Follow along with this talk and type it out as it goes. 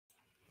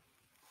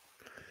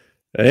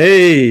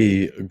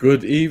Hey,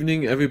 good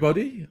evening,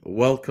 everybody.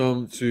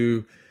 Welcome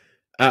to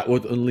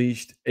Attwood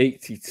Unleashed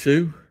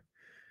 82.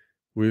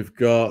 We've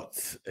got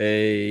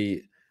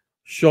a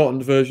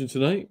shortened version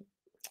tonight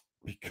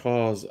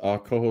because our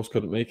co-host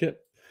couldn't make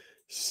it.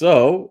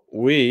 So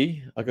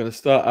we are going to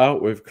start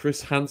out with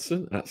Chris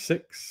Hansen at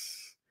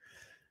 6.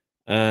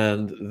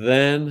 And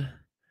then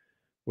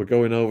we're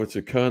going over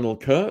to Colonel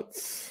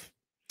Kurtz.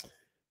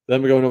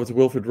 Then we're going over to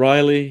Wilfred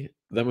Riley.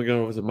 Then we're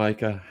going over to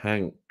Micah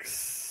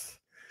Hanks.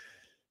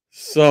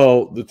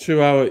 So the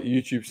 2-hour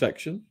YouTube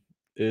section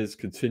is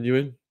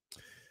continuing.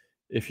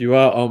 If you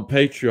are on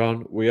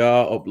Patreon, we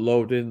are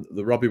uploading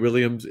the Robbie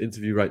Williams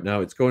interview right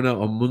now. It's going out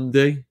on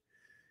Monday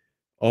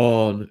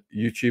on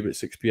YouTube at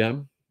 6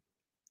 p.m.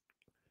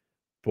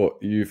 But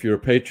if you're a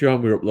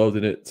Patreon, we're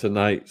uploading it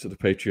tonight so the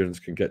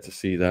Patreons can get to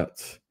see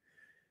that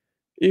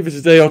either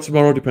today or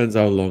tomorrow, depends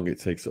how long it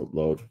takes to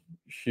upload.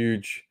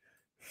 Huge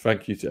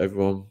thank you to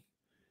everyone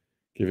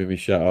giving me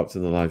shout outs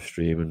in the live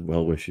stream and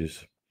well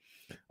wishes.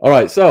 All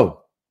right,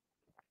 so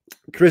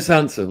Chris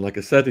Hansen, like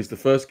I said, he's the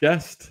first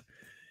guest.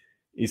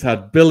 He's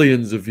had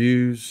billions of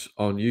views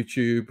on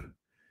YouTube,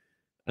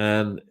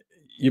 and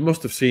you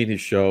must have seen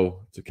his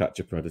show To Catch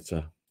a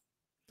Predator.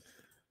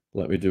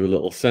 Let me do a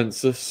little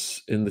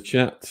census in the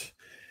chat.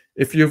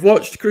 If you've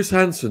watched Chris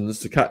Hansen's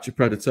To Catch a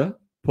Predator,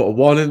 put a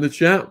 1 in the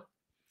chat.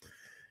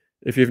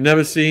 If you've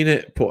never seen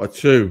it, put a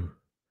 2.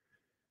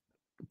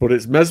 But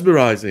it's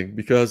mesmerizing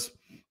because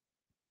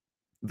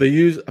they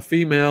use a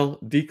female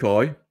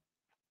decoy.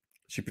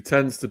 She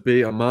pretends to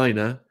be a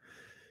minor,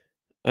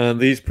 and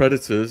these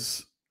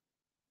predators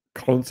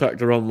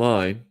contact her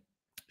online.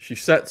 She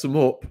sets them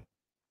up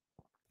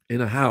in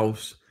a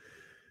house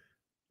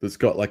that's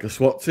got like a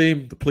SWAT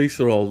team. The police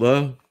are all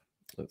there.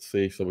 Let's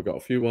see. So we've got a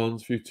few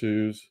 1s, a few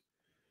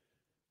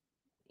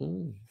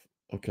 2s.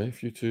 Okay, a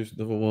few 2s,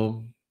 another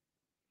 1.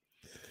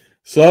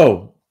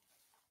 So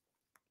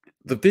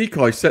the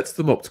decoy sets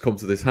them up to come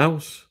to this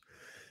house.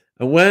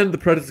 And when the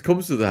predator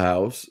comes to the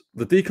house,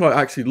 the decoy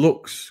actually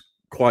looks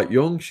quite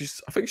young.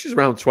 I think she's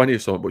around 20 or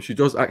something, but she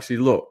does actually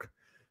look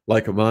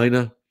like a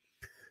minor.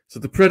 So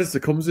the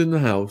predator comes in the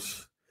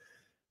house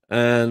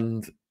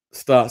and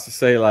starts to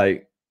say,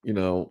 like,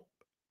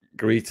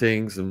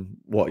 greetings and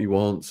what he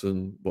wants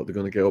and what they're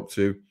going to get up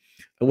to.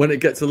 And when it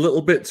gets a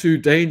little bit too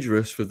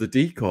dangerous for the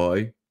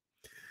decoy,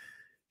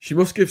 she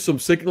must give some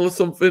signal or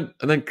something.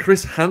 And then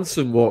Chris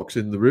Hansen walks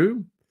in the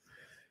room.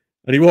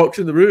 And he walks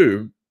in the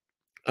room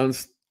and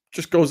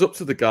just goes up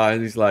to the guy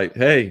and he's like,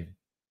 hey,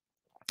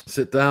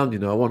 sit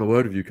down, I want a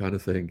word with you, kind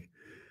of thing.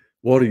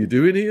 What are you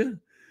doing here?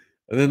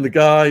 And then the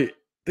guy,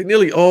 they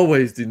nearly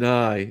always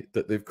deny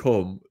that they've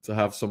come to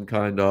have some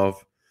kind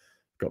of,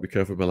 got to be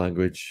careful with my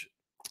language,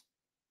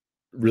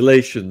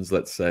 relations,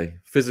 let's say,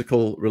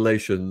 physical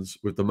relations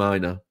with the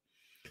minor.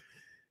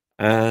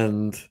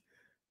 And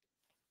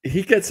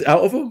he gets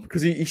out of them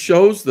because he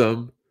shows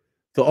them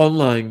the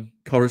online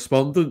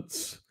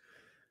correspondence.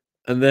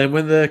 And then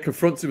when they're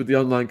confronted with the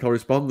online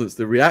correspondence,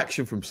 the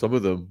reaction from some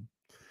of them,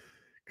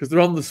 because they're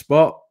on the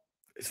spot,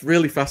 it's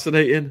really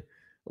fascinating.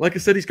 Like I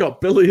said, he's got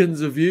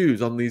billions of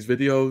views on these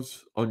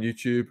videos on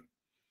YouTube.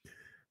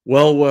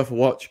 Well worth a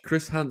watch.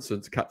 Chris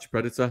Hansen, To Catch a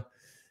Predator.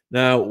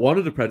 Now, one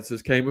of the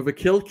predators came with a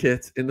kill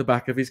kit in the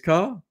back of his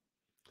car.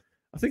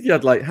 I think he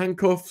had like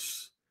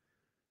handcuffs,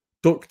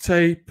 duct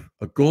tape,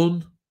 a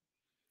gun.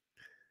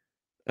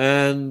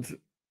 And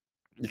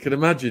you can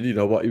imagine,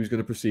 what he was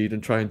going to proceed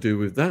and try and do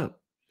with that.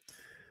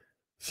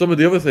 Some of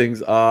the other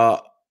things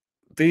are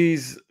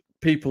these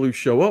people who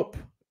show up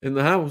in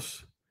the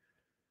house,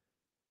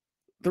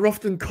 they're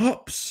often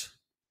cops,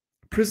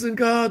 prison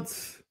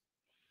guards,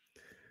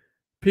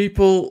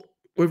 people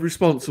with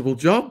responsible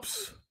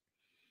jobs,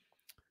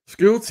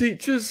 school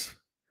teachers,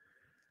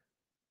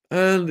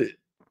 and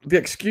the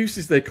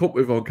excuses they come up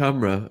with on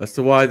camera as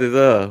to why they're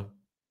there.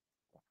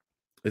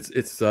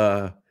 It's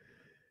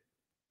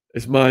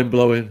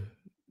mind-blowing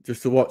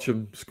just to watch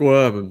them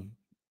squirm and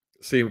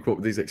see them come up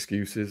with these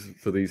excuses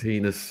for these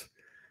heinous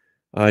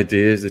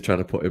ideas they're trying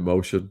to put in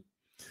motion.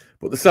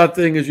 But the sad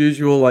thing, as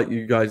usual, like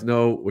you guys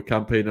know, we're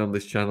campaigning on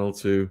this channel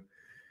to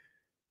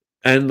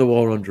end the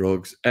war on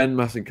drugs, end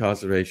mass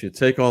incarceration,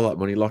 take all that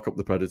money, lock up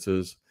the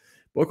predators.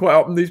 But quite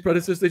often these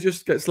predators, they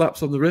just get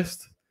slaps on the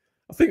wrist.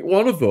 I think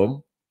one of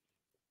them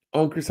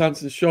on Chris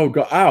Hansen's show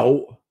got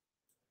out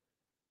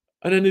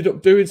and ended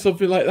up doing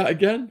something like that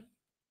again.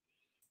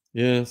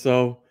 Yeah,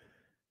 so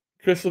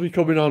Chris will be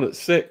coming on at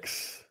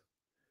 6.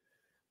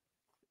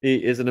 He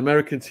is an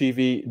American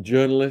TV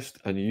journalist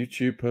and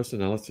YouTube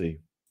personality,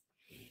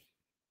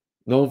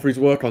 known for his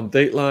work on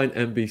Dateline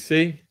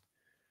NBC,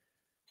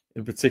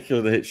 in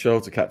particular the hit show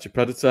To Catch a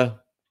Predator.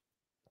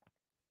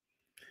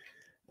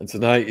 And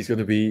tonight he's going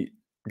to be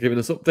giving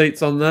us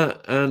updates on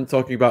that and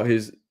talking about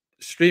his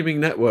streaming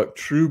network,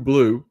 True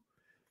Blue,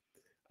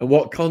 and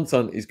what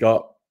content he's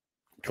got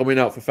coming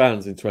out for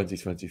fans in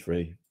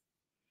 2023.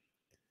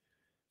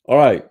 All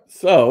right,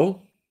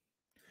 so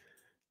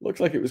looks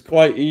like it was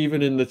quite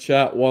even in the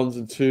chat, 1s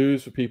and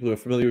 2s for people who are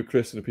familiar with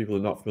Chris and the people who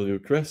are not familiar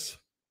with Chris.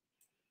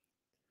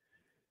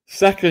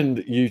 second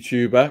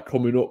YouTuber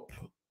coming up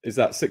is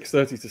at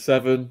 6:30 to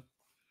 7.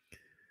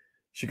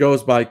 She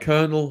goes by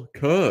Colonel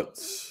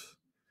Kurtz.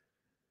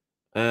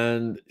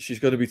 And she's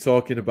going to be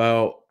talking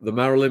about the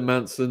Marilyn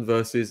Manson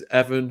versus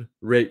Evan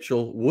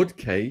Rachel Wood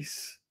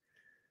case.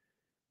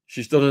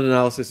 She's done an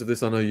analysis of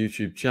this on her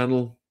YouTube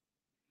channel.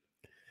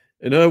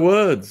 In her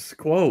words,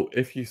 quote,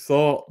 "If you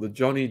thought the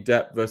Johnny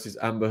Depp versus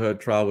Amber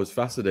Heard trial was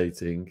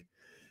fascinating,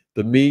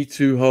 the Me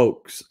Too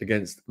hoax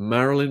against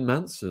Marilyn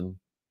Manson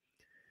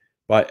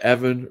by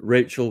Evan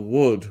Rachel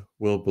Wood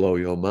will blow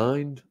your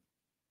mind."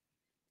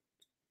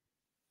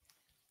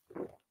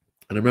 And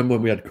I remember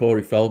when we had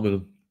Corey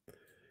Feldman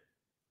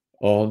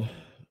on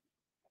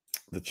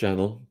the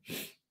channel,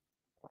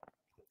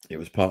 it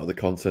was part of the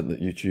content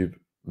that YouTube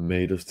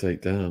made us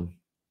take down.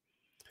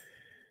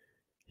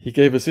 He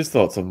gave us his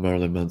thoughts on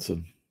Marilyn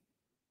Manson.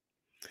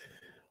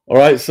 All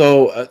right,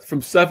 so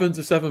from 7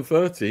 to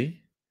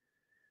 7:30,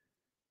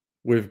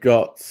 we've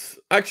got,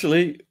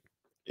 actually,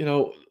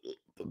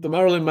 the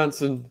Marilyn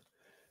Manson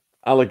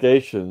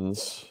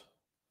allegations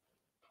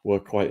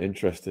were quite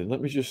interesting. Let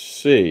me just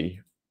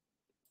see.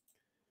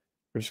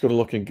 I'm just going to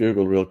look in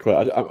Google real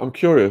quick. I'm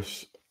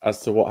curious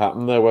as to what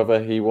happened there,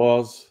 whether he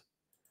was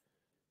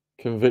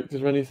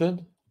convicted or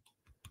anything.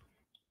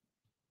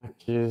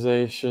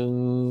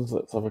 Accusations.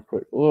 Let's have a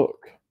quick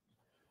look.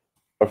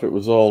 Or if it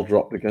was all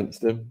dropped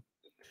against him.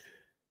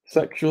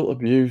 Sexual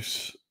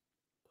abuse.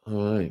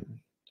 All right.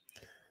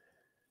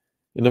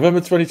 In November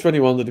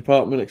 2021, the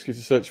department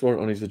executed a search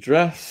warrant on his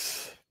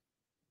address.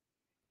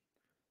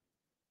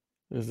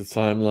 There's the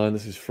timeline.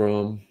 This is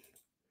from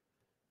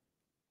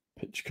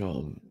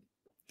Pitchcom.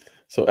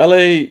 So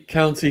LA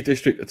County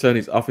District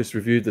Attorney's Office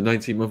reviewed the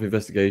 19-month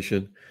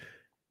investigation,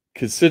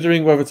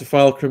 considering whether to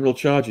file criminal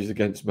charges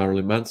against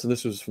Marilyn Manson.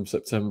 This was from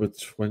September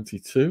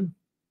 22.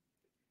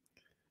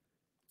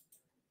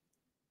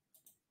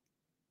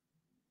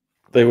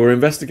 They were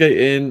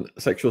investigating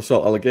sexual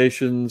assault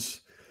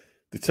allegations.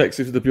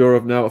 Detectives of the Bureau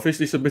have now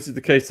officially submitted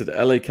the case to the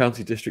LA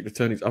County District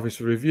Attorney's Office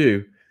for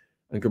review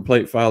and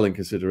complaint filing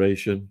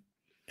consideration.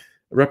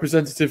 A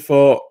representative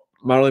for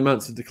Marilyn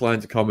Manson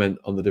declined to comment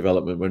on the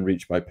development when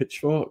reached by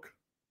Pitchfork.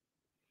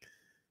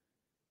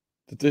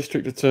 The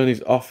District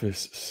Attorney's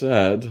Office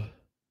said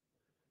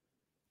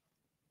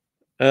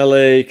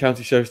LA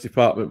County Sheriff's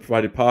Department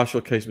provided partial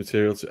case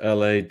material to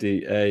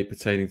LADA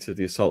pertaining to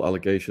the assault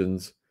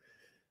allegations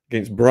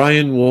against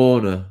Brian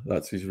Warner.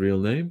 That's his real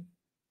name.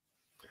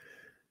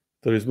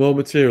 There is more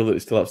material that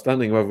is still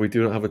outstanding. However, we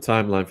do not have a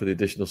timeline for the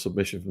additional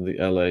submission from the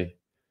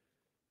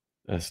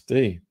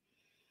LASD.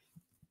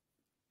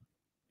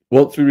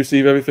 Once we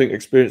receive everything,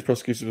 experienced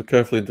prosecutors will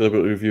carefully and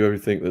deliberately review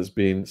everything that's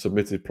been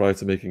submitted prior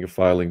to making a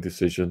filing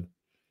decision.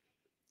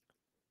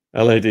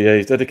 LADA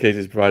is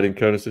dedicated to providing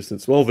current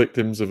assistance to all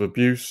victims of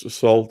abuse,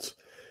 assault,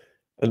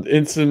 and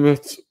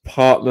intimate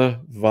partner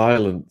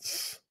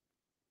violence.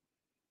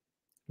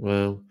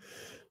 Well,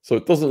 so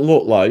it doesn't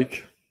look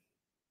like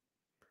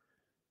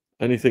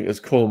anything has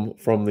come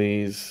from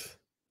these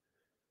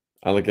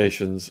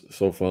allegations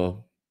so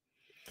far.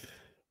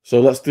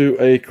 So let's do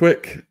a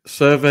quick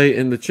survey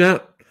in the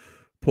chat.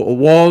 Put a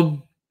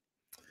 1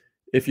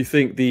 if you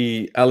think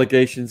the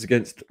allegations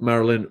against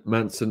Marilyn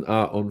Manson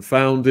are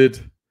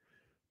unfounded.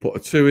 Put a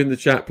 2 in the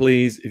chat,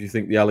 please, if you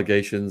think the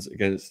allegations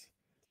against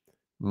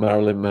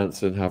Marilyn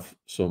Manson have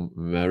some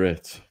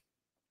merit.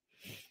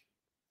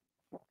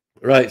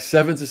 Right,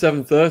 7 to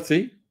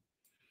 7:30.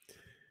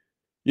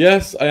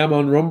 Yes, I am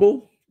on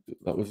Rumble.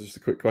 That was just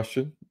a quick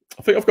question.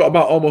 I think I've got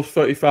about almost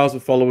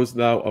 30,000 followers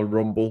now on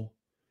Rumble.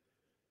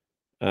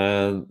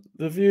 And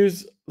the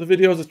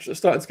videos are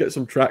starting to get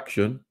some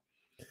traction.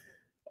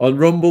 On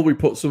Rumble, we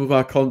put some of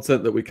our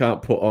content that we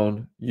can't put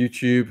on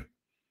YouTube.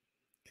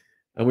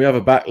 And we have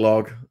a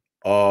backlog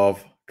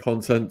of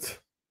content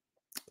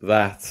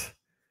that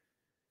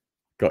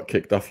got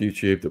kicked off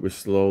YouTube that we're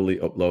slowly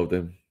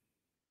uploading.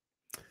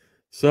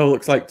 So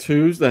looks like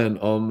 2s then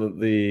on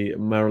the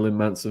Marilyn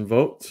Manson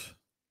vote.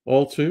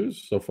 All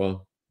 2s so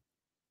far.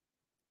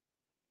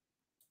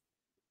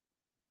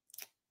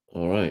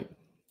 All right.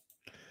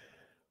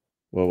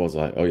 Where was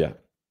I? Oh, yeah.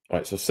 All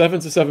right, so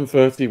 7 to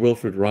 7:30,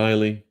 Wilfred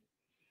Riley.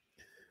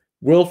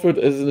 Wilfred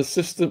is an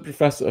assistant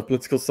professor of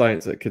political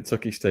science at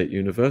Kentucky State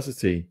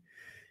University.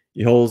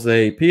 He holds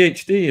a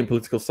PhD in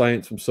political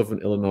science from Southern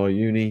Illinois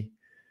Uni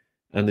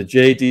and a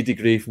JD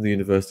degree from the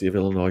University of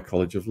Illinois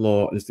College of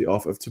Law, and is the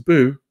author of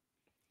Taboo,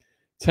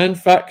 10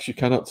 Facts You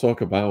Cannot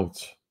Talk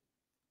About.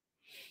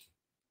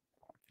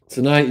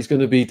 Tonight, he's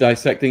going to be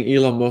dissecting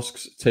Elon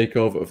Musk's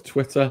takeover of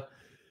Twitter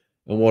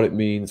and what it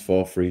means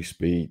for free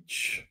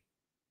speech.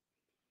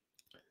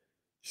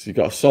 So you've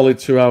got a solid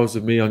 2 hours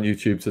of me on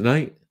YouTube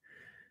tonight.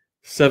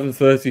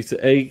 7:30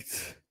 to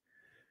 8.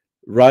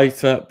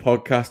 Writer,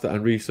 podcaster,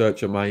 and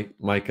researcher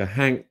Micah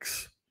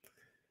Hanks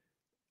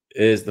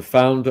is the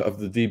founder of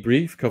The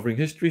Debrief, covering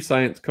history,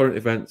 science, current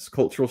events,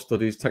 cultural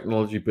studies,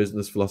 technology,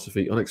 business,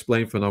 philosophy,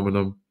 unexplained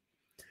phenomenon,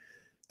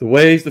 the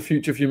ways the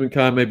future of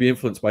humankind may be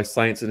influenced by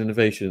science and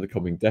innovation in the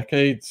coming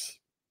decades.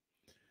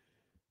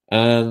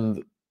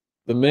 And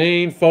the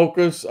main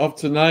focus of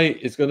tonight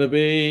is going to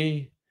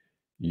be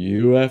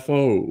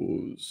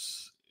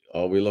UFOs.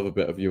 Oh, we love a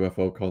bit of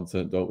UFO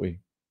content, don't we?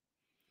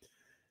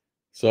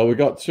 So we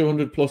got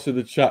 200 plus in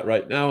the chat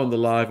right now on the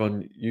live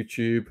on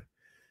YouTube.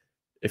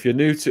 If you're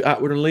new to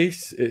Attwood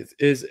Unleashed, it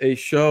is a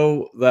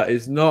show that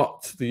is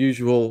not the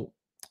usual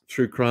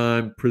true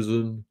crime,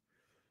 prison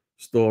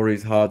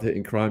stories,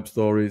 hard-hitting crime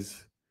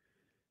stories.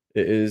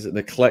 It is an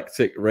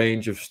eclectic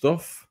range of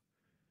stuff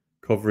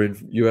covering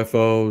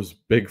UFOs,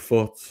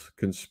 Bigfoot,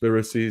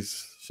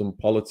 conspiracies, some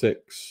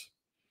politics,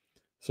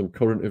 some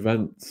current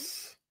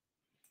events.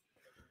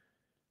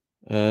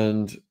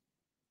 And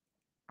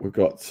we've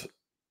got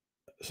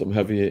some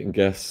heavy-hitting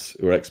guests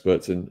who are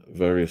experts in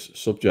various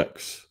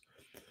subjects.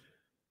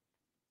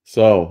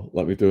 So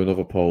let me do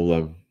another poll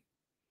then.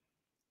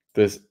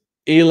 There's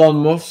Elon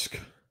Musk.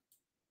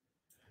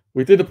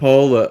 We did a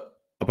poll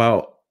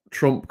about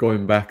Trump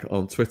going back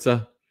on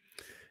Twitter.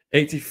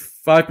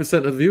 85%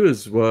 of the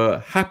viewers were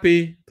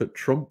happy that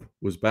Trump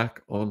was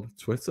back on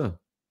Twitter.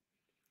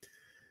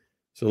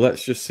 So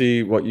let's just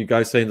see what you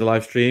guys say in the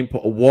live stream.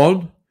 Put a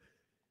 1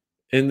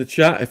 in the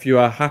chat if you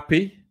are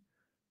happy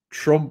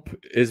Trump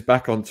is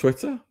back on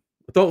Twitter.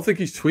 I don't think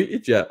he's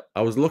tweeted yet.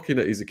 I was looking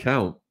at his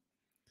account.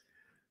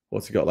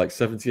 What's he got, like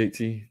 70,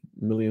 80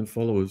 million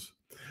followers?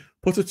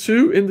 Put a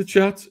 2 in the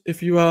chat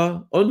if you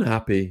are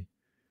unhappy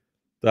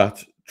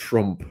that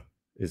Trump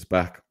is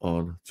back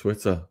on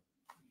Twitter.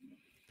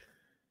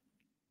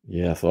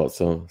 Yeah, I thought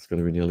so. It's going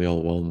to be nearly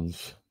all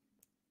 1s.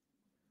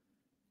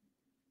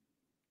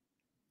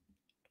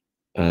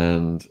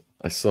 And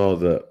I saw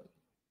that,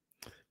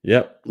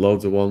 yep,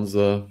 loads of 1s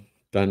there.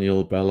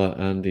 Daniel, Bella,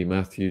 Andy,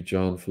 Matthew,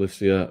 John,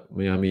 Felicia,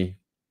 Miami.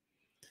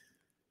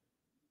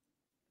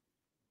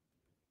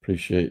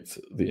 Appreciate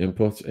the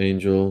input.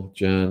 Angel,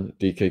 Jan,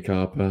 DK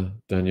Carper,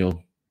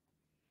 Daniel.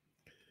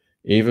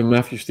 Even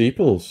Matthew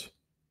Steeples.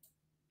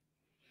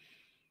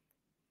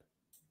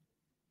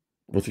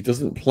 But he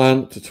doesn't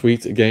plan to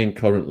tweet again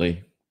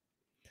currently.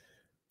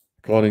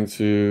 According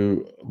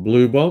to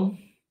Blue Bomb,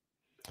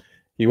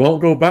 he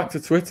won't go back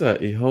to Twitter.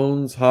 He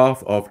owns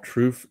half of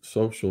Truth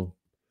Social.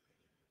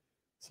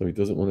 So he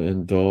doesn't want to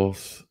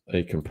endorse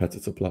a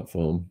competitor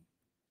platform.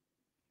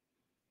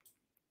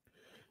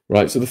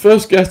 Right, so the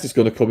first guest is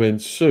going to come in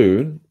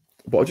soon,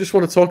 but I just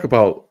want to talk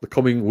about the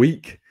coming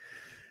week.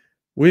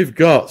 We've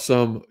got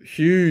some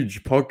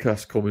huge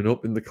podcasts coming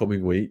up in the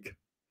coming week.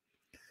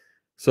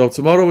 So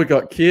tomorrow we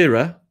got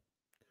Kira,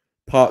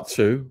 part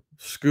 2,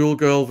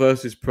 Schoolgirl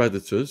versus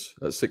Predators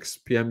at 6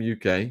 p.m.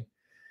 UK.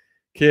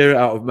 Kira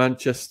out of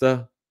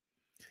Manchester.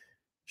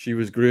 She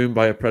was groomed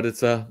by a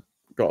predator,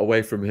 got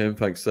away from him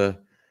thanks to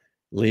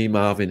Lee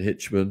Marvin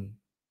Hitchman.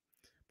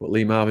 But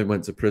Lee Marvin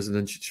went to prison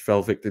and she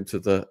fell victim to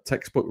the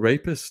textbook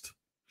rapist.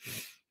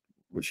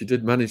 But she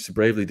did manage to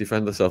bravely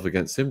defend herself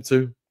against him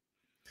too.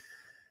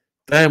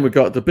 Then we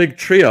got the big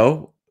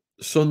trio,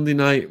 Sunday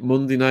night,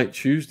 Monday night,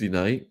 Tuesday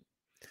night.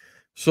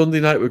 Sunday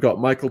night, we've got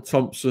Michael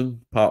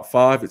Thompson, part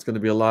 5. It's going to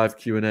be a live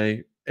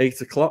Q&A,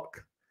 8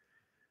 o'clock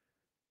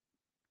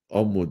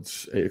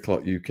onwards, 8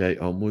 o'clock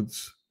UK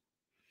onwards.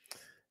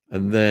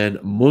 And then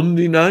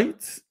Monday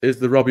night is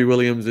the Robbie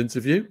Williams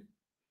interview.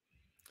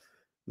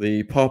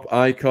 The pop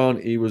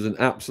icon, he was an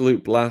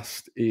absolute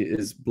blast. He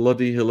is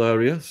bloody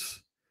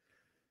hilarious.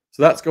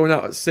 So that's going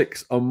out at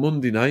 6 on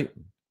Monday night.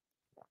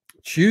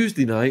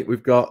 Tuesday night,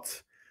 we've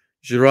got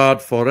Gerard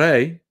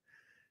Fauré,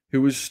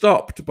 who was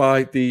stopped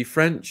by the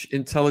French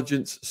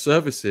intelligence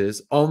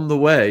services on the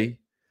way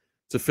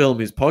to film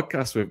his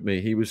podcast with me.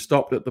 He was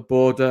stopped at the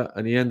border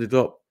and he ended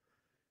up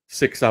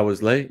 6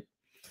 hours late.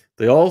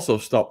 They also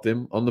stopped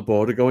him on the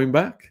border going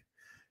back.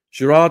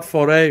 Gerard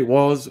Fauré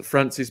was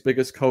France's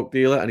biggest coke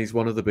dealer and he's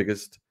one of the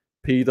biggest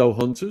pedo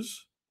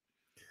hunters.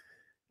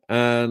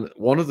 And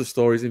one of the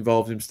stories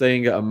involved him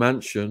staying at a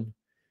mansion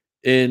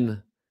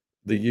in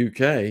the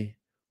UK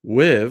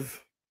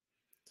with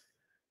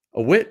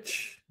a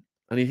witch.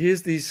 And he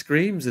hears these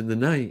screams in the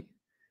night.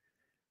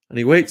 And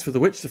he waits for the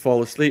witch to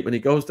fall asleep and he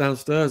goes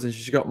downstairs and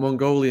she's got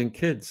Mongolian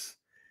kids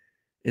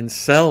in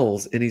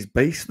cells in his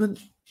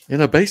basement, in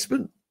her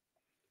basement.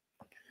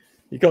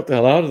 He got the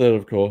hell out of there,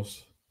 of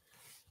course.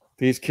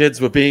 These kids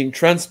were being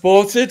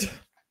transported.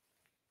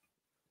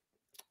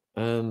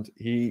 And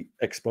he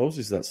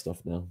exposes that stuff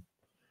now.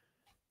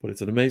 But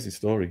it's an amazing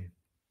story.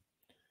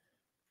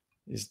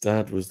 His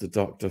dad was the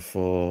doctor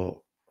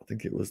for, I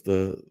think it was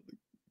the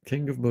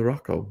King of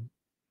Morocco.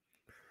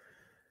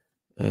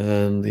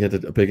 And he had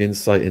a big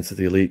insight into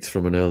the elites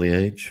from an early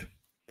age.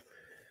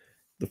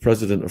 The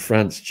president of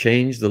France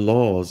changed the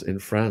laws in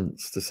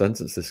France to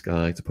sentence this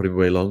guy to put him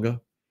away longer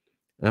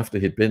after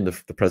he'd been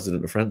the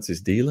president of France's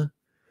dealer.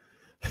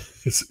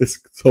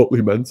 It's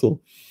totally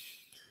mental.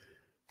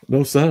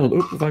 No sound.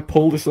 Oh, have I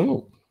pulled this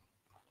out?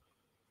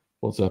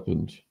 What's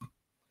happened?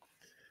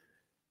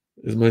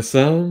 Is my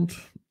sound?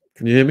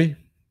 Can you hear me?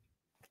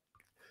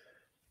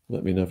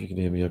 Let me know if you can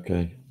hear me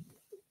okay.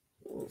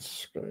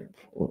 Let's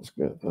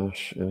get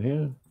Ash in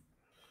here.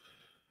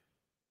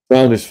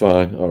 Sound is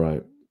fine. All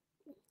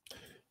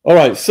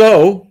right.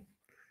 So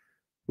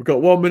We've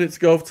got 1 minute to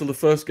go till the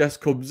first guest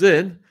comes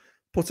in.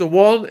 Put a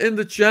 1 in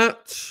the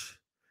chat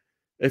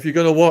if you're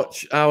going to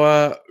watch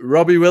our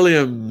Robbie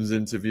Williams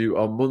interview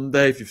on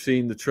Monday, if you've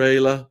seen the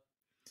trailer.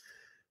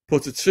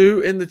 Put a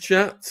 2 in the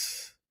chat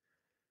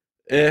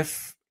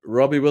if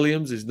Robbie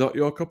Williams is not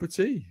your cup of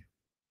tea.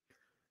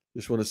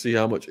 Just want to see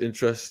how much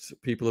interest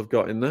people have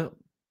got in that.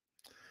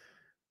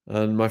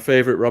 And my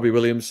favorite Robbie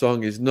Williams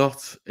song is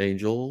not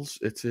Angels.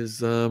 It is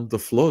The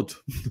Flood.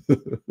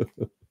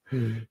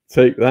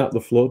 Take that,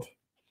 The Flood.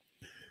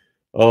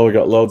 Oh, we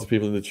got loads of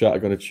people in the chat are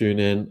going to tune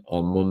in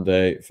on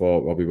Monday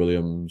for Robbie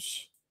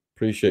Williams.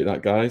 Appreciate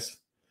that, guys.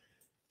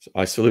 So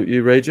I salute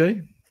you, Ray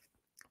J.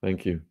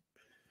 Thank you.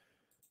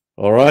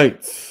 All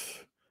right.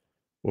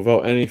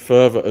 Without any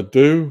further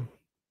ado,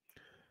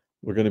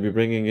 we're going to be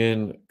bringing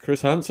in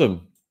Chris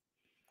Hansen.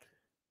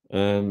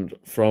 And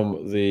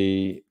from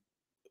the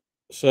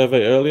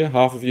survey earlier,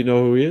 half of you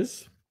know who he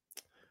is.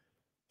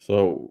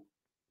 So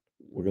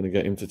we're going to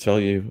get him to tell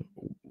you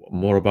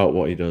more about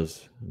what he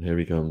does. And here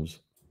he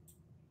comes.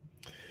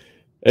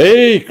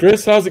 Hey,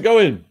 Chris, how's it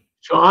going?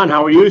 Sean,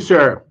 how are you,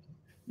 sir?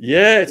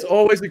 Yeah, it's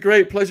always a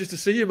great pleasure to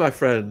see you, my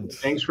friend.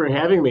 Thanks for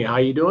having me. How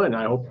are you doing?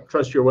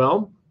 Trust you're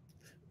well.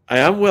 I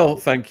am well,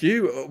 thank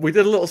you. We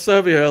did a little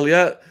survey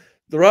earlier.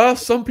 There are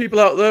some people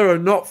out there who are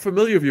not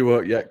familiar with your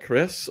work yet,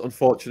 Chris,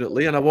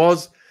 unfortunately, and I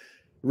was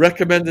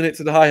recommending it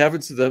to the high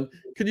heavens to them.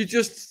 Can you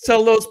just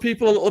tell those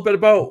people a little bit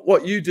about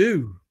what you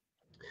do?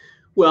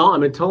 Well,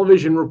 I'm a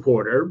television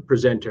reporter,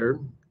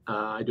 presenter.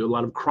 I do a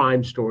lot of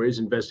crime stories,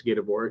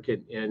 investigative work,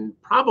 and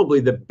probably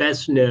the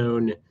best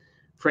known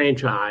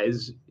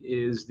franchise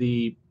is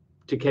the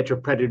To Catch a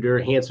Predator,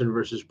 Hansen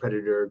versus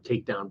Predator,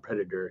 Takedown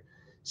Predator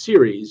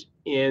series.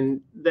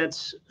 And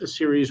that's a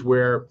series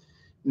where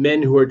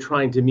men who are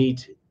trying to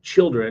meet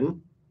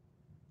children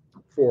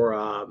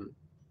for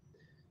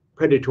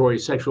predatory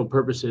sexual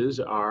purposes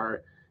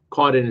are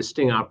caught in a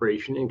sting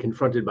operation and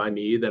confronted by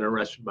me, then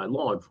arrested by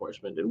law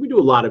enforcement. And we do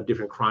a lot of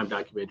different crime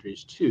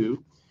documentaries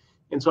too.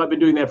 And so I've been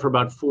doing that for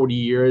about 40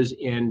 years.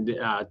 And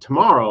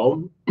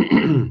tomorrow,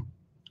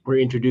 we're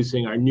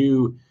introducing our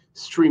new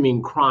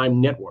streaming crime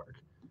network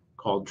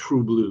called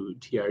True Blue,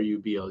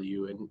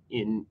 TRUBLU.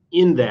 And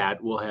in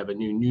that, we'll have a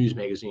new news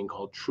magazine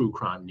called True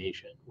Crime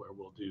Nation, where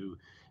we'll do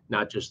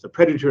not just the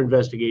predator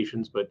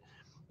investigations, but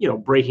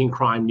breaking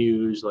crime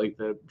news like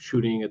the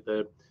shooting at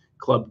the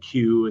Club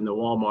Q and the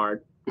Walmart,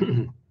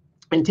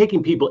 and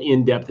taking people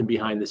in depth and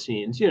behind the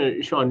scenes.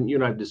 Sean, you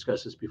and I have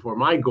discussed this before.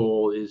 My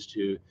goal is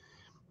to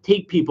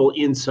take people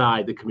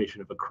inside the commission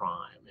of a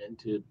crime and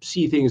to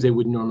see things they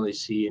wouldn't normally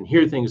see and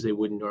hear things they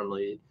wouldn't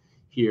normally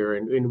hear.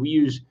 And we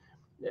use,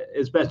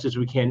 as best as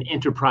we can,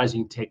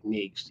 enterprising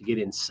techniques to get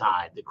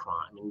inside the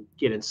crime and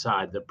get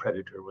inside the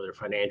predator, whether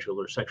financial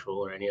or sexual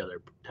or any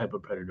other type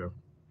of predator.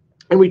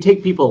 And we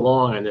take people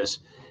along on this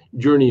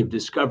journey of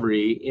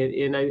discovery.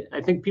 And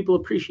I think people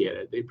appreciate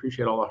it. They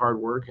appreciate all the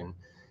hard work and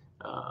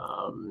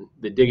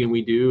the digging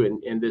we do.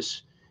 And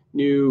this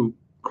new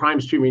crime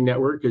streaming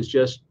network is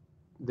just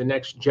the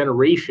next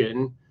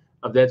generation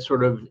of that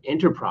sort of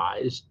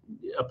enterprise,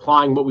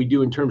 applying what we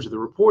do in terms of the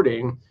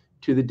reporting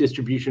to the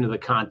distribution of the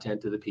content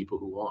to the people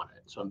who want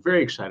it. So I'm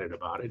very excited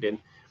about it. And,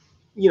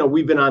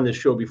 we've been on this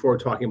show before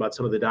talking about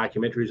some of the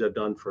documentaries I've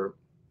done for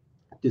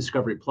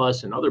Discovery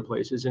Plus and other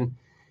places. And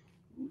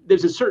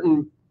there's a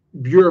certain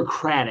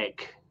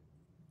bureaucratic,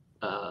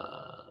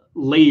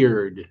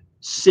 layered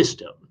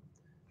system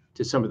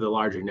to some of the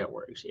larger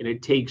networks. And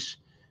it takes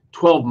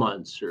 12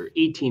 months or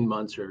 18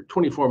 months or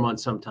 24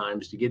 months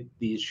sometimes to get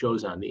these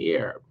shows on the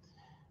air.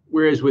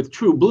 Whereas with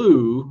True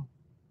Blue,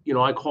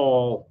 I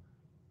call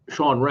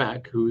Sean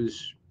Reck,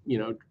 who's,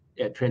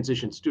 at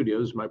Transition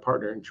Studios, my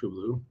partner in True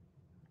Blue,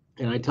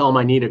 and I tell him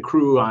I need a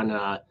crew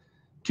on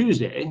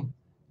Tuesday,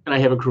 and I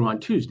have a crew on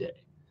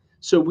Tuesday.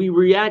 So we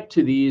react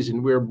to these,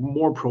 and we're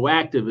more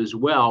proactive as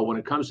well when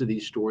it comes to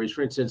these stories.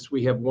 For instance,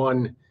 we have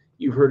one,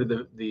 you've heard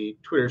of the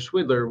Twitter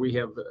swindler. We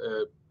have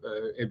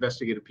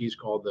investigative piece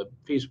called The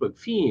Facebook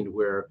Fiend,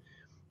 where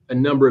a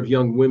number of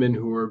young women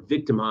who were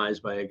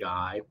victimized by a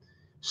guy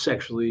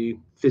sexually,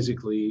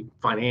 physically,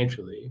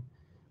 financially,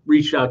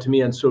 reached out to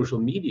me on social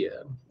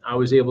media. I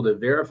was able to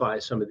verify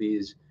some of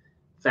these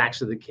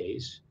facts of the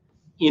case,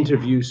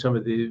 interview some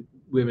of the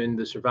women,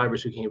 the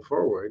survivors who came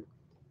forward.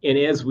 And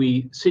as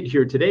we sit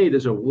here today,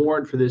 there's a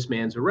warrant for this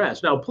man's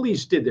arrest. Now,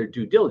 police did their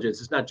due diligence.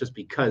 It's not just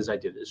because I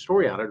did a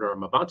story on it or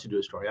I'm about to do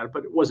a story on it,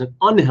 but it wasn't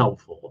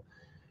unhelpful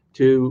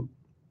to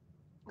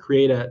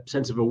create a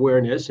sense of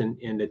awareness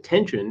and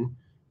attention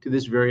to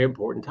this very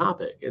important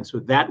topic. And so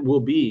that will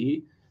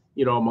be,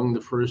 among the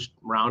first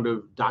round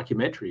of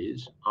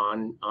documentaries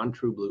on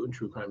True Blue and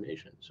True Crime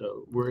Nation.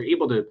 So we're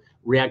able to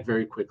react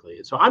very quickly.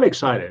 And so I'm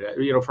excited,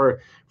 for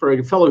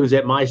a fellow who's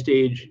at my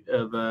stage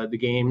of the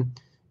game,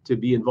 to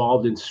be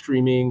involved in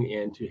streaming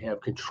and to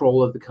have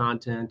control of the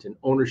content and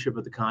ownership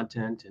of the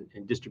content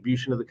and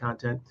distribution of the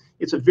content.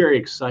 It's a very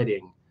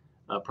exciting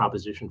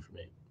proposition for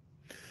me.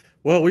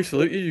 Well, we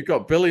salute you. You've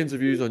got billions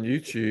of views on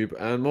YouTube,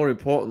 and more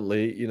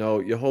importantly,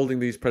 you're holding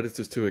these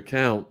predators to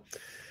account.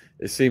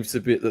 it seems to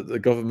be that the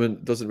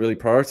government doesn't really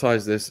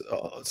prioritize this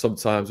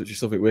sometimes, which is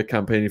something we're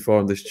campaigning for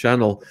on this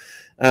channel.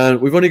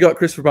 And we've only got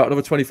Chris for about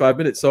another 25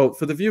 minutes. So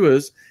for the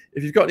viewers,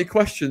 if you've got any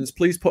questions,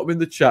 please put them in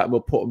the chat and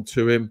we'll put them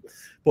to him.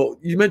 But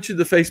you mentioned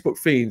the Facebook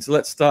fiends. So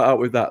let's start out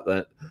with that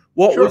then.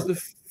 What was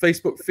the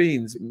Facebook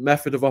fiends'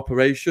 method of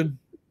operation?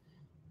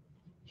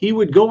 He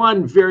would go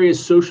on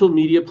various social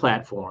media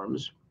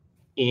platforms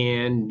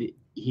and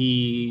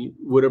he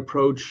would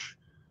approach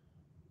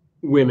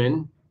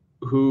women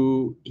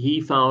who he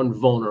found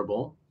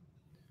vulnerable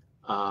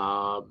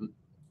and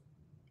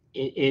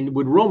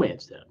would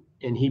romance them.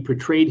 And he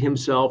portrayed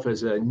himself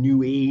as a new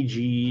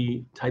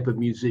agey type of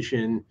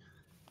musician,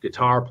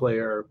 guitar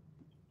player.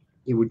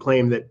 He would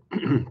claim that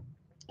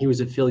he was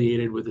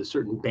affiliated with a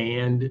certain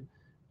band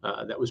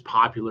that was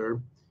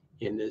popular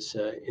in this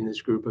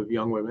group of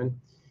young women.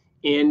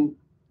 And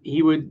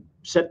he would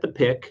set the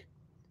pick,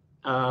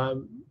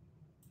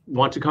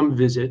 want to come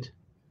visit.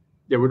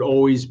 There would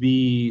always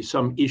be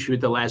some issue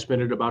at the last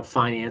minute about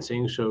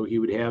financing. So he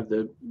would have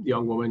the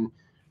young woman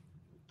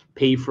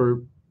pay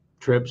for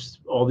trips.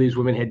 All these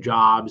women had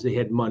jobs. They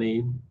had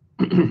money.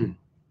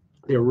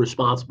 They were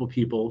responsible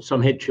people.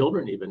 Some had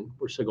children even,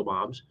 were single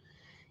moms.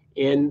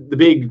 And the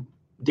big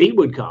date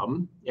would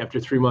come after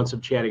 3 months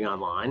of chatting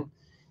online.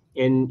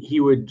 And he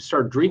would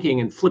start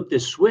drinking and flip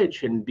this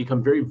switch and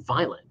become very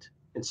violent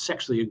and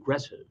sexually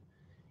aggressive.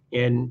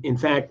 And in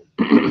fact,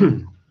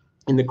 in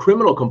the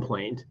criminal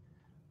complaint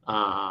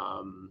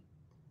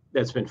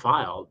that's been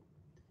filed,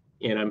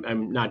 and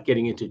I'm not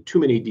getting into too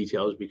many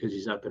details because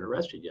he's not been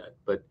arrested yet,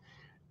 but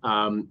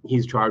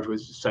he's charged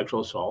with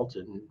sexual assault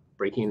and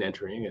breaking and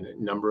entering and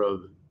a number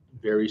of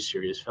very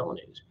serious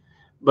felonies.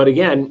 But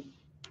again,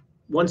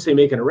 once they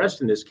make an arrest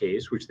in this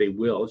case, which they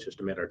will, it's just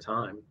a matter of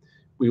time,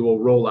 we will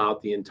roll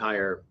out the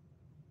entire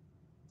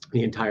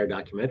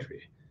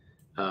documentary,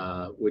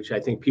 which I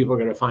think people are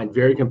going to find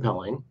very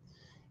compelling.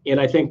 And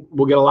I think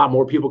we'll get a lot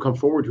more people come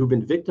forward who've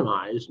been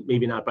victimized,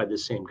 maybe not by the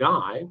same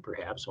guy,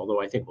 perhaps,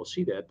 although I think we'll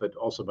see that, but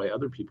also by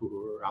other people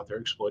who are out there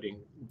exploiting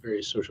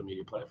various social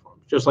media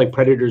platforms, just like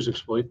predators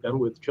exploit them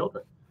with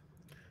children.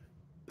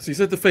 So you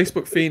said the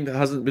Facebook fiend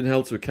hasn't been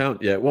held to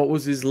account yet. What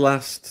was his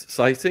last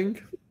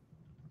sighting?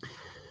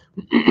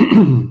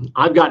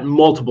 I've got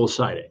multiple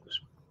sightings,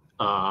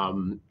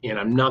 and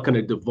I'm not going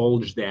to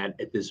divulge that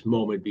at this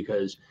moment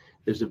because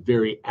there's a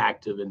very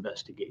active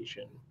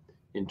investigation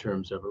in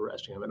terms of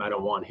arresting him, and I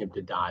don't want him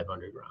to dive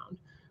underground.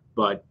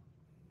 But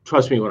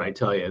trust me when I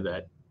tell you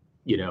that,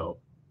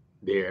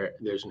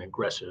 there's an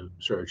aggressive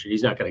search, and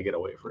he's not going to get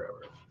away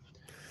forever.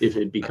 If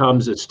it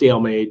becomes a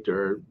stalemate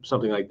or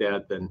something like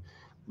that, then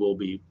we'll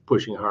be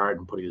pushing hard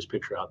and putting his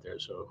picture out there.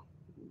 So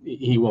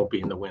he won't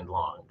be in the wind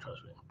long, trust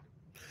me.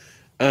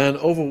 And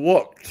over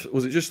what?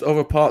 Was it just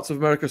over parts of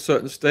America,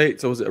 certain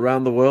states, or was it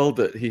around the world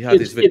that he had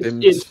his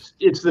victims?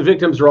 It's the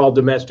victims are all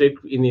domestic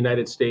in the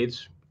United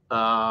States.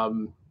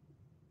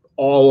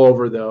 All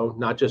over, though,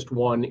 not just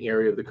one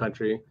area of the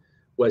country,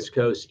 West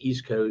Coast,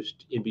 East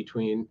Coast, in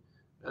between,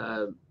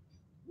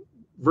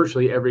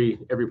 virtually every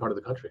part of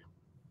the country.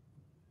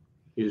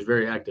 He was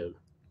very active.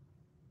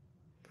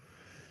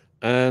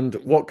 And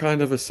what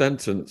kind of a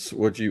sentence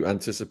would you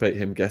anticipate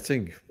him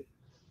getting?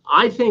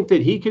 I think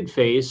that he could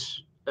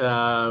face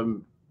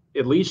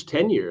at least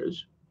 10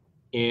 years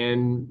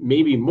and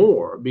maybe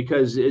more,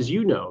 because as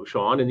you know,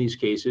 Sean, in these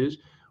cases,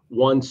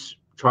 once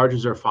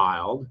charges are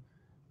filed,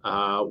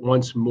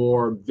 once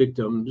more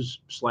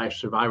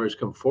victims/survivors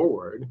come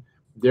forward,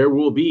 there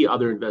will be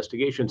other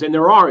investigations, and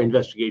there are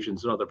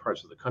investigations in other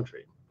parts of the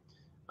country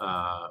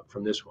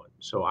from this one.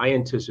 So I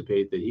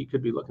anticipate that he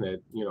could be looking at,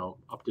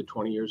 up to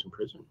 20 years in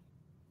prison.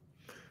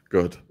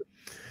 Good.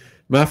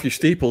 Matthew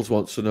Steeples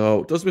wants to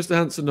know, does Mr.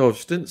 Hansen know of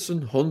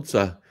Stinson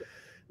Hunter?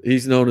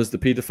 He's known as the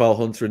paedophile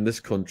hunter in this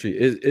country.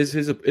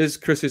 Is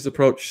Chris's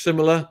approach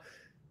similar?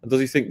 And does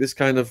he think this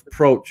kind of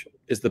approach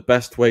is the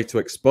best way to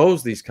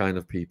expose these kind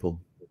of people?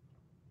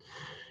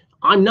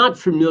 I'm not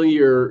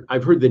familiar.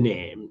 I've heard the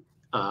name,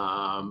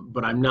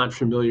 but I'm not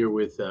familiar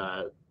with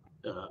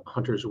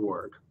Hunter's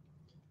work.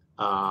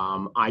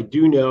 I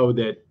do know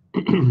that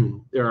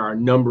there are a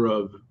number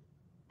of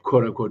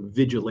quote unquote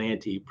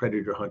vigilante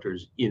predator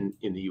hunters in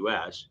the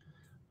U.S.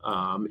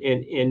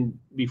 And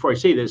before I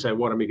say this, I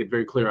want to make it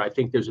very clear. I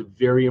think there's a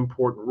very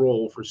important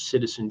role for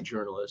citizen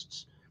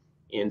journalists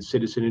and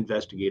citizen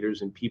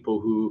investigators and people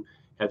who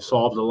have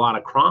solved a lot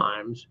of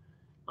crimes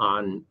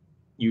on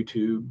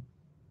YouTube,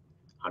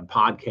 on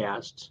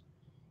podcasts.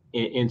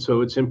 And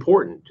so it's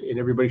important, and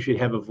everybody should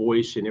have a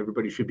voice, and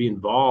everybody should be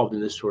involved in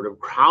this sort of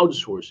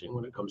crowdsourcing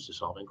when it comes to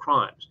solving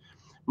crimes.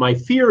 My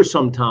fear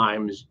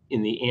sometimes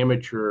in the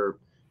amateur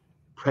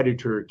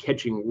predator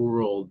catching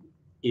world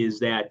is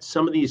that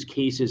some of these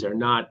cases are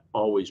not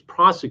always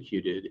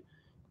prosecuted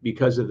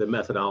because of the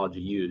methodology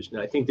used.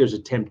 And I think there's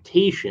a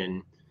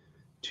temptation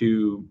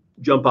to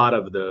jump out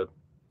of the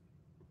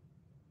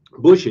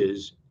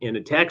bushes and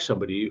attack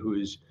somebody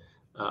who's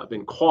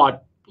been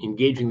caught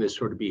engaging this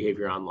sort of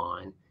behavior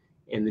online.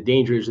 And the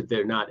danger is that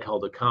they're not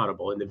held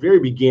accountable. In the very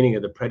beginning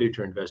of the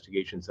predator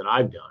investigations that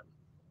I've done,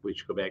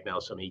 which go back now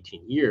some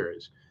 18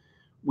 years,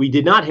 we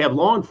did not have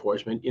law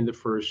enforcement in the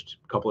first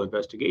couple of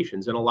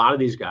investigations. And a lot of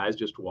these guys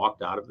just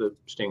walked out of the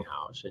sting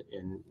house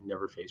and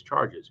never faced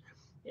charges.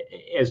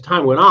 As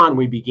time went on,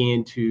 we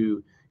began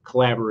to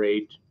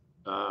collaborate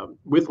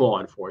with law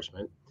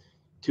enforcement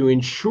to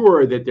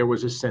ensure that there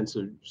was a sense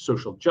of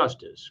social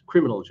justice,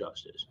 criminal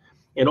justice.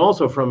 And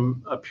also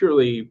from a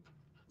purely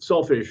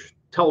selfish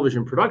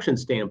television production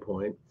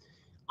standpoint,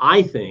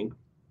 I think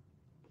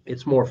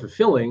it's more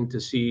fulfilling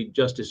to see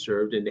justice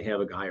served and to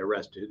have a guy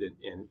arrested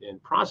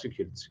and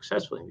prosecuted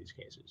successfully in these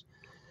cases.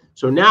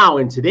 So now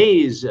in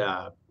today's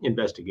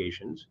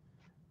investigations,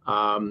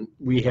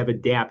 we have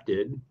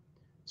adapted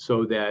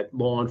so that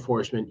law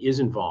enforcement is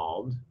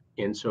involved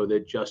and so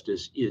that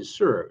justice is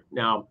served.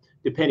 Now,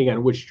 depending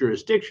on which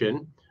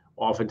jurisdiction,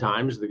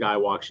 oftentimes the guy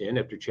walks in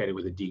after chatting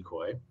with a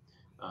decoy,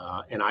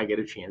 and I get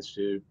a chance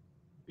to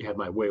have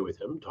my way with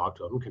him, talk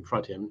to him,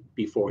 confront him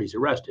before he's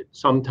arrested.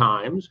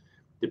 Sometimes,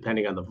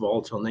 depending on the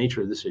volatile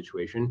nature of the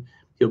situation,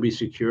 he'll be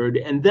secured,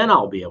 and then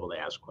I'll be able to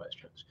ask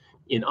questions.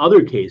 In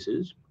other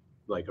cases,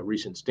 like a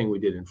recent sting we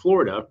did in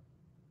Florida,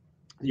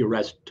 the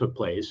arrest took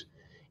place,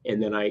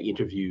 and then I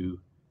interview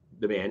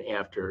the man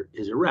after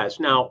his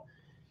arrest. Now,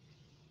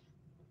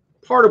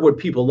 part of what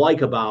people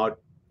like about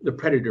the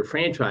Predator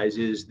franchise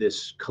is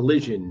this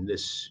collision,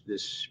 this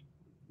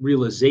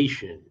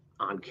realization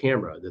on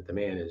camera that the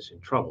man is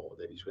in trouble,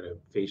 that he's going to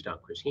face down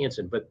Chris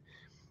Hansen. But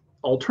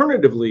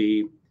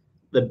alternatively,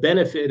 the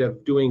benefit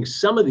of doing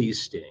some of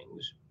these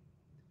stings,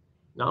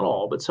 not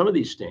all, but some of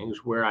these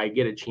stings where I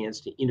get a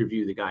chance to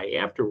interview the guy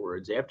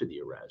afterwards, after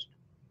the arrest,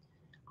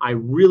 I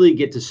really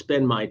get to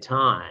spend my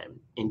time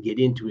and get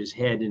into his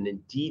head in a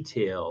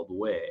detailed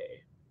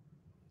way.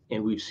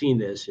 And we've seen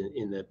this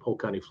in the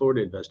Polk County,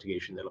 Florida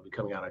investigation that'll be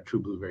coming out on True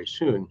Blue very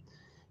soon.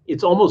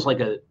 It's almost like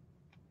a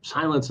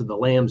Silence of the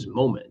Lambs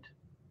moment.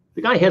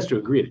 The guy has to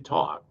agree to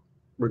talk,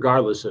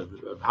 regardless of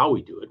how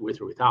we do it, with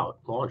or without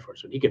law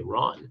enforcement. He can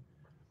run.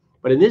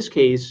 But in this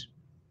case,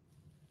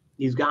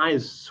 these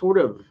guys sort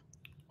of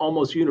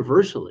almost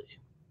universally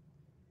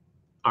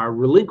are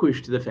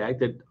relinquished to the fact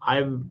that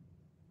I've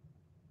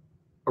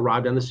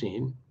arrived on the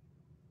scene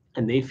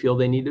and they feel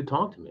they need to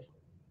talk to me.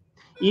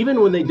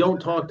 Even when they don't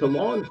talk to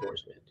law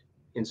enforcement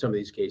in some of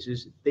these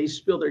cases, they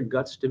spill their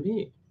guts to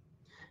me.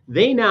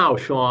 They now,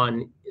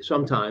 Sean,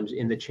 sometimes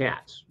in the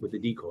chats with the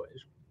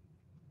decoys,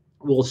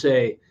 will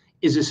say,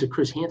 is this a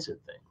Chris Hansen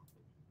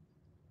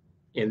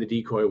thing? And the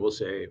decoy will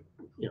say,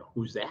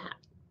 who's that?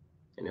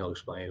 And he'll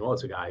explain, well,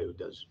 it's a guy who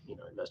does,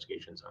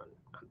 investigations on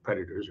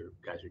predators or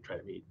guys who try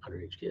to meet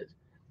underage kids.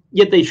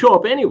 Yet they show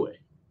up anyway.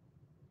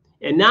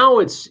 And now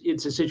it's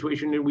a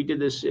situation, and we did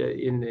this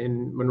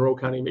in Monroe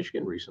County,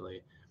 Michigan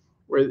recently,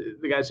 where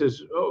the guy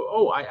says,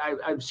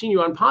 I've seen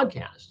you on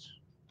podcasts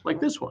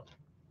like this one.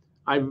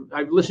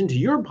 I've listened to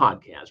your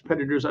podcast,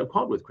 Predators I've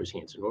Caught with Chris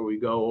Hansen, where we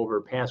go over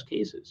past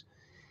cases.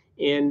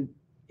 And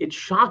it's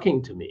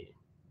shocking to me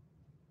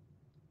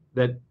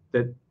that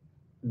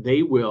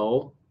they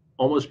will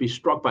almost be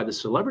struck by the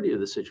celebrity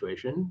of the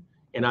situation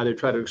and either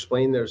try to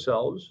explain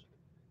themselves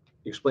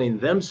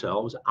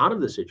out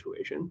of the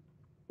situation,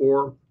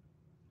 or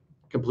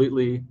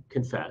completely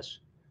confess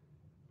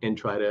and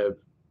try to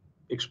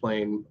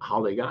explain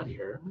how they got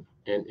here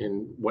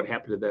and what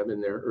happened to them in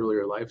their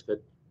earlier life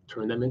that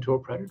turned them into a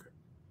predator.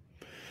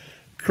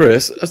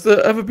 Chris, has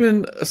there ever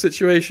been a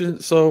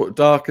situation so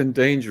dark and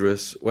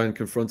dangerous when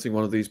confronting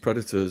one of these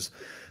predators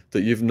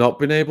that you've not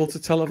been able to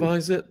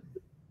televise it?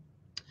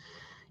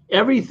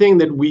 Everything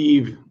that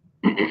we've,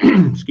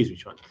 excuse me,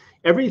 Sean,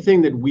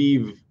 everything that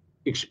we've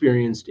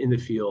experienced in the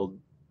field,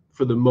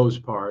 for the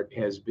most part,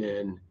 has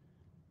been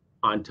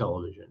on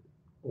television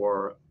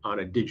or on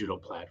a digital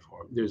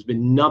platform. There's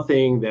been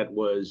nothing that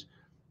was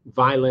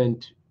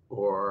violent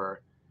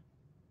or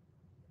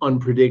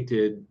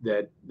unpredicted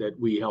that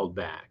we held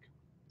back.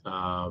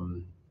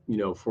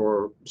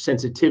 For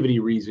sensitivity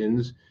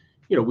reasons,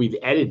 we've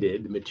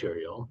edited the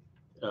material,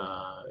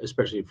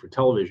 especially for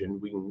television.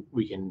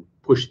 We can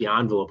push the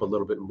envelope a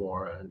little bit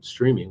more on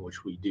streaming,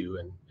 which we do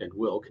and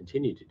will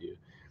continue to do.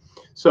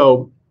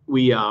 So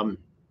we can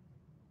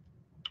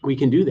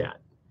do that.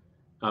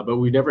 But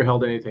we've never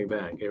held anything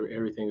back.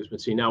 Everything has been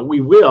seen. Now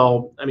we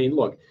will. I mean,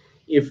 look,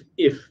 if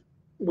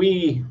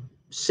we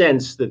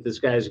sense that this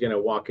guy is going to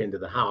walk into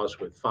the house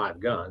with 5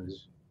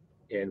 guns,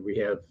 and we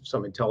have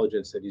some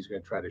intelligence that he's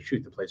going to try to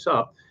shoot the place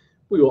up,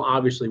 we will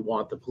obviously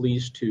want the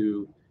police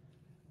to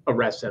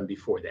arrest them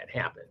before that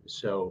happens.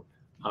 So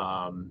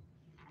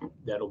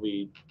that'll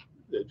be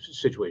the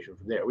situation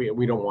from there.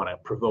 We don't want to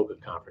provoke a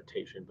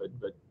confrontation, but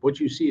what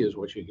you see is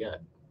what you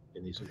get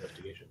in these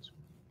investigations.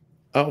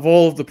 Out of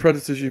all of the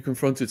predators you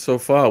confronted so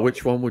far,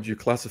 which one would you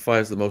classify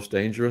as the most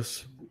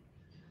dangerous?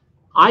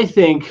 I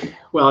think,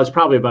 well, it's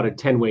probably about a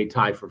 10-way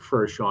tie for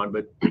first, Sean,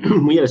 but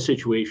we had a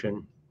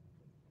situation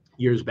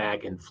years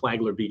back in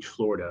Flagler Beach,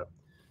 Florida,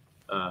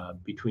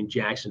 between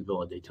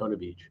Jacksonville and Daytona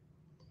Beach.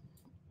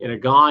 And a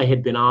guy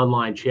had been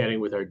online chatting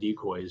with our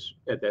decoys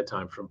at that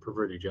time from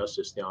Perverted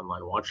Justice, the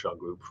online watchdog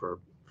group, for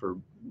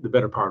the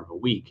better part of a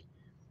week.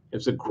 It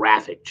was a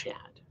graphic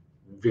chat,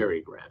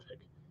 very graphic.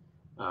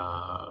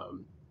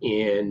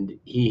 And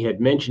he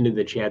had mentioned in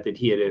the chat that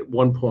he had at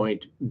one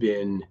point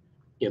been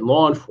in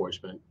law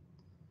enforcement,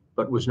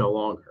 but was no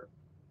longer.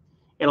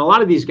 And a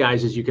lot of these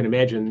guys, as you can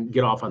imagine,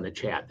 get off on the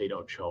chat. They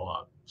don't show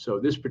up. So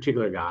this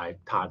particular guy,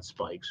 Todd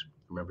Spikes,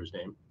 remember his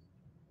name,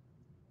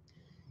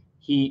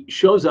 he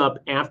shows up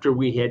after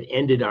we had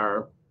ended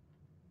our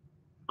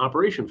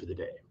operation for the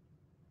day.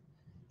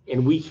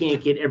 And we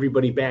can't get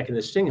everybody back in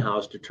the Sting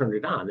house to turn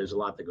it on. There's a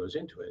lot that goes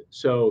into it.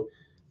 So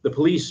the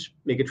police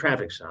make a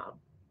traffic stop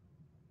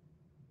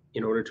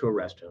in order to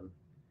arrest him.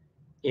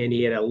 And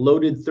he had a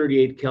loaded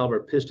 38 caliber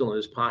pistol in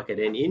his pocket.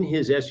 And in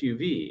his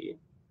SUV,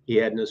 he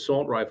had an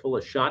assault rifle,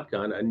 a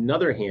shotgun,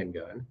 another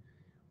handgun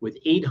with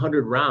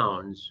 800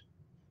 rounds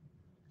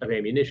of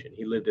ammunition.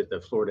 He lived at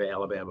the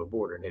Florida-Alabama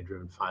border and had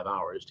driven 5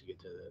 hours to get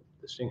to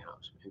the Sting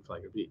house in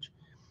Flagler Beach.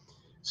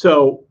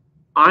 So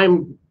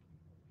I'm,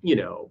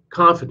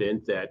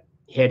 confident that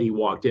had he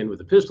walked in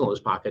with a pistol in his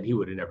pocket, he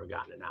would have never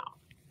gotten it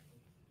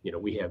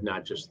out. We have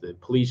not just the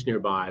police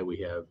nearby, we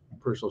have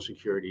personal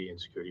security and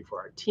security for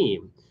our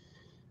team.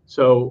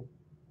 So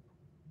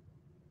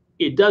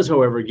it does,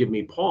 however, give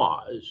me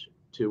pause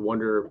to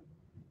wonder,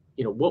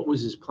 what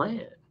was his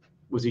plan?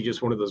 Was he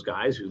just one of those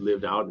guys who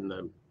lived out in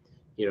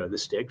the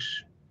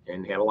sticks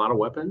and had a lot of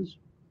weapons?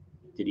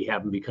 Did he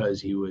have them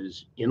because he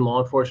was in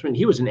law enforcement?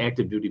 He was an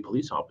active duty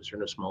police officer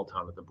in a small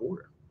town at the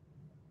border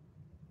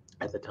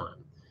at the time.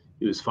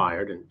 He was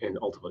fired and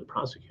ultimately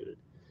prosecuted.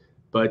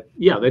 But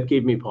yeah, that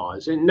gave me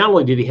pause. And not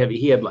only did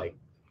he had like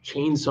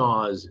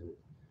chainsaws and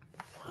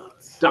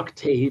duct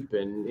tape,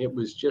 and it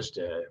was just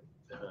a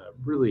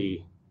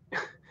really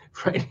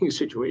frightening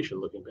situation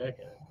looking back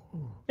at it.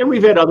 And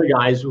we've had other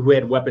guys who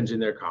had weapons in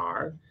their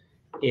car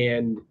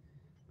and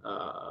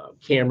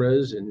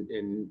cameras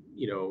and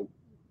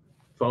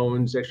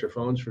phones, extra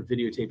phones for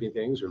videotaping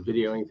things or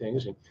videoing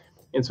things.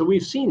 And so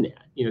we've seen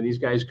that. These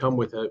guys come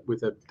with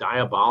a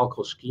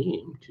diabolical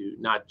scheme to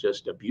not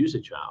just abuse a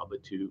child,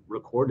 but to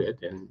record it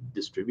and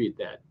distribute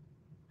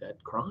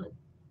that crime.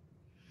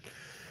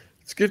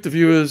 Let's give the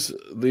viewers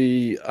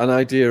an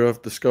idea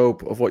of the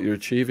scope of what you're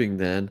achieving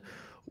then.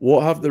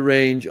 What have the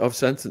range of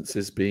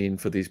sentences been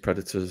for these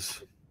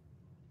predators?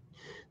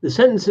 The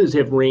sentences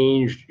have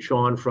ranged,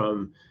 Sean,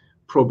 from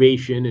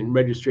probation and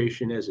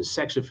registration as a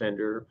sex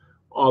offender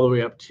all the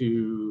way up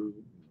to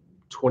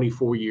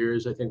 24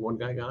 years. I think one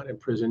guy got in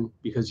prison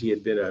because he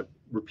had been a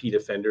repeat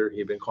offender. He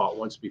had been caught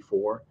once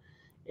before.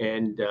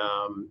 And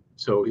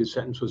so his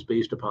sentence was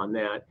based upon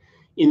that.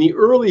 In the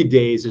early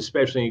days,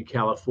 especially in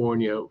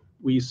California,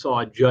 we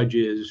saw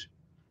judges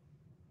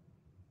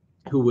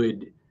who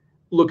would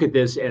look at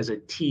this as a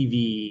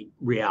TV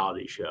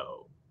reality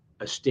show,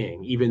 a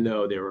sting, even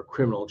though there were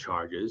criminal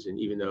charges and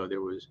even though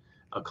there was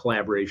a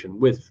collaboration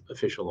with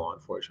official law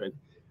enforcement.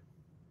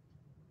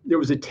 There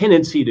was a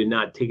tendency to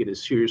not take it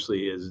as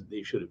seriously as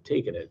they should have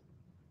taken it.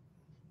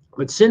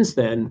 But since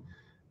then,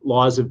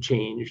 laws have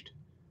changed.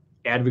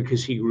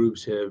 Advocacy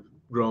groups have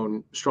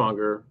grown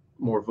stronger,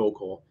 more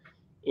vocal.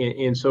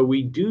 And so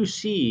we do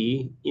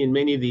see in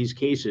many of these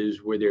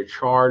cases where they're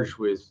charged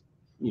with,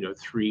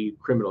 3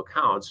 criminal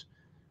counts,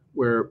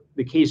 where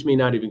the case may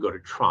not even go to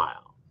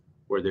trial,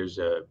 where there's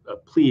a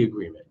plea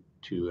agreement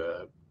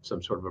to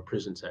some sort of a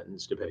prison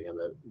sentence, depending on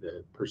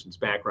the person's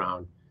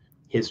background,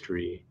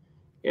 history,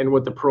 and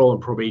what the parole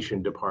and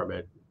probation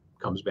department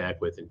comes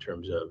back with in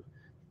terms of,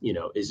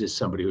 is this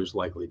somebody who's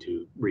likely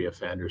to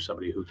reoffend or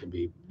somebody who can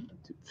be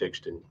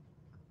fixed and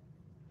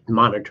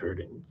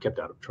monitored and kept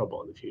out of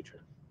trouble in the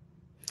future.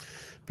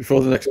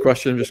 Before the next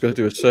question, I'm just going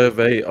to do a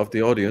survey of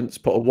the audience.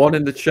 Put a 1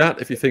 in the chat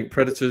if you think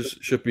predators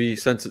should be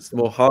sentenced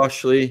more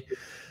harshly.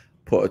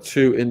 Put a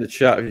 2 in the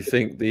chat if you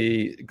think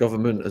the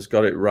government has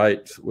got it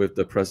right with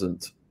the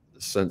present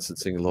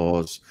sentencing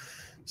laws.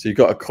 So you've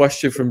got a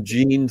question from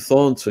Gene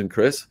Thornton,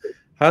 Chris.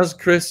 Has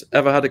Chris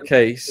ever had a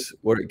case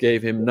where it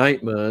gave him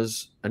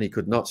nightmares and he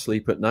could not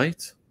sleep at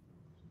night?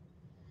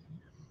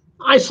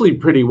 I sleep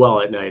pretty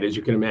well at night, as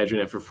you can imagine,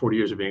 after 40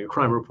 years of being a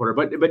crime reporter.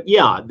 But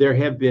yeah, there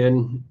have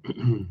been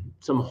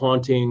some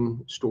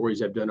haunting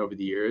stories I've done over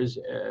the years.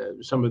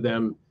 Some of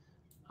them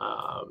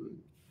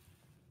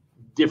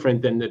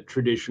different than the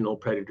traditional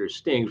predator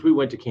stings. We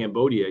went to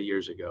Cambodia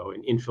years ago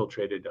and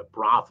infiltrated a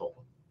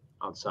brothel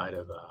outside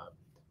of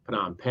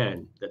Phnom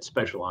Penh that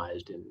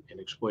specialized in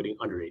exploiting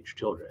underage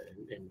children.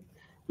 And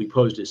we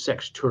posed as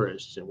sex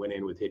tourists and went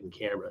in with hidden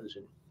cameras.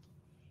 And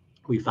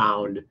we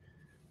found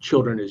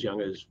children as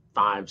young as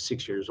 5,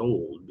 6 years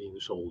old being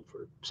sold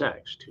for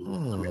sex to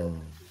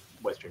Americans,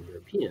 Western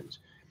Europeans.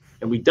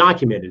 And we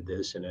documented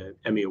this in an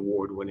Emmy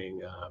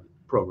Award-winning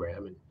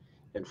program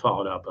and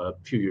followed up a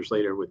few years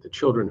later with the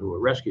children who were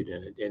rescued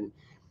in it.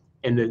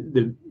 And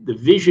the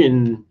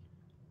vision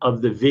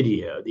of the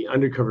video, the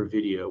undercover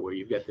video, where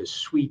you've got this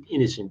sweet,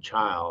 innocent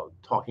child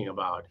talking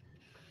about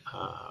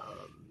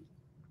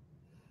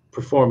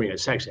performing a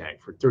sex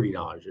act for $30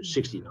 or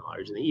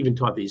 $60. And they even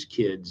taught these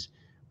kids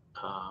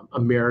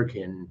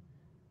American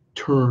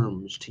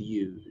terms to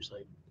use,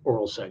 like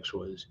oral sex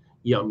was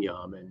yum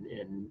yum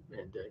and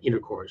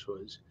intercourse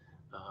was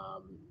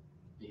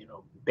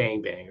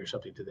bang bang or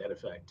something to that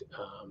effect.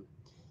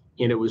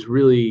 And it was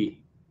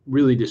really,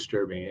 really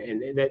disturbing.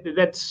 And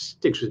that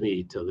sticks with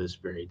me till this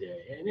very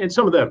day. And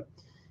some of the,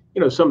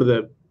 some of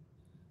the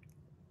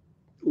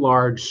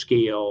large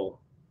scale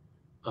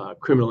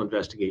criminal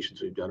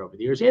investigations we've done over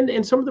the years,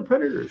 and some of the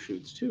predator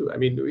shoots too. I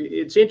mean,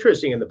 it's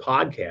interesting in the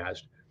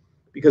podcast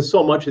because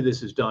so much of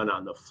this is done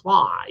on the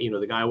fly.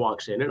 The guy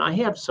walks in, and I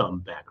have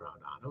some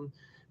background on him,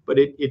 but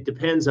it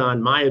depends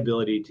on my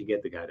ability to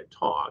get the guy to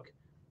talk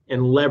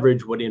and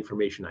leverage what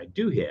information I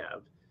do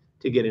have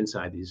to get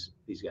inside these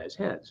guys'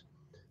 heads.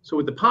 So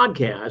with the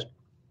podcast,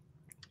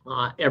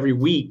 every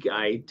week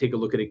I take a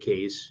look at a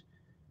case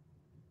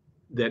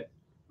that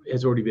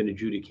has already been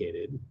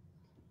adjudicated,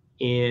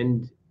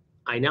 and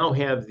I now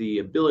have the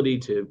ability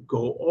to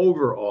go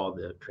over all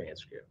the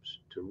transcripts,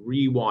 to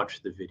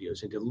rewatch the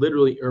videos, and to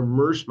literally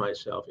immerse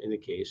myself in the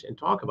case and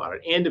talk about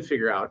it, and to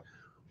figure out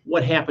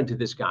what happened to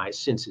this guy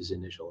since his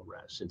initial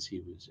arrest, since he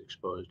was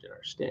exposed in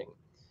our sting.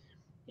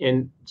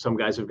 And some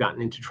guys have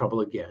gotten into trouble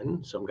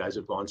again. Some guys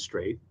have gone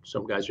straight.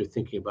 Some guys are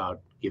thinking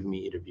about giving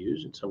me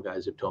interviews, and some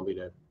guys have told me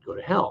to go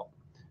to hell.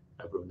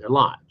 I've ruined their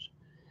lives.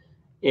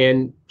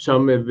 And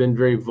some have been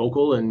very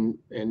vocal and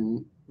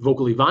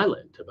vocally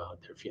violent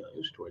about their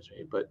feelings towards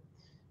me. But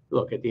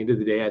look, at the end of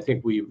the day, I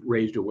think we've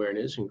raised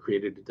awareness and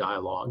created a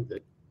dialogue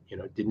that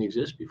didn't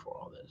exist before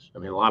all this. I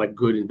mean, a lot of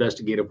good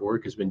investigative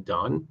work has been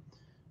done,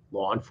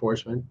 law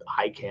enforcement,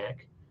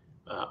 ICAC,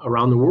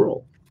 around the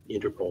world,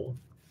 Interpol,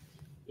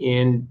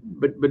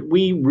 but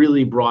we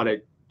really brought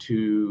it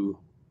to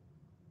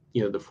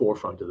the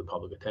forefront of the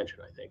public attention,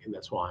 I think, and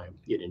that's why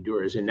it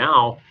endures. And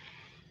now,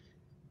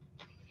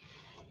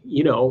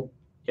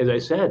 as I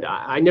said,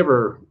 I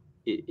never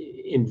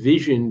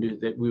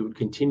envisioned that we would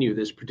continue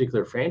this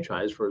particular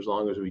franchise for as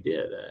long as we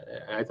did.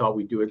 I thought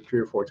we'd do it 3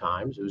 or 4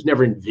 times. It was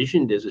never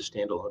envisioned as a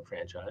standalone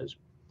franchise.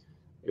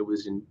 It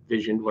was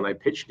envisioned when I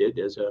pitched it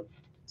as a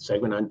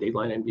segment on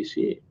Dateline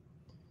NBC.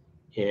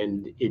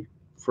 And it,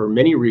 for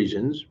many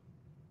reasons,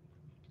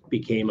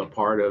 became a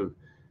part of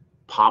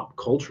pop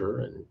culture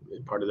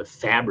and part of the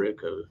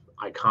fabric of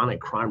iconic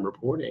crime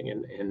reporting.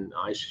 And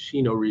I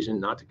see no reason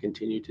not to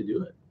continue to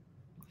do it.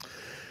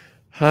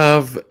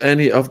 Have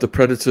any of the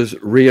predators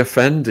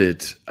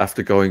reoffended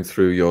after going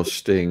through your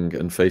sting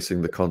and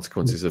facing the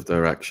consequences of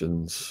their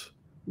actions?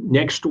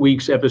 Next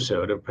week's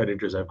episode of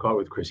Predators I've Caught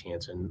with Chris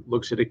Hansen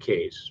looks at a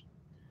case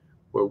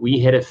where we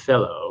had a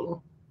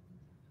fellow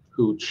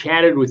who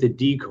chatted with a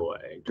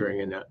decoy during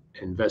an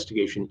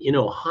investigation in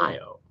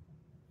Ohio,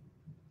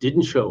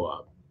 didn't show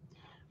up,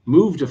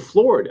 moved to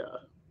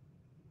Florida,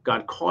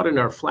 got caught in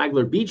our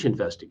Flagler Beach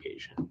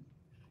investigation.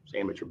 He's an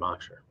amateur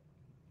boxer,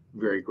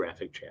 very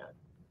graphic chat.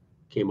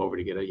 Came over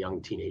to get a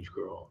young teenage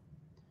girl,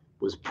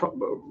 was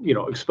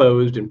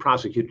exposed and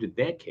prosecuted in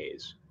that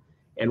case.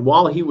 And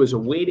while he was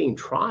awaiting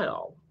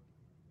trial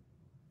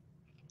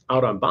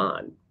out on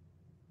bond,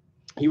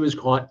 he was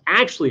caught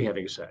actually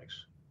having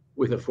sex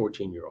with a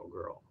 14-year-old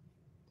girl.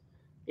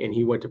 And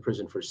he went to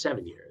prison for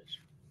 7 years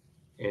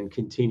and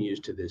continues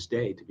to this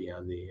day to be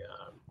on the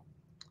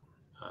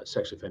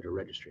sex offender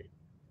registry.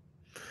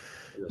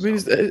 I mean,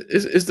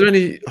 is there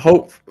any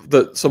hope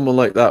that someone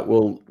like that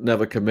will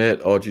never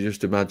commit, or do you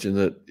just imagine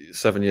that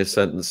 7 year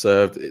sentence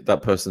served,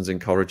 that person's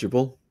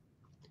incorrigible?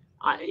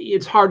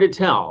 It's hard to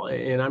tell,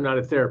 and I'm not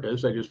a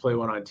therapist. I just play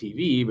one on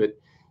TV. But,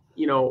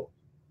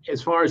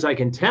 as far as I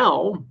can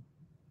tell,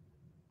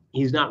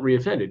 he's not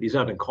reoffended. He's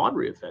not been caught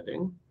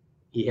reoffending.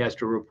 He has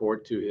to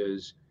report to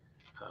his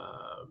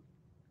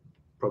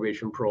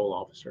probation parole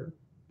officer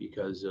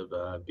because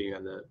of being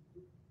on the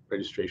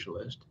registration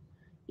list.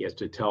 He has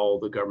to tell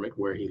the government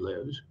where he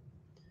lives.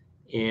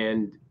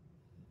 And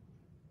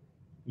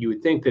you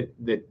would think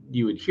that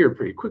you would hear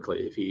pretty quickly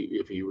if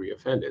he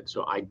reoffended.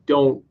 So I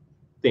don't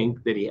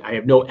think that I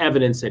have no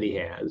evidence that he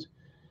has.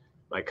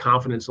 My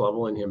confidence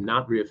level in him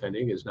not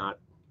reoffending is not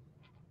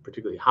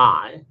particularly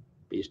high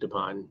based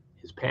upon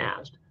his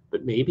past,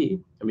 but maybe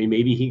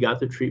he got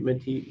the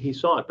treatment he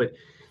sought. But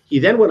he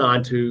then went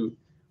on to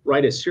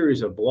write a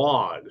series of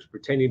blogs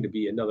pretending to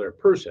be another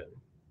person,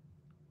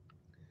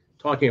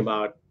 talking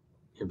about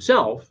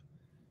himself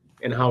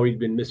and how he'd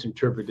been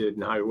misinterpreted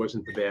and how he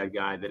wasn't the bad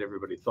guy that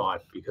everybody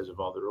thought because of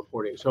all the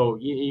reporting. So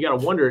you got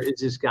to wonder,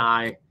 is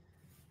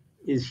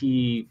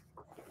he,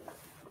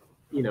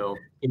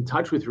 in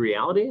touch with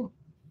reality?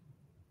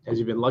 Has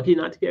he been lucky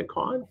not to get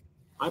caught?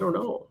 I don't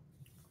know.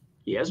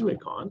 He hasn't been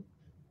caught.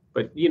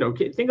 But,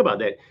 think about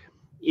that.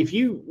 If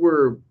you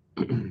were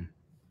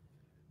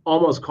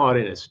almost caught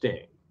in a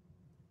sting,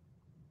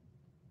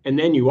 and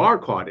then you are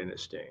caught in a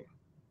sting,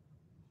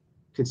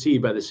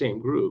 conceived by the same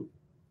group,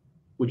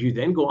 would you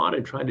then go out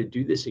and try to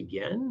do this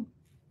again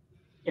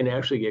and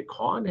actually get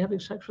caught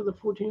having sex with a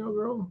 14-year-old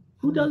girl?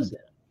 Who does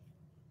that?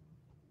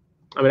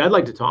 I mean, I'd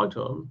like to talk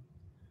to him.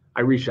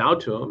 I reached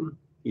out to him.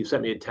 He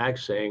sent me a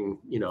text saying,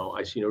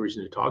 I see no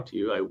reason to talk to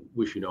you. I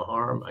wish you no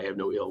harm. I have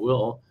no ill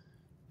will,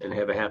 and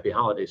have a happy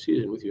holiday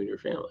season with you and your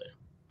family.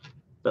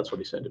 That's what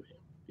he said to me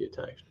via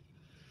text.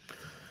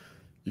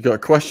 You got a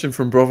question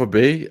from Brother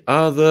B.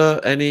 Are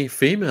there any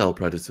female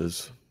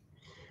predators?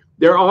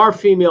 There are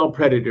female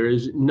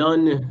predators,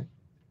 none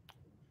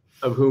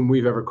of whom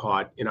we've ever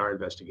caught in our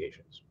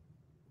investigations.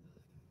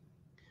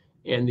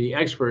 And the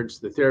experts,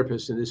 the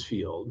therapists in this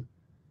field,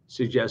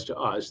 suggest to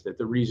us that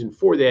the reason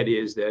for that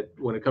is that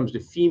when it comes to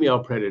female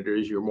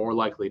predators, you're more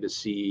likely to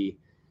see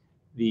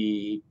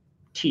the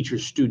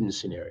teacher-student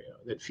scenario,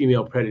 that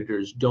female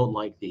predators don't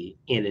like the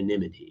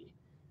anonymity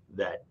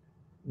that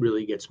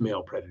really gets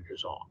male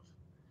predators off.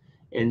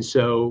 And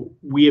so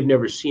we have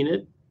never seen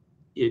it.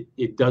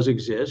 It does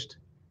exist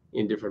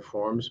in different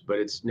forms, but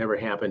it's never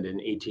happened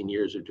in 18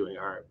 years of doing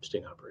our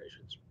sting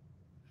operations.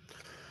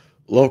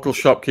 Local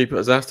shopkeeper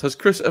has asked, has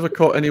Chris ever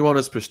caught anyone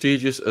as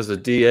prestigious as a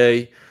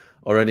DA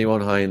or anyone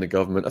high in the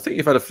government? I think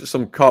you've had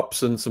some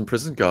cops and some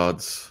prison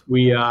guards.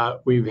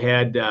 We've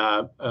had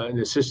an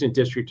assistant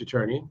district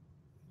attorney.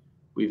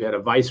 We've had a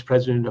vice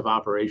president of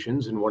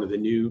operations in one of the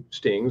new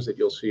stings that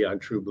you'll see on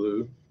True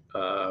Blue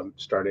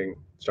starting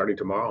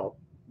tomorrow.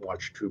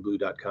 Watch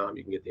trueblue.com.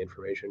 You can get the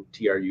information,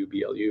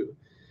 TRUBLU.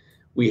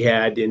 We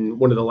had in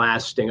one of the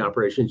last sting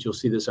operations, you'll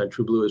see this on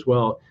True Blue as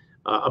well,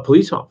 a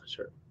police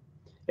officer.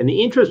 And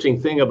the interesting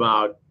thing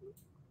about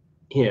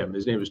him,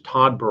 his name was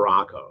Todd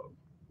Baracco,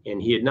 and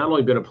he had not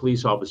only been a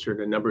police officer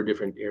in a number of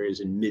different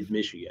areas in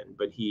mid-Michigan,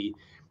 but he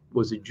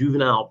was a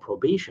juvenile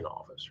probation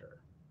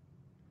officer,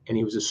 and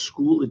he was a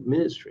school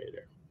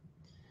administrator.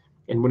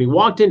 And when he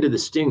walked into the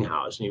sting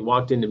house and he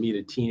walked in to meet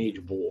a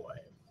teenage boy,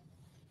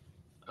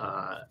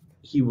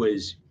 he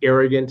was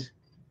arrogant.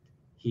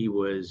 He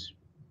was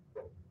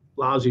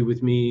lousy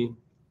with me.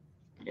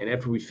 And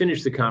after we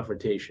finished the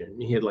confrontation,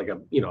 he had like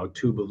a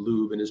tube of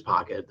lube in his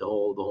pocket, the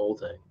whole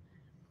thing.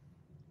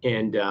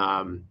 And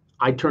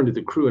I turned to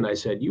the crew and I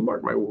said, "You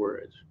mark my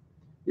words.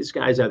 This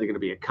guy's either going to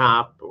be a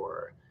cop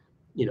or,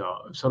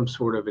 some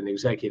sort of an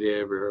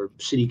executive or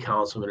city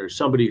councilman or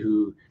somebody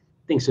who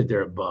thinks that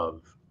they're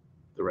above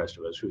the rest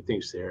of us, who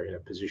thinks they're in a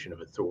position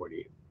of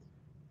authority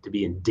to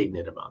be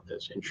indignant about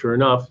this." And sure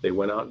enough, they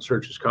went out and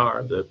searched his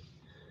car. The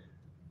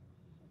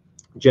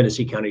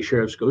Genesee County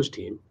Sheriff's Ghost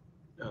Team,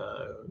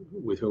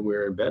 with whom we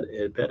were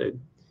embedded,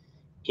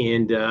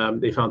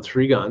 and they found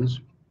 3 guns,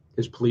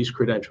 his police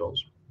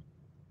credentials,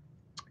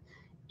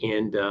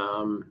 and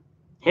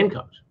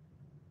handcuffs.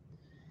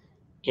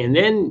 And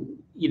then,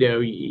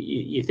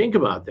 you think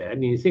about that,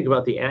 and you think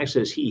about the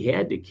access he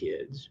had to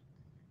kids,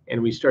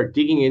 and we start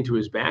digging into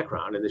his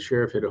background, and the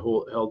sheriff had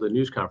held a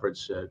news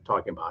conference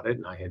talking about it,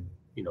 and I had,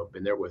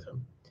 been there with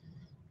him.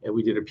 And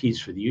we did a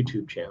piece for the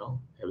YouTube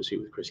channel, Have a Seat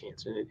with Chris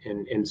Hansen,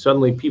 and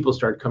suddenly people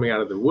start coming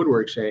out of the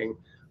woodwork saying,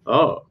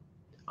 "Oh,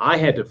 I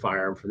had to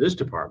fire him from this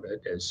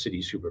department as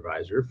city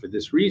supervisor for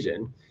this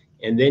reason.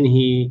 And then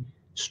he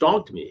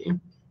stalked me,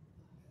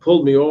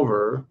 pulled me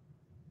over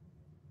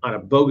on a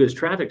bogus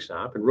traffic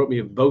stop and wrote me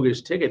a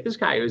bogus ticket." This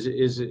guy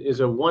is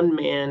a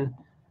one-man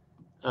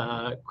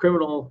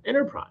criminal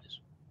enterprise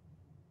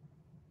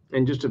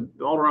and just an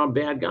all-around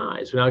bad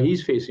guy. So now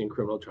he's facing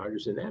criminal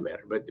charges in that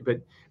matter. But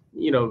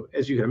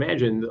as you can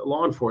imagine,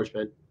 law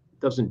enforcement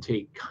doesn't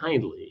take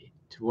kindly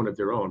to one of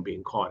their own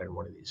being caught in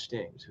one of these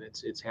stings. And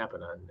it's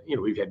happened on,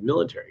 we've had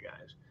military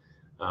guys.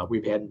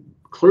 We've had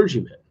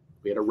clergymen.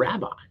 We had a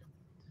rabbi.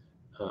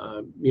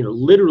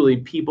 Literally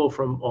people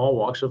from all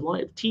walks of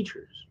life,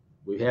 teachers.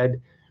 We've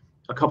had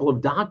a couple of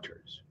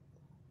doctors.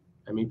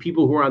 I mean,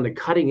 people who are on the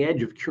cutting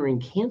edge of curing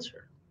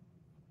cancer.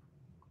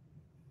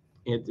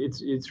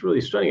 It's really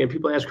stunning. And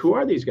people ask, who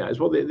are these guys?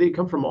 Well, they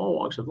come from all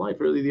walks of life.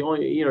 Really, the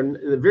only,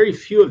 the very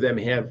few of them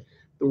have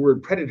the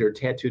word predator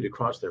tattooed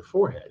across their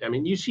forehead. I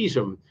mean, you see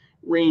some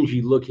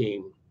rangy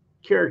looking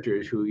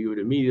characters who you would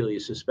immediately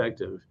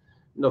suspect of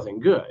nothing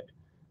good.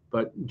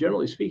 But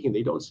generally speaking,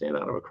 they don't stand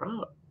out of a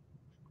crowd.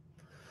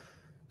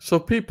 So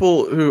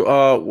people who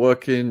are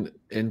working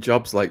in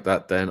jobs like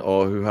that then,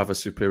 or who have a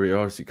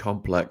superiority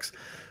complex,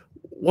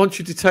 once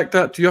you detect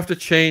that, do you have to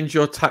change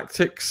your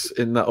tactics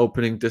in that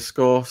opening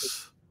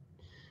discourse?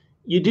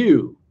 You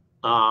do.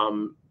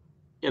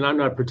 And I'm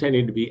not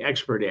pretending to be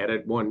expert at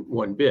it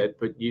one bit,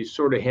 but you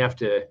sort of have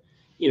to,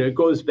 it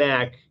goes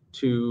back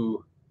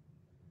to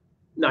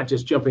not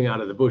just jumping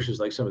out of the bushes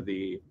like some of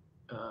the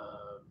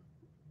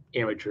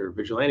amateur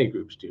vigilante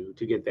groups do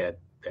to get that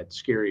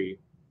scary,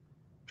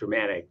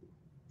 dramatic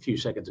few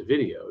seconds of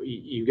video.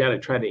 You got to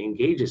try to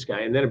engage this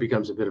guy, and then it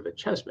becomes a bit of a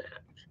chess match.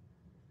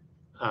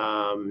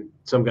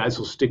 Some guys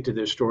will stick to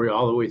their story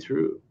all the way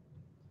through.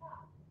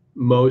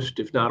 Most,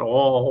 if not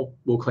all,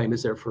 will claim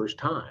it's their first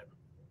time.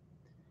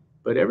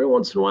 But every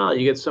once in a while,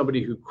 you get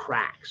somebody who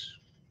cracks,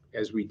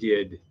 as we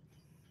did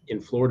in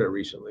Florida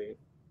recently,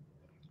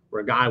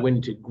 where a guy went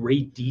into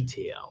great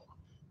detail.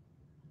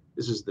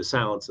 This is the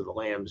Silence of the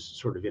Lambs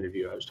sort of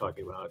interview I was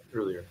talking about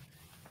earlier.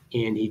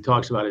 And he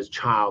talks about his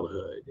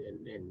childhood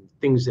and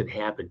things that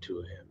happened to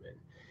him. And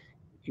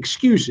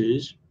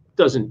excuses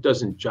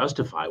doesn't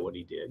justify what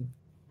he did,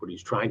 what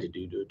he's trying to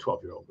do to a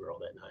 12-year-old girl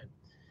that night.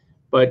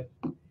 But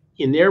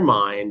in their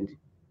mind,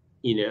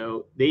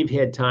 they've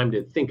had time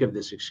to think of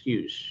this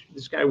excuse.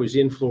 This guy was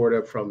in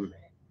Florida from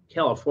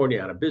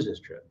California on a business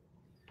trip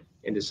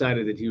and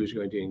decided that he was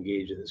going to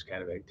engage in this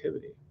kind of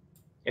activity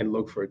and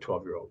look for a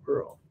 12-year-old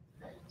girl.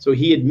 So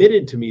he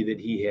admitted to me that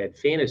he had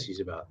fantasies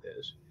about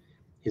this.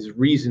 his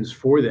reasons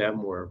for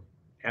them were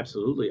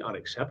absolutely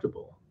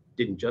unacceptable,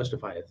 didn't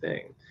justify a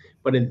thing.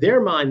 But in their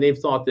mind, they've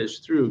thought this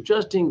through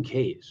just in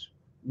case.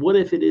 What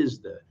if it is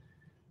the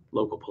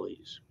local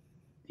police,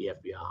 the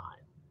FBI,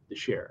 the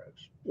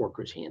sheriffs, or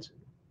Chris Hansen?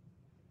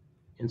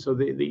 And so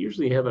they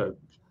usually have a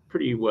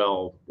pretty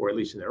well, or at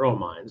least in their own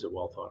minds, a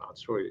well thought out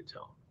story to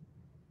tell.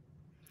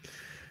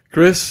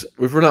 Chris,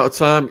 we've run out of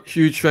time.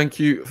 Huge thank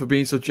you for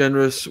being so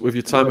generous with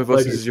your time with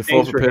us. This is your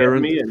fourth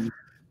appearance. And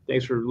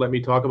thanks for letting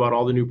me talk about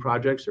all the new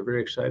projects. They're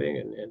very exciting,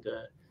 and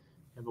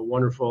have a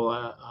wonderful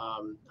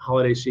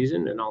holiday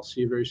season, and I'll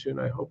see you very soon,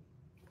 I hope.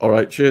 All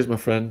right. Cheers, my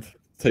friend.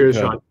 Cheers,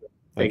 Sean.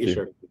 Thank you,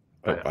 sir.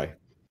 Bye.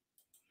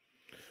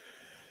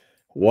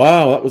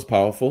 Wow, that was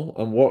powerful.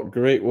 And what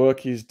great work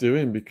he's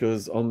doing,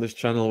 because on this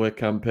channel, we're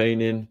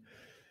campaigning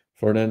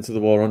for an end to the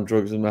war on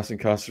drugs and mass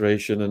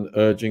incarceration and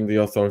urging the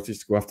authorities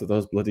to go after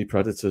those bloody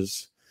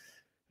predators.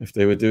 If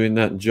they were doing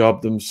that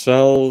job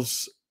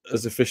themselves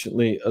as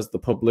efficiently as the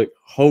public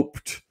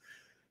hoped,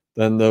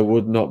 then there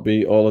would not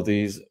be all of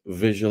these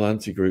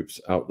vigilante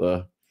groups out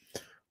there.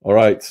 All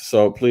right,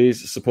 so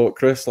please support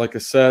Chris. Like I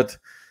said,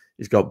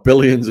 he's got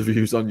billions of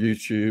views on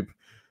YouTube.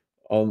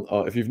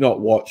 If you've not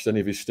watched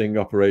any of his sting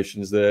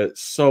operations, they're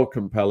so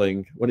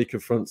compelling when he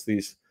confronts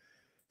these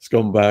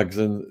scumbags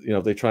and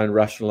they try and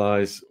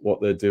rationalize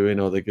what they're doing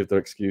or they give their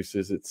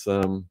excuses. It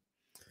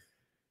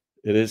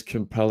is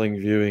compelling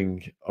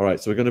viewing. All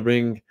right, so we're going to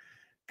bring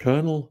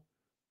Colonel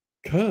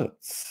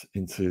Kurtz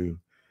into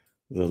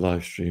the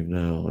live stream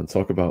now and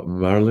talk about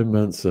Marilyn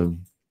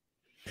Manson.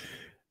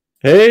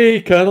 Hey,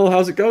 Colonel,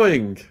 how's it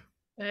going?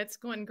 It's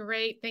going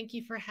great. Thank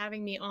you for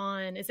having me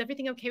on. Is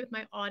everything okay with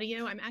my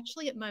audio? I'm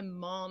actually at my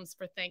mom's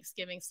for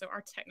Thanksgiving, so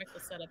our technical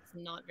setup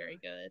is not very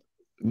good.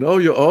 No,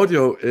 your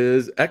audio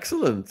is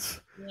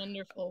excellent.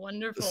 Wonderful,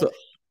 wonderful. So,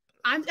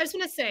 I just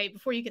want to say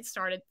before you get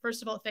started,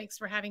 first of all, thanks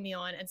for having me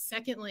on. And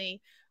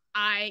secondly,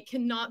 I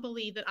cannot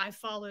believe that I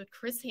followed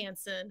Chris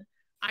Hansen.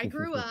 I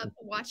grew up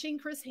watching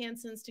Chris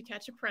Hansen's To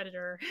Catch a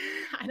Predator.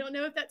 I don't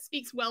know if that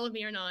speaks well of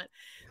me or not,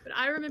 but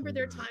I remember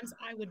there are times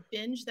I would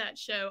binge that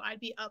show.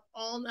 I'd be up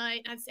all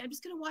night. I'd say, I'm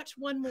just going to watch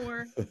one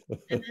more.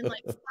 And then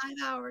like 5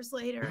 hours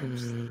later.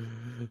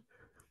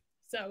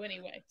 So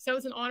anyway, so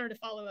it's an honor to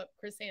follow up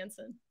Chris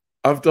Hansen.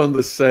 I've done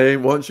the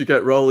same. Once you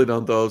get rolling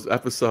on those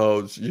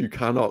episodes, you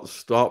cannot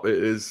stop. It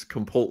is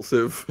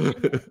compulsive.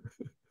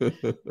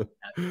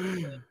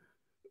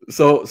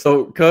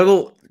 So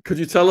Colonel, could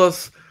you tell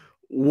us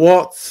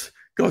what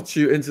got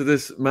you into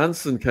this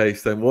Manson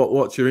case then?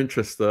 What's your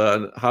interest there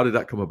and how did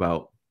that come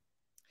about?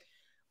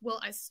 Well,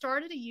 I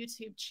started a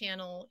YouTube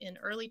channel in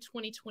early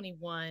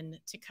 2021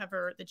 to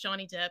cover the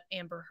Johnny Depp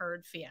Amber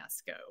Heard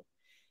fiasco.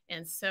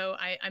 And so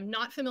I'm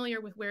not familiar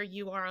with where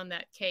you are on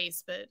that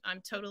case, but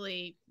I'm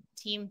totally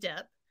Team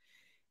Depp.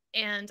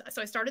 And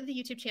so I started the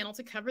YouTube channel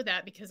to cover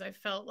that because I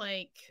felt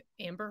like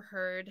Amber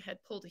Heard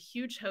had pulled a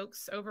huge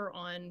hoax over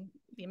on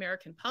the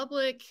American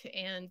public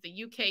and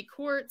the UK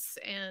courts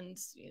and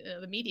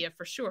the media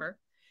for sure.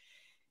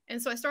 And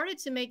so I started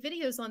to make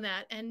videos on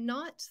that. And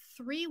not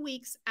 3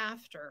 weeks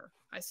after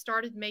I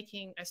started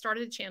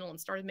a channel and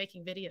started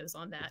making videos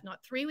on that,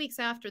 not 3 weeks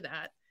after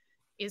that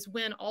is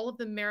when all of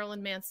the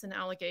Marilyn Manson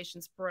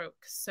allegations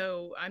broke.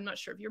 So I'm not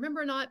sure if you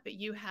remember or not, but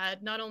you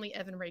had not only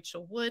Evan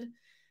Rachel Wood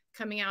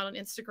coming out on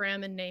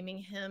Instagram and naming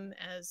him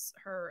as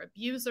her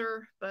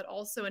abuser, but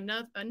also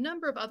a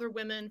number of other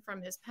women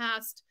from his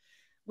past,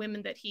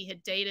 women that he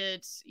had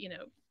dated,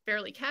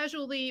 fairly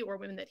casually, or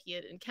women that he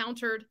had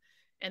encountered,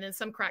 and then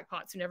some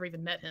crackpots who never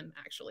even met him,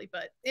 actually.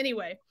 But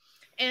anyway,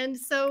 and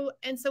so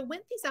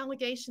when these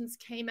allegations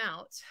came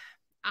out,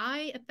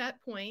 at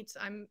that point,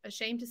 I'm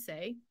ashamed to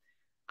say,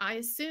 I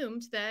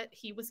assumed that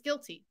he was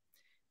guilty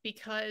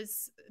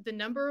because the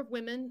number of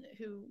women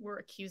who were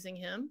accusing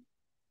him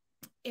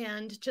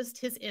and just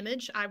his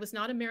image. I was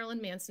not a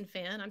Marilyn Manson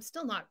fan. I'm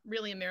still not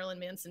really a Marilyn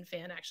Manson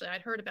fan, actually.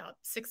 I'd heard about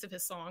 6 of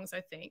his songs,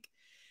 I think.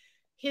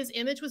 His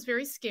image was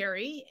very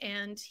scary,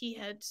 and he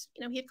had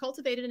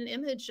cultivated an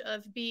image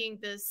of being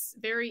this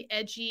very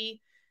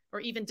edgy or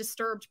even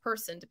disturbed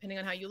person, depending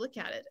on how you look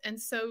at it. And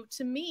so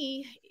to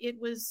me, it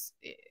was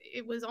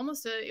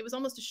almost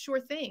a sure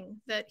thing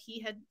that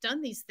he had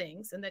done these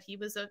things and that he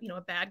was a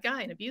bad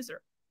guy, an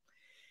abuser.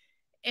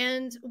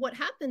 And what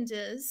happened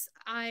is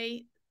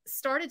I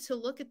started to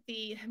look at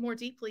more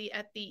deeply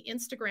at the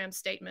Instagram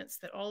statements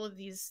that all of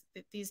these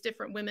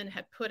different women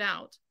had put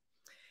out.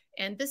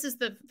 And this is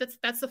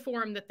that's the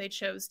forum that they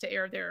chose to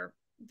air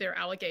their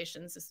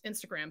allegations, this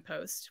Instagram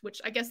post,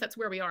 which I guess that's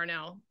where we are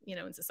now,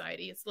 in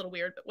society. It's a little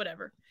weird, but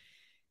whatever.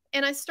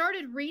 And I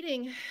started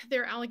reading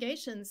their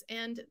allegations,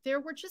 and there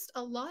were just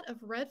a lot of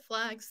red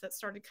flags that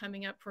started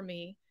coming up for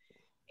me,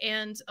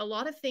 and a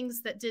lot of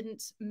things that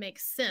didn't make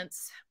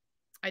sense.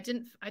 I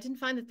didn't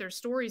find that their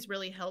stories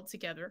really held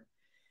together.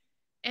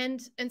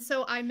 And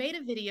so I made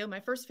a video, my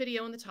first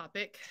video on the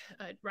topic,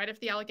 right after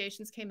the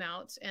allegations came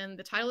out. And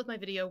the title of my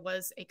video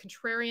was A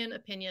Contrarian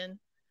Opinion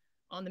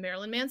on the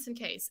Marilyn Manson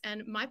case.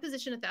 And my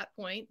position at that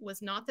point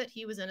was not that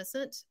he was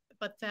innocent,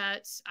 but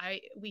that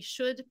we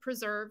should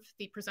preserve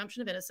the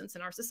presumption of innocence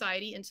in our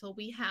society until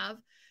we have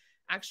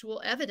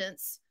actual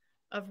evidence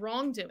of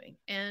wrongdoing.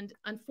 And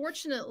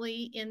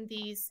unfortunately, in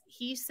these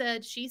he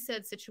said, she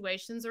said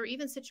situations, or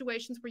even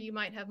situations where you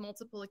might have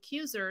multiple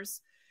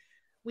accusers,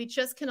 we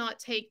just cannot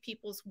take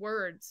people's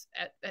words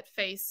at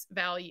face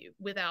value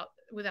without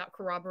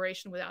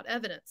corroboration, without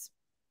evidence.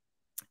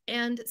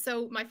 And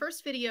so my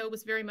first video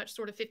was very much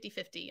sort of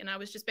 50-50. And I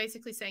was just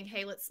basically saying,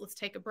 hey, let's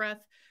take a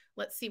breath.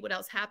 Let's see what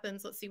else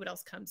happens. Let's see what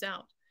else comes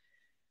out.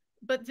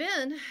 But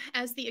then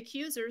as the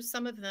accusers,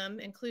 some of them,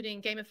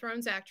 including Game of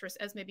Thrones actress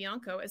Esme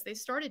Bianco, as they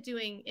started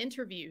doing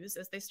interviews,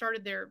 as they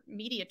started their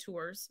media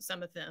tours,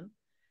 some of them,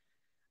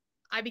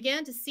 I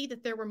began to see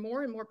that there were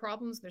more and more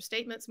problems in their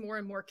statements, more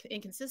and more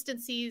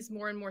inconsistencies,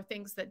 more and more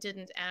things that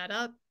didn't add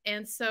up.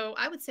 And so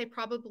I would say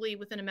probably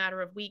within a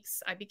matter of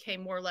weeks, I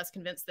became more or less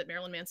convinced that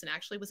Marilyn Manson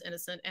actually was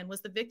innocent and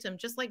was the victim,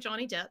 just like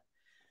Johnny Depp,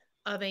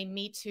 of a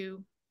Me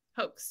Too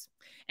hoax.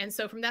 And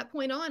so from that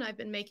point on, I've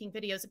been making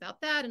videos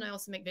about that. And I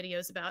also make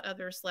videos about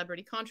other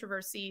celebrity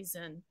controversies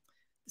and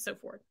so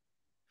forth.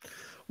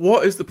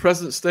 What is the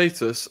present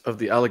status of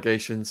the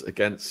allegations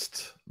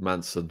against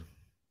Manson?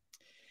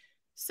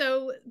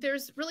 So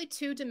there's really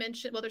two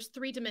dimensions. Well, there's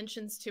three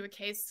dimensions to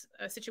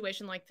a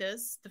situation like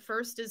this. The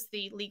first is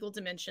the legal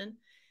dimension.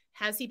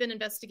 Has he been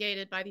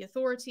investigated by the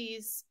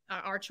authorities?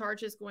 Are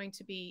charges going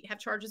to be, have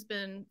charges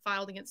been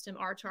filed against him?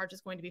 Are charges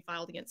going to be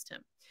filed against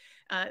him?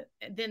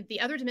 Then the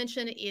other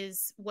dimension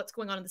is what's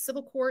going on in the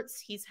civil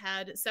courts. He's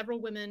had several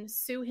women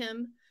sue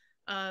him.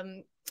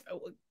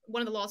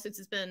 One of the lawsuits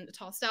has been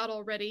tossed out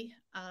already.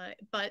 And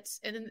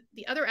then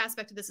the other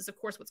aspect of this is, of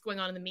course, what's going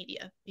on in the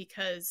media,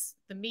 because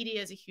the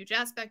media is a huge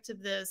aspect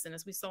of this. And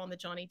as we saw in the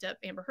Johnny Depp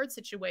Amber Heard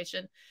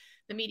situation,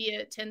 the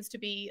media tends to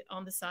be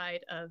on the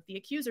side of the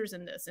accusers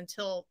in this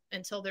until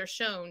they're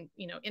shown,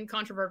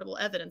 incontrovertible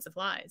evidence of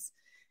lies.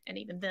 And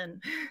even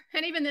then,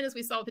 as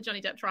we saw with the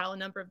Johnny Depp trial, a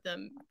number of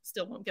them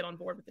still won't get on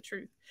board with the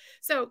truth.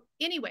 So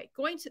anyway,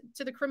 going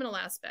to the criminal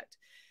aspect,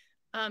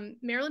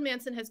 Marilyn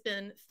Manson has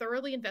been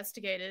thoroughly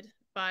investigated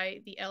by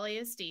the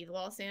LASD, the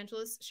Los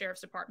Angeles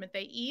Sheriff's Department.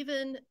 They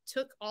even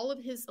took all of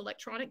his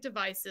electronic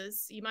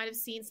devices. You might have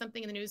seen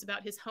something in the news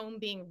about his home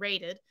being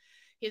raided.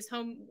 His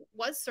home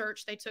was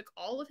searched. They took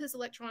all of his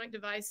electronic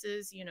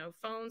devices,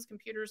 phones,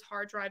 computers,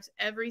 hard drives,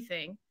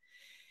 everything.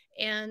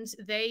 And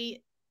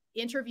they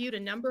interviewed a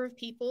number of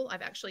people.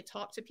 I've actually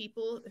talked to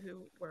people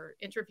who were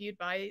interviewed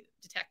by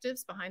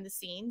detectives behind the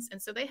scenes. And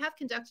so they have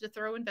conducted a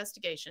thorough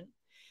investigation.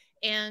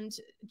 And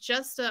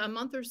just a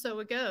month or so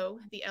ago,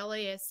 the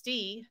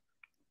LASD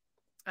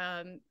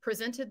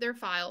presented their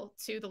file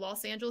to the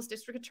Los Angeles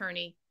District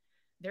Attorney,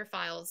 their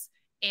files,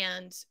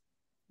 and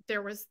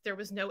there was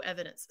no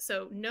evidence.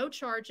 So no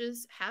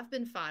charges have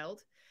been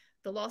filed.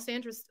 The Los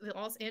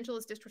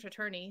Angeles District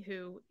Attorney,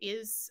 who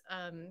is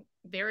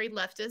very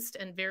leftist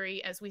and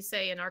very, as we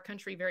say in our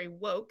country, very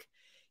woke,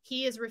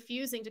 he is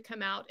refusing to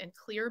come out and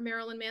clear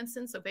Marilyn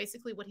Manson. So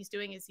basically what he's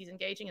doing is he's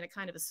engaging in a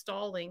kind of a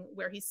stalling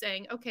where he's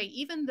saying, okay,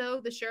 even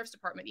though the Sheriff's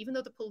Department, even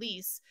though the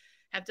police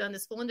have done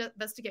this full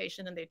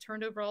investigation and they've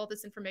turned over all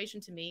this information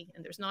to me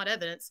and there's not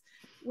evidence,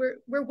 we're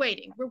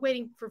waiting. We're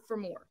waiting for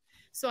more.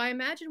 So I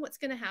imagine what's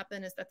going to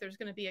happen is that there's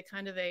going to be a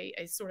kind of a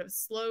sort of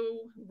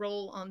slow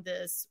roll on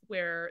this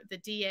where the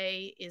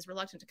DA is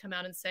reluctant to come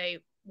out and say,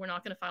 we're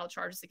not going to file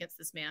charges against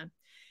this man.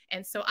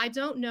 And so I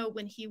don't know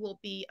when he will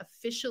be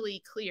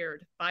officially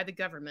cleared by the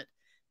government,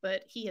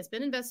 but he has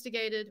been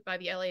investigated by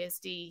the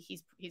LASD.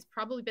 He's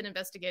probably been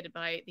investigated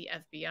by the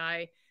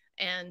FBI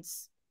and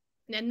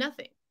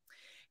nothing.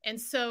 And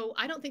so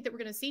I don't think that we're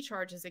going to see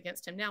charges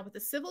against him. Now, with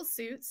the civil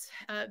suits,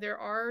 there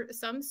are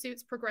some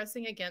suits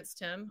progressing against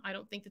him. I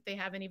don't think that they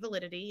have any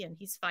validity, and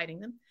he's fighting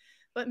them.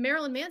 But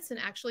Marilyn Manson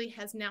actually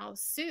has now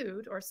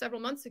sued, or several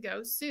months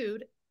ago,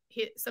 sued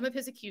some of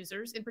his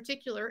accusers, in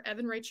particular,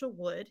 Evan Rachel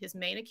Wood, his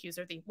main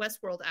accuser, the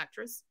Westworld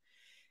actress,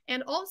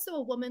 and also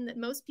a woman that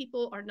most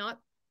people are not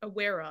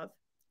aware of,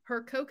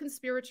 her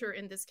co-conspirator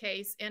in this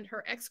case, and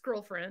her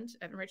ex-girlfriend.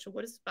 Evan Rachel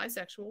Wood is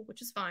bisexual,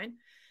 which is fine.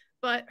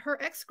 But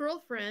her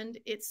ex-girlfriend,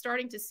 it's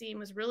starting to seem,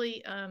 was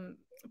really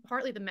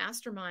partly the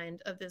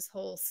mastermind of this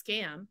whole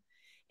scam.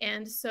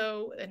 And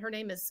her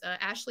name is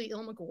Ashley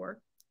Ilmagor.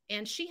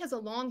 And she has a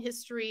long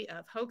history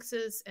of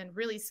hoaxes and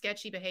really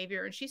sketchy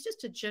behavior. And she's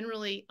just a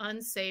generally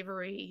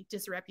unsavory,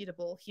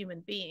 disreputable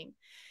human being.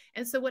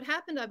 And so what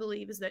happened, I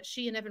believe, is that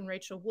she and Evan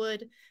Rachel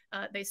Wood,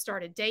 they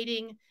started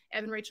dating.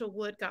 Evan Rachel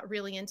Wood got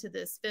really into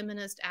this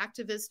feminist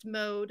activist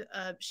mode.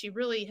 She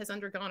really has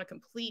undergone a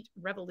complete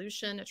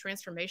revolution, a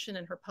transformation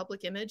in her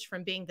public image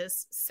from being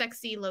this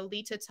sexy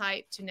Lolita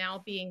type to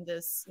now being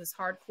this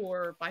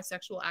hardcore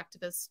bisexual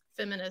activist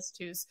feminist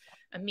who's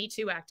a Me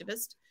Too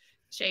activist,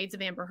 shades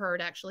of Amber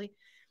Heard, actually.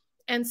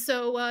 And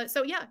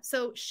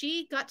so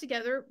she got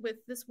together with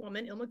this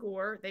woman,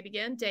 Ilmagor. They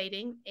began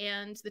dating,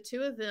 and the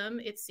two of them,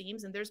 it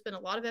seems, and there's been a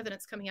lot of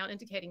evidence coming out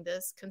indicating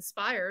this,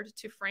 conspired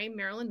to frame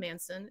Marilyn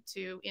Manson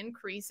to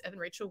increase Evan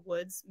Rachel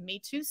Wood's Me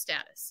Too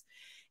status.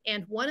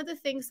 And one of the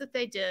things that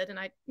they did, and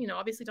I,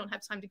 obviously don't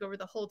have time to go over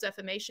the whole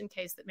defamation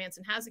case that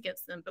Manson has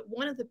against them, but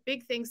one of the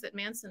big things that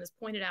Manson has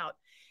pointed out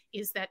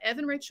is that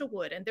Evan Rachel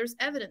Wood, and there's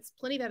evidence,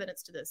 plenty of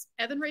evidence to this,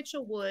 Evan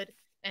Rachel Wood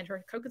and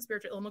her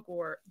co-conspirator Ilma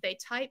Gore, they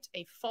typed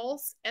a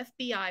false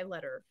FBI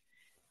letter,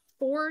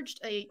 forged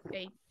a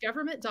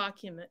government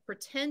document,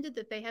 pretended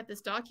that they had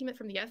this document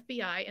from the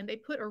FBI, and they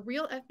put a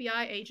real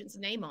FBI agent's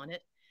name on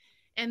it.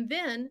 And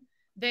then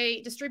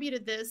they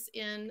distributed this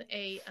in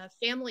a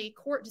family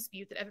court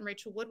dispute that Evan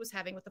Rachel Wood was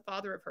having with the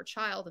father of her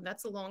child. And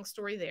that's a long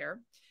story there.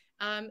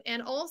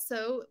 And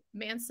also,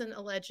 Manson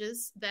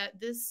alleges that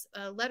this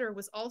letter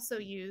was also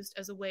used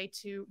as a way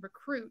to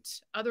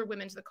recruit other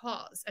women to the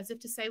cause, as if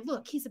to say,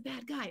 look, he's a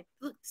bad guy.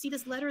 Look, see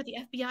this letter? The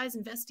FBI is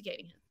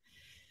investigating him.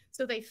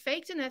 So they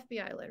faked an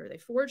FBI letter. They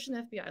forged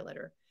an FBI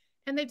letter.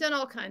 And they've done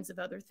all kinds of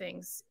other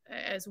things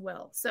as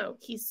well. So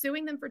he's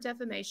suing them for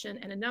defamation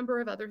and a number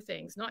of other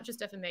things, not just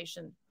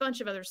defamation, a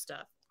bunch of other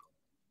stuff.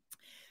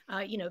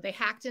 They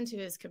hacked into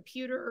his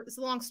computer. It's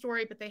a long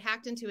story, but they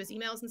hacked into his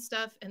emails and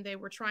stuff, and they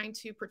were trying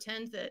to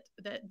pretend that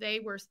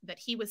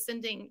he was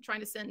trying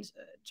to send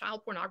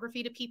child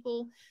pornography to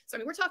people. So I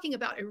mean, we're talking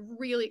about a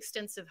really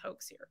extensive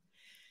hoax here.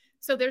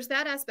 So there's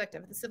that aspect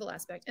of it, the civil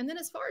aspect. And then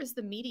as far as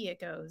the media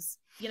goes,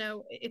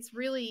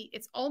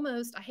 it's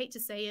almost, I hate to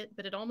say it,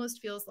 but it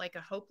almost feels like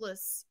a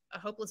hopeless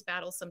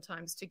battle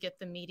sometimes to get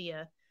the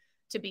media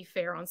to be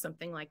fair on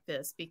something like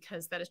this,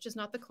 because that is just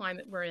not the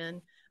climate we're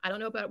in. I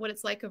don't know about what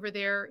it's like over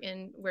there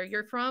in where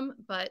you're from,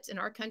 but in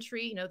our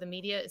country, the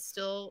media is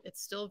still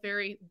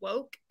very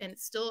woke, and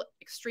it's still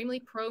extremely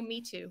pro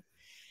Me Too.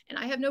 And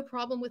I have no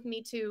problem with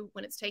Me Too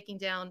when it's taking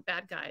down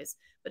bad guys,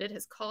 but it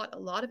has caught a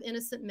lot of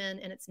innocent men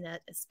in its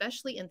net,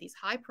 especially in these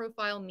high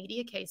profile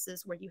media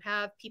cases where you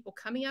have people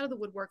coming out of the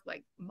woodwork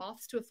like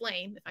moths to a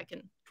flame, if I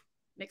can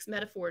mix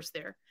metaphors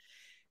there,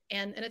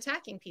 and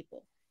attacking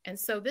people. And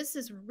so this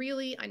is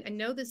really, I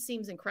know this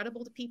seems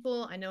incredible to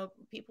people. I know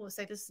people will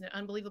say this is an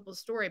unbelievable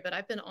story, but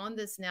I've been on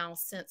this now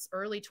since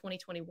early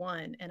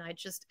 2021. And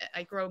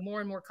I grow more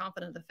and more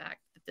confident of the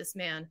fact that this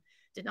man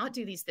did not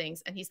do these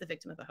things, and he's the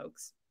victim of a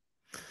hoax.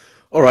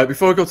 All right,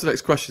 before I go to the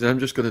next question, I'm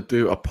just going to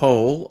do a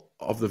poll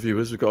of the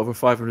viewers. We've got over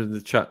 500 in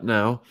the chat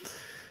now.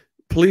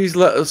 Please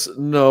let us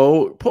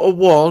know. Put a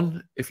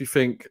 1 if you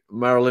think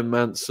Marilyn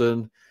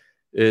Manson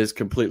is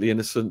completely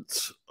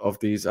innocent of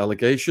these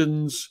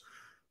allegations.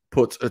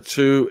 Put a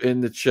 2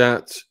 in the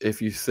chat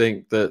if you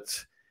think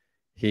that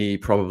he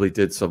probably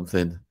did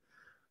something.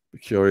 Be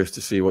curious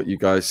to see what you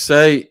guys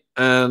say.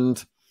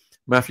 And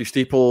Matthew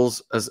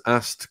Steeples has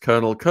asked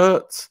Colonel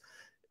Kurtz,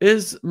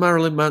 is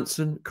Marilyn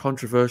Manson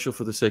controversial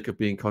for the sake of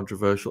being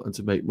controversial and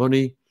to make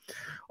money?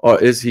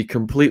 Or is he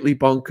completely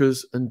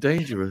bonkers and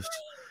dangerous?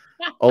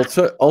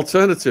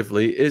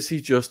 Alternatively, is he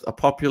just a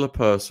popular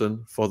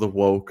person for the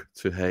woke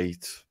to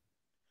hate?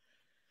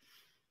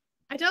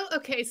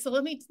 Okay, so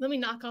let me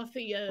knock off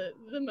the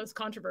most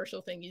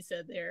controversial thing you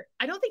said there.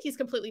 I don't think he's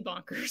completely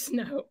bonkers.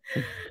 No.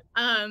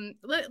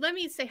 Let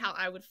me say how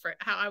I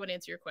would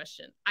answer your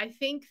question. I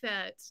think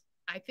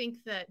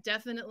that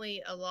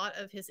definitely a lot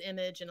of his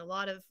image and a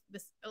lot of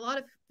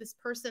this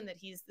person that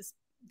he's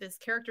this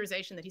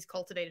characterization that he's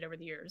cultivated over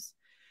the years,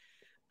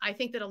 I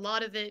think that a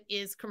lot of it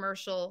is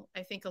commercial.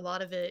 I think a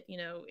lot of it,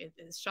 it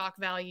is shock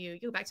value. You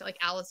go back to like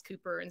Alice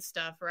Cooper and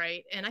stuff,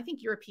 right? And I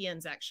think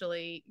Europeans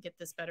actually get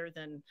this better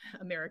than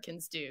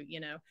Americans do.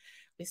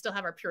 We still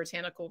have our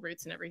puritanical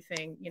roots and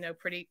everything,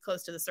 pretty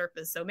close to the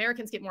surface. So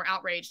Americans get more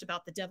outraged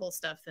about the devil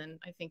stuff than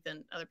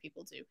other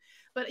people do.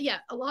 But yeah,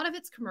 a lot of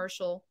it's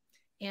commercial.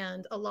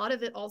 And a lot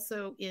of it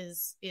also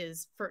is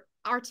for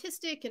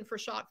artistic and for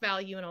shock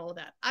value and all of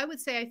that. I would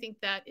say I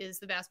think that is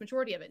the vast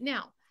majority of it.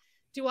 Now,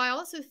 do I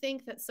also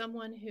think that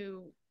someone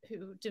who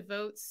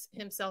devotes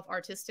himself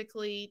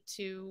artistically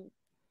to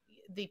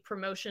the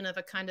promotion of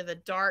a kind of a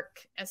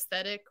dark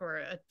aesthetic or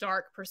a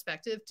dark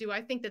perspective, do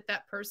I think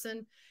that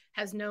person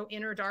has no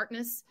inner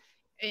darkness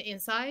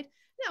inside?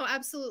 No,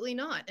 absolutely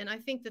not. And I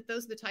think that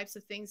those are the types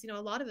of things, a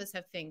lot of us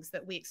have things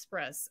that we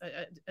express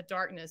a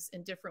darkness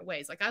in different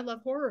ways. Like I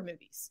love horror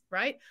movies,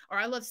 right? Or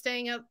I love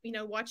staying up,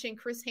 watching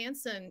Chris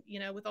Hansen,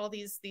 with all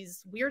these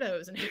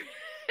weirdos and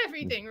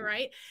everything,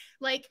 right?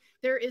 Like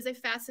there is a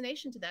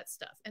fascination to that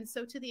stuff. And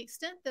so to the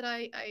extent that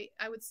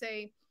I would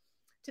say,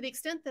 to the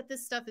extent that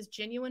this stuff is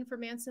genuine for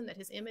Manson, that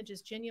his image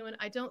is genuine,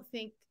 I don't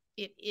think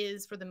it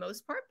is for the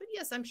most part, but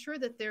yes, I'm sure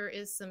that there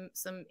is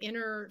some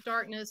inner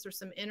darkness or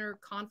some inner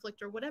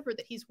conflict or whatever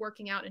that he's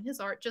working out in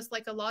his art, just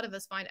like a lot of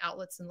us find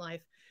outlets in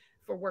life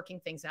for working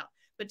things out.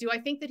 But do I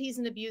think that he's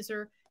an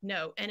abuser?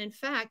 No. And in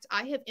fact,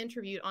 I have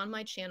interviewed on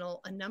my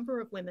channel a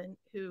number of women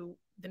who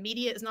the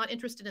media is not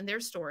interested in their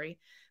story,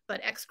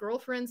 but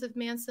ex-girlfriends of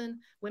Manson,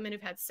 women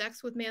who've had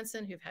sex with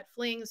Manson, who've had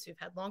flings, who've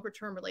had longer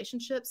term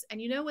relationships. And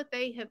you know what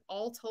they have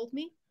all told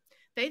me?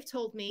 They've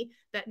told me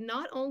that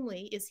not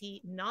only is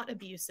he not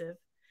abusive,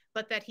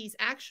 but that he's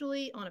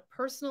actually on a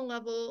personal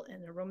level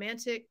and a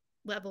romantic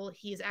level,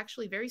 he is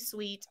actually very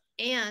sweet.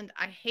 And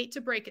I hate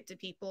to break it to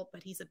people,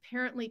 but he's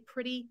apparently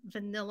pretty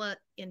vanilla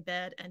in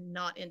bed and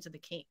not into the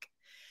kink.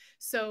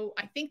 So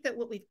I think that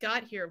what we've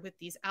got here with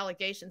these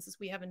allegations is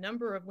we have a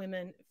number of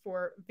women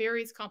for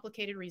various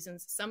complicated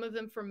reasons, some of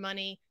them for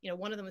money.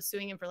 One of them was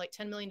suing him for like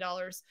 $10 million.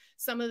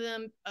 Some of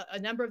them, a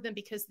number of them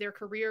because their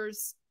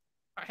careers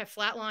have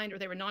flatlined or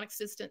they were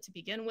non-existent to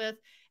begin with.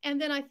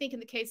 And then I think in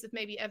the case of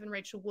maybe Evan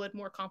Rachel Wood,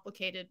 more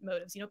complicated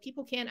motives.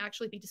 People can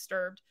actually be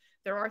disturbed.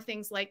 There are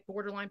things like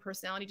borderline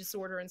personality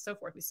disorder and so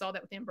forth. We saw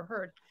that with Amber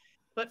Heard.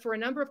 But for a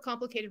number of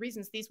complicated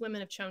reasons, these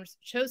women have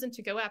chosen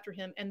to go after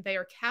him, and they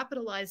are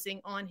capitalizing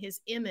on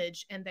his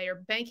image, and they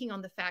are banking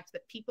on the fact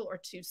that people are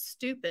too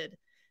stupid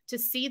to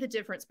see the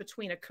difference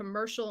between a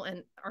commercial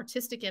and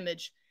artistic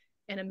image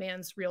and a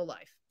man's real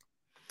life.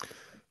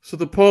 So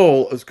the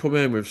poll has come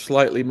in with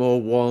slightly more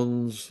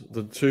ones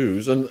than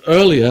twos, and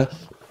earlier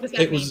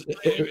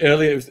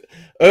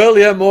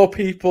more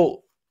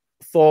people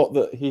thought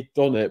that he'd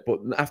done it,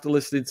 but after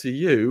listening to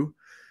you,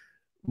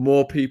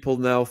 more people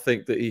now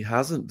think that he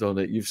hasn't done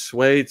it. You've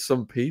swayed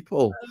some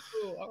people.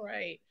 Oh, all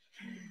right.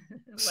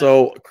 Well.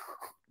 So,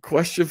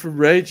 question from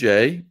Ray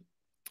J.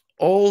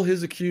 All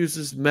his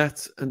accusers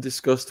met and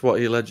discussed what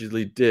he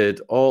allegedly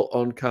did, all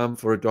on cam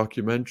for a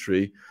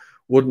documentary.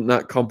 Wouldn't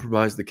that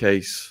compromise the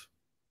case?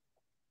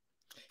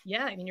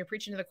 Yeah, I mean, you're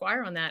preaching to the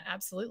choir on that.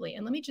 Absolutely.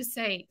 And let me just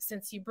say,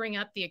 since you bring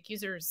up the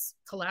accusers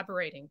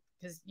collaborating,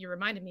 because you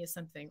reminded me of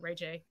something, Ray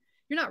J.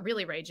 You're not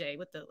really Ray J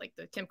with the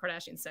Kim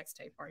Kardashian sex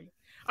tape, are you?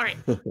 All right.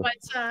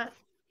 But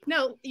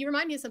no, you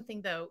remind me of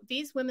something, though.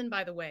 These women,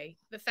 by the way,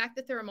 the fact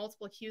that there are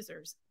multiple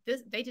accusers,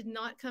 they did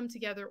not come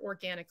together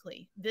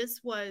organically.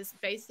 This was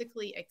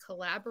basically a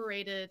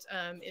collaborated,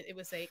 it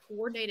was a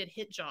coordinated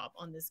hit job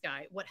on this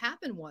guy. What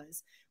happened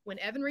was when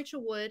Evan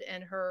Rachel Wood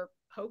and her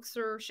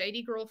hoaxer,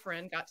 shady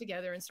girlfriend got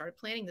together and started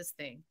planning this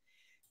thing,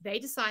 they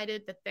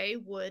decided that they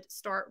would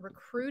start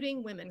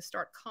recruiting women,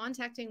 start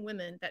contacting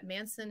women that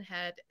Manson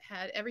had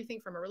everything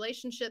from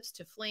relationships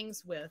to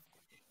flings with,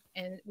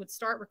 and would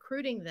start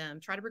recruiting them,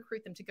 try to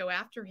recruit them to go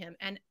after him.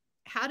 And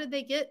how did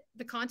they get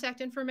the contact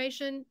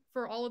information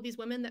for all of these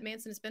women that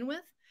Manson has been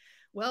with?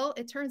 Well,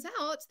 it turns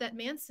out that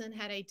Manson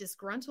had a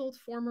disgruntled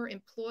former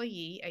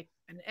employee,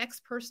 an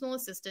ex-personal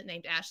assistant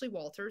named Ashley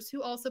Walters,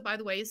 who also, by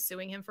the way, is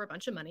suing him for a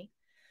bunch of money.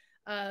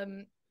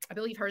 I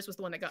believe hers was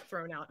the one that got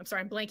thrown out. I'm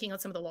sorry, I'm blanking on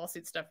some of the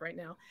lawsuit stuff right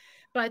now.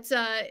 But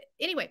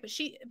anyway,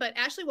 but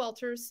Ashley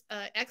Walters,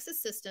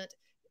 ex-assistant,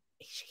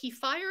 he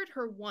fired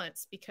her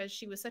once because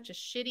she was such a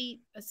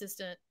shitty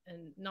assistant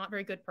and not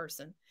very good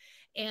person.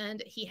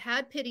 And he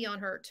had pity on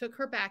her, took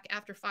her back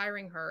after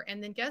firing her.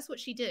 And then guess what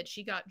she did?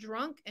 She got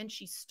drunk and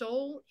she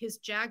stole his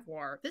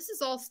Jaguar. This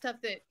is all stuff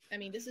that, I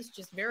mean, this is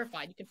just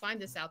verified. You can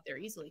find this out there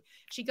easily.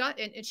 She got,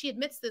 and she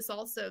admits this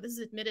also, this is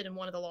admitted in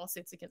one of the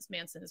lawsuits against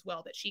Manson as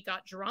well, that she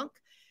got drunk.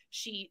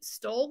 She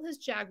stole his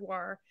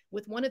Jaguar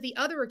with one of the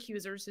other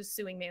accusers who's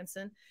suing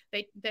Manson,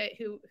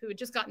 who had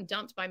just gotten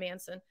dumped by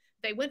Manson.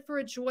 They went for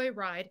a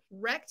joyride,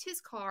 wrecked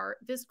his car.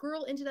 This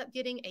girl ended up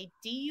getting a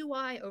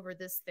DUI over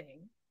this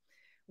thing.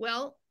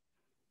 Well,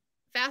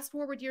 fast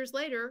forward years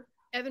later,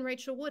 Evan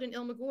Rachel Wood and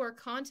Ilma Gore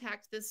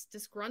contact this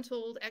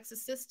disgruntled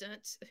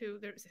ex-assistant who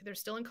they're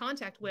still in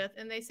contact with.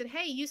 And they said,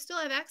 hey, you still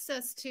have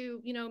access to,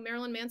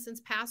 Marilyn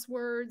Manson's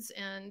passwords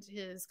and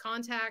his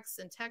contacts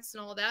and texts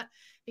and all of that,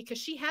 because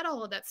she had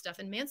all of that stuff.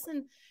 And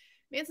Manson's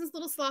a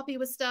little sloppy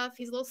with stuff.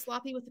 He's a little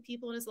sloppy with the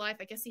people in his life.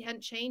 I guess he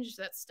hadn't changed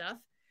that stuff.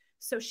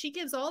 So she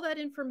gives all that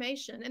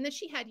information. And then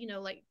she had,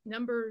 like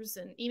numbers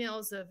and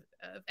emails of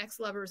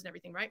ex-lovers and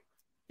everything, right?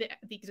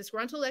 The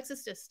disgruntled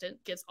ex-assistant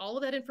gives all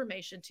of that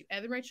information to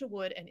Evan Rachel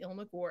Wood and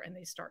Ilma Gore, and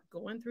they start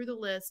going through the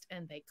list,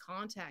 and they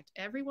contact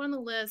everyone on the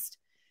list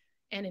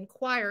and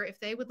inquire if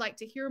they would like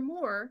to hear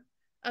more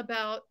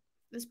about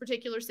this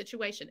particular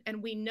situation.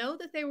 And we know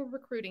that they were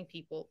recruiting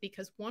people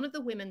because one of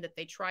the women that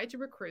they tried to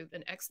recruit,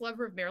 an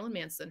ex-lover of Marilyn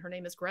Manson, her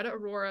name is Greta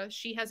Aurora.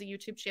 She has a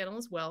YouTube channel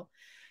as well.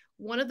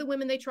 One of the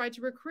women they tried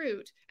to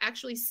recruit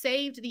actually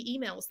saved the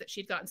emails that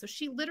she'd gotten. So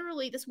she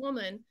literally, this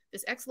woman,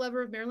 this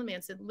ex-lover of Marilyn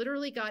Manson,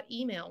 literally got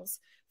emails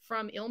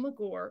from Ilma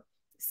Gore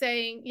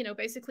saying,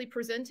 basically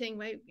presenting,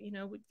 would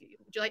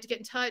you like to get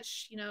in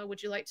touch?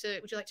 Would you like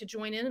to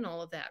join in and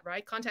all of that,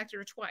 right? Contacted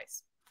her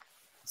twice.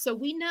 So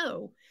we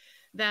know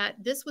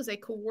that this was a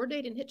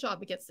coordinated hit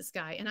job against this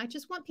guy. And I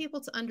just want people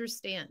to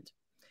understand,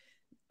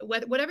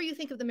 whatever you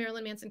think of the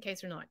Marilyn Manson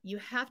case or not, you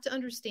have to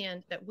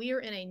understand that we are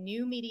in a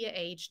new media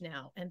age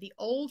now, and the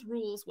old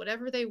rules,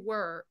 whatever they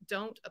were,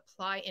 don't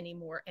apply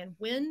anymore. And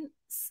when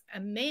a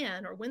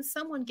man or when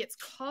someone gets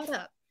caught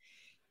up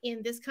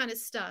in this kind of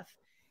stuff,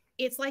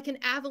 it's like an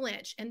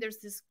avalanche, and there's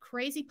this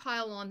crazy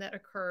pile on that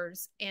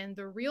occurs, and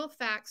the real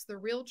facts, the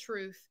real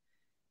truth,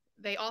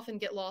 they often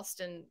get lost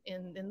in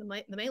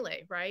the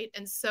melee, right?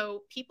 And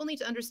so people need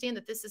to understand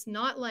that this is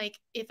not like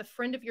if a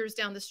friend of yours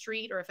down the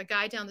street or if a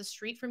guy down the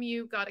street from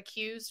you got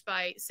accused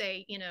by,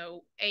 say,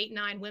 8,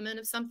 9 women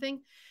of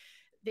something,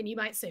 then you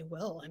might say,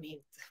 well, I mean,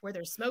 where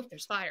there's smoke,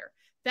 there's fire.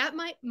 That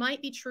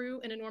might be true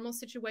in a normal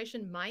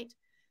situation,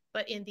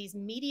 but in these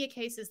media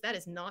cases, that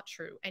is not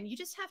true. And you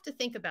just have to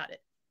think about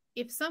it.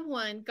 If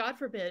someone, God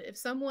forbid, if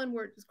someone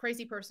a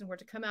crazy person were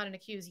to come out and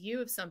accuse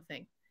you of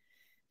something,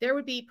 there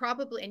would be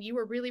probably, and you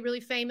were really, really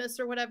famous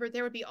or whatever,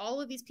 there would be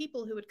all of these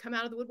people who would come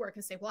out of the woodwork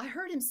and say, well, I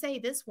heard him say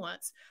this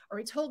once, or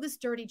he told this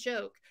dirty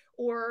joke,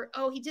 or,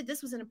 oh, he did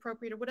this was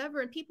inappropriate or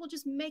whatever. And people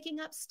just making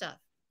up stuff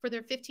for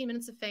their 15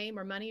 minutes of fame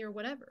or money or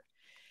whatever.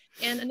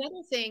 And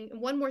another thing,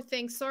 one more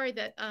thing, sorry,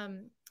 that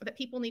that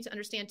people need to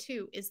understand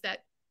too, is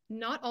that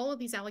not all of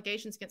these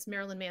allegations against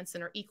Marilyn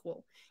Manson are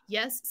equal.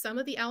 Yes, some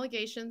of the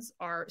allegations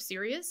are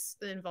serious,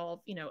 that involve,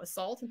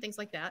 assault and things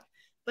like that.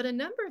 But a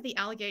number of the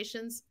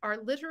allegations are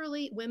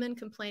literally women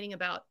complaining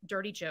about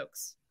dirty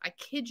jokes. I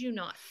kid you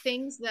not.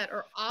 Things that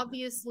are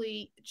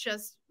obviously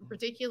just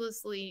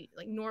ridiculously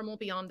normal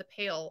beyond the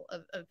pale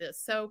of this.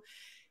 So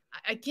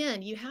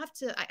again, you have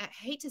to, I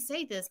hate to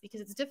say this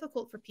because it's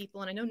difficult for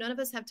people. And I know none of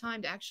us have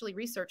time to actually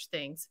research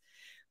things,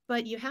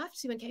 but you have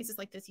to, in cases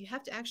like this, you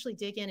have to actually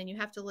dig in and you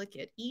have to look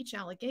at each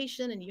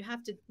allegation and you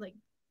have to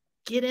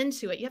get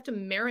into it. You have to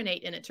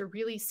marinate in it to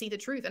really see the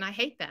truth. And I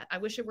hate that. I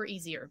wish it were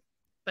easier.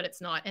 But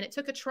it's not. And it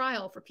took a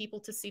trial for people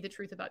to see the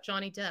truth about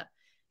Johnny Depp.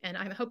 And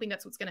I'm hoping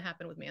that's what's going to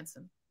happen with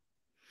Manson.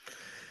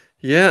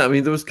 Yeah, I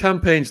mean, there was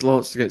campaigns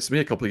launched against me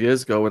a couple of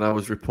years ago when I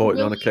was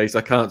reporting on a case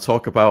I can't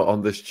talk about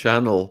on this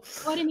channel.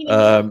 EP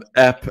and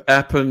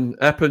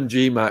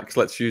GMAX,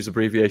 let's use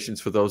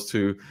abbreviations for those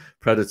two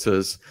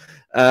predators.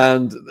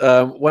 And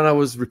when I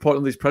was reporting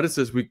on these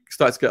predators, we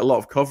started to get a lot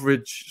of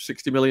coverage,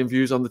 60 million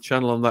views on the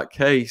channel on that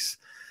case.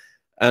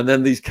 And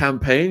then these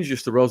campaigns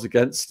just arose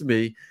against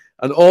me.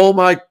 And all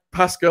my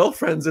past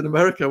girlfriends in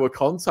America were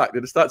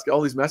contacted. I started to get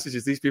all these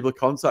messages. These people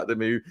contacted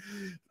me,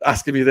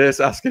 asking me this,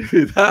 asking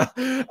me that.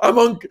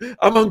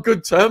 I'm on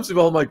good terms with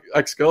all my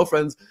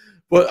ex-girlfriends,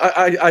 but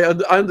I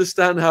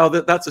understand how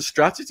that's a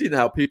strategy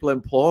now people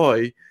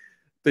employ.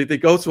 They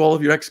go to all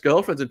of your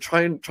ex-girlfriends and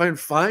try and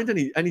find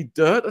any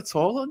dirt at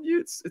all on you.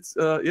 It's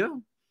yeah.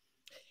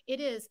 It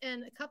is.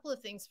 And a couple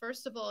of things.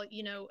 First of all,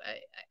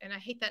 and I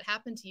hate that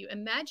happened to you.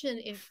 Imagine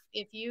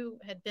if you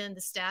had been the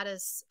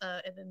status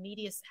of the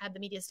media, had the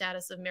media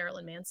status of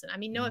Marilyn Manson. I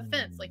mean, no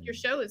offense, your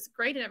show is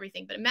great and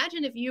everything, but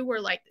imagine if you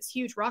were this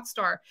huge rock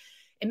star.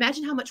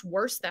 Imagine how much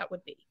worse that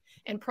would be.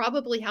 And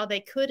probably how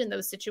they could, in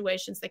those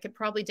situations, they could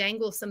probably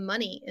dangle some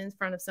money in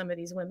front of some of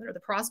these women, or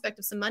the prospect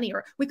of some money,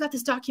 or we've got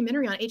this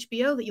documentary on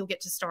HBO that you'll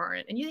get to star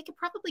in, and they could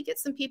probably get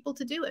some people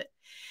to do it.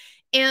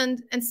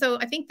 And so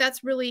I think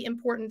that's really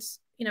important,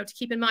 to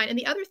keep in mind. And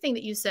the other thing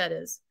that you said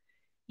is,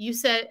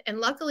 and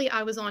luckily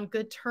I was on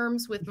good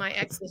terms with my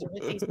exes or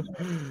with these people.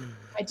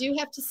 I do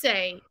have to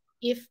say,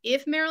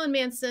 if Marilyn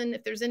Manson,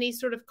 if there's any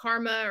sort of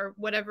karma or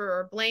whatever,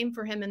 or blame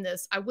for him in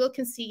this, I will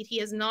concede he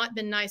has not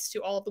been nice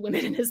to all of the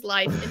women in his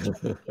life in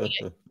terms of being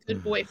a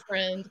good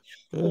boyfriend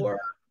or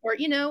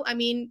I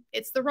mean,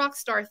 it's the rock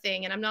star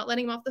thing, and I'm not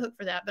letting him off the hook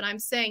for that, but I'm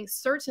saying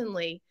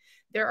certainly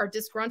there are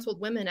disgruntled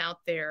women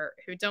out there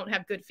who don't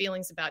have good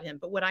feelings about him.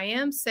 But what I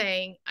am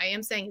saying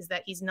is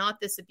that he's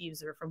not this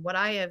abuser. From what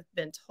I have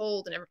been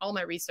told and all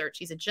my research,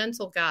 he's a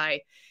gentle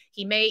guy.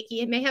 He may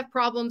have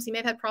problems. He may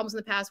have had problems in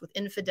the past with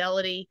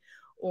infidelity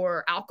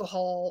or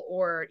alcohol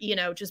or,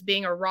 just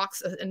being a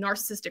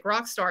narcissistic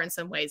rock star in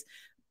some ways.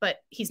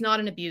 But he's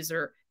not an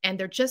abuser. And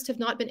there just have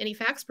not been any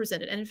facts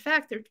presented. And in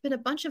fact, there's been a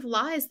bunch of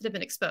lies that have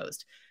been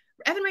exposed.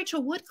 Evan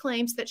Rachel Wood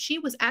claims that she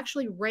was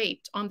actually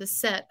raped on the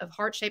set of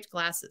Heart-Shaped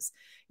Glasses.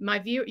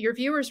 Your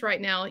viewers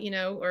right now,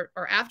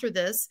 or after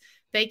this,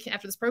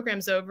 after this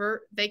program's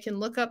over, they can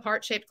look up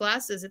Heart-Shaped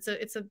Glasses.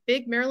 It's a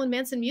big Marilyn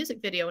Manson music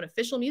video, an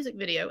official music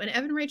video. And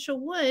Evan Rachel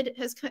Wood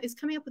is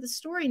coming up with a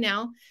story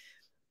now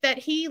that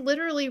he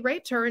literally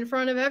raped her in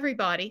front of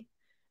everybody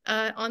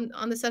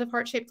on the set of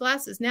Heart-Shaped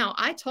Glasses. Now,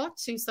 I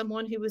talked to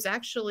someone who was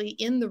actually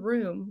in the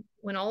room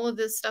when all of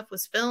this stuff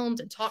was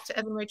filmed and talked to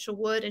Evan Rachel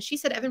Wood. And she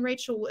said it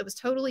was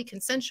totally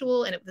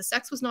consensual and the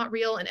sex was not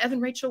real. And Evan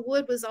Rachel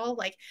Wood was all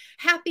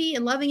happy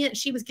and loving it. And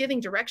she was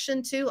giving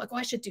direction to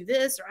I should do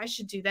this or I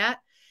should do that.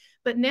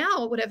 But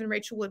now what Evan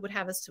Rachel Wood would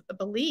have us to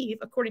believe,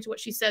 according to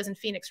what she says in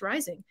Phoenix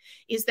Rising,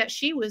 is that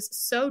she was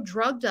so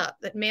drugged up,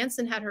 that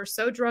Manson had her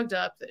so drugged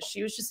up that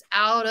she was just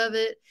out of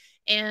it.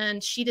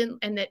 And she didn't,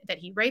 and that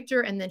he raped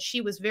her. And then she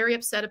was very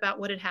upset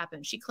about what had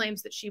happened. She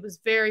claims that she was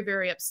very,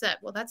 very upset.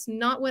 Well, that's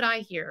not what I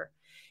hear.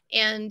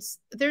 And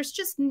there's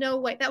just no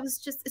way.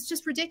 It's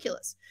just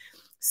ridiculous.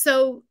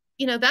 So,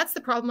 that's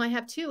the problem I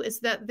have too, is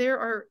that there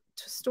are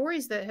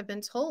stories that have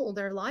been told,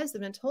 there are lies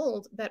that have been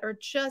told that are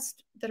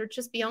just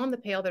beyond the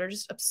pale, that are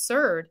just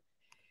absurd.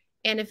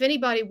 And if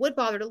anybody would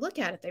bother to look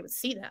at it, they would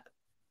see that.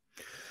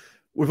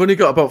 We've only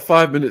got about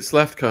 5 minutes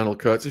left, Colonel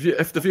Kurtz.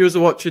 If the viewers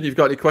are watching, you've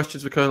got any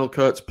questions for Colonel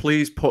Kurtz,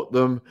 please put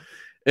them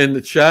in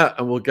the chat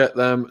and we'll get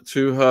them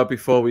to her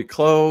before we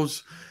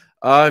close.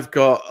 I've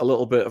got a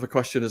little bit of a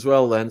question as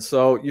well then.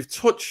 So you've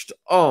touched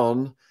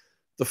on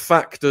the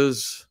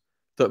factors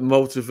that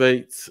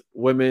motivate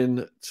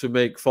women to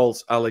make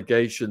false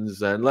allegations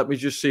then. Let me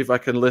just see if I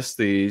can list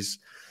these.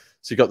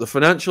 So you've got the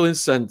financial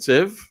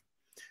incentive,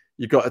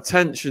 you've got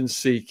attention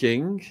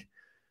seeking,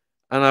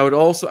 and I would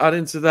also add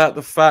into that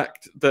the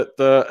fact that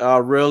there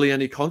are rarely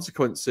any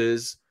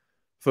consequences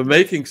for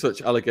making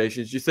such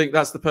allegations. Do you think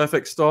that's the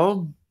perfect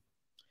storm?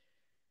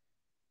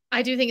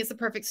 I do think it's the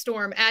perfect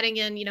storm, adding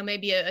in,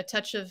 maybe a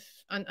touch of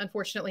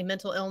unfortunately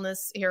mental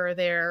illness here or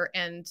there,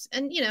 and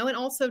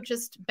also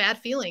just bad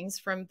feelings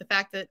from the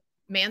fact that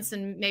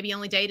Manson maybe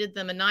only dated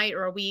them a night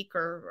or a week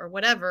or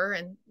whatever,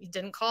 and he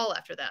didn't call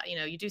after that.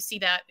 You do see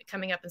that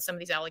coming up in some of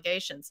these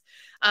allegations.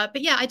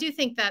 But yeah, I do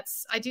think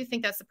that's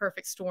the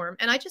perfect storm.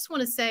 And I just want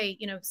to say,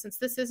 since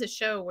this is a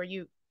show where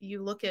you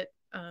look at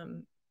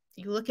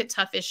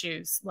tough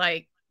issues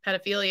like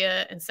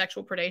pedophilia and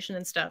sexual predation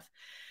and stuff,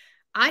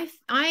 I,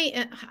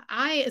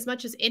 as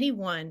much as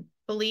anyone,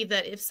 believe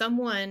that if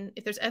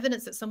there's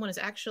evidence that someone has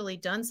actually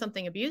done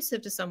something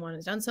abusive to someone,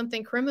 has done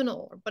something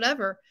criminal or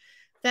whatever,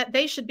 that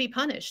they should be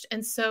punished.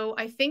 And so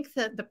I think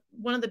that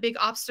one of the big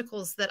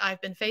obstacles that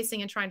I've been facing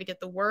in trying to get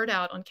the word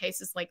out on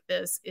cases like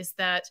this is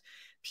that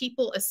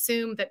people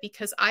assume that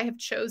because I have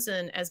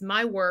chosen as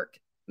my work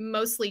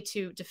mostly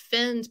to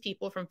defend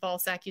people from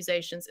false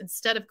accusations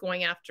instead of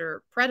going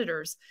after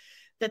predators,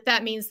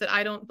 that means that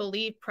I don't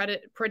believe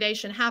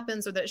predation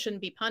happens or that it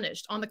shouldn't be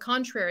punished. On the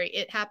contrary,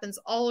 it happens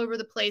all over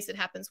the place. It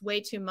happens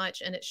way too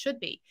much, and it should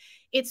be.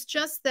 It's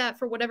just that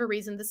for whatever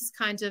reason, this is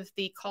kind of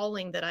the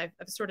calling that I've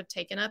sort of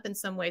taken up in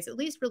some ways, at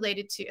least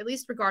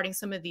regarding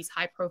some of these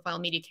high-profile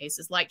media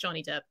cases like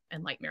Johnny Depp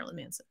and like Marilyn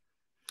Manson.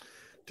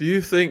 Do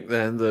you think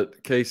then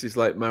that cases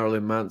like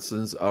Marilyn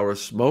Manson's are a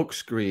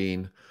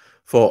smokescreen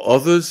for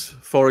others?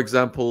 For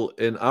example,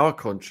 in our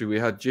country, we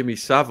had Jimmy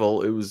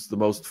Savile, who was the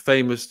most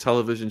famous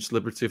television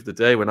celebrity of the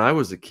day when I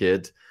was a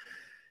kid.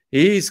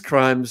 His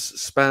crimes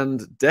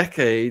spanned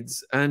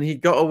decades, and he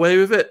got away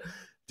with it.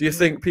 Do you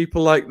think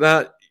people like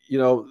that,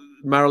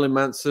 Marilyn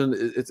Manson,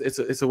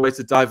 it's a way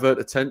to divert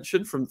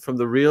attention from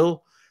the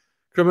real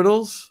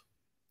criminals?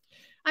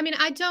 I mean,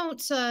 I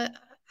don't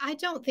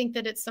think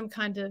that it's some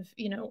kind of,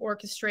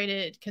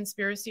 orchestrated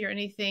conspiracy or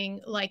anything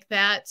like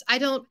that.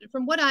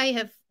 From what I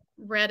have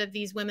read of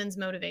these women's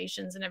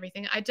motivations and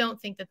everything, I don't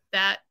think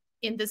that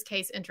in this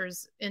case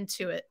enters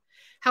into it.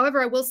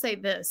 However, I will say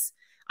this.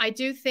 I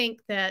do think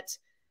that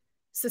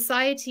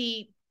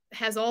society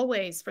has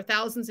always, for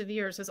thousands of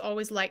years, has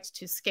always liked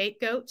to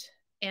scapegoat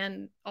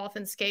and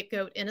often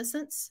scapegoat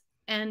innocence.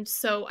 And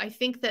so I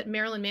think that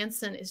Marilyn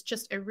Manson is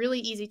just a really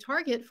easy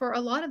target for a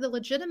lot of the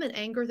legitimate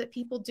anger that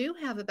people do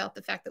have about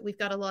the fact that we've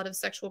got a lot of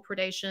sexual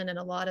predation and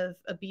a lot of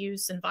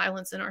abuse and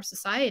violence in our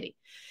society.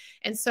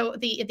 And so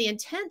the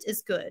intent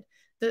is good.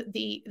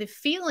 The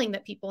feeling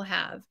that people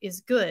have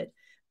is good,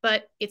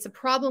 but it's a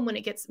problem when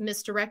it gets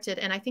misdirected.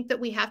 And I think that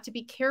we have to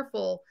be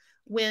careful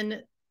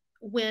when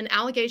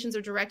allegations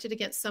are directed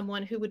against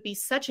someone who would be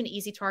such an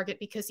easy target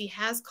because he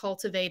has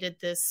cultivated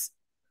this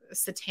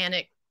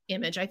satanic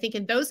image. I think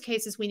in those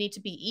cases, we need to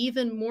be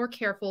even more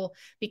careful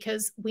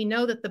because we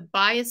know that the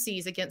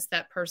biases against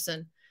that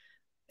person,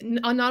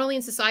 not only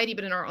in society,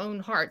 but in our own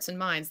hearts and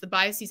minds, the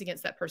biases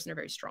against that person are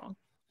very strong.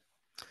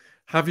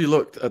 Have you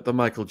looked at the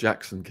Michael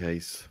Jackson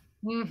case?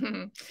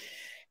 Mm-hmm.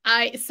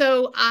 I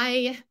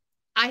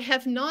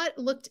have not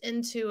looked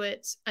into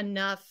it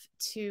enough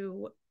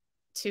to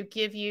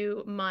give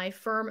you my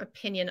firm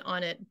opinion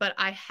on it, but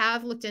I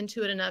have looked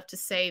into it enough to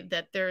say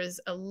that there are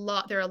a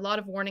lot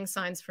of warning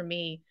signs for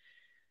me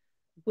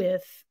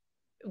with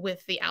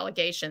the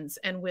allegations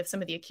and with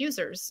some of the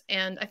accusers.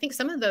 And I think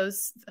some of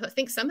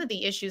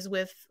the issues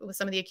with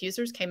some of the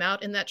accusers came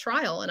out in that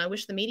trial. And I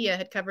wish the media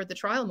had covered the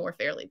trial more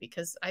fairly,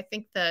 because I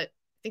think the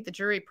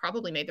jury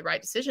probably made the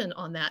right decision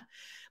on that.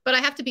 But I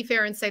have to be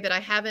fair and say that I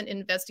haven't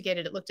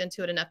investigated it, looked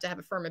into it enough to have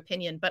a firm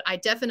opinion. But I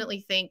definitely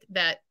think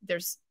that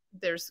there's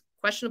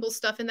questionable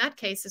stuff in that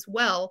case as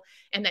well,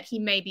 and that he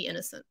may be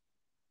innocent.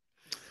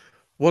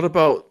 What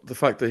about the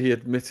fact that he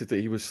admitted that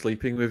he was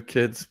sleeping with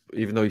kids,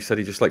 even though he said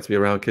he just liked to be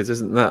around kids?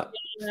 Isn't that?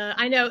 Yeah,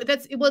 I know.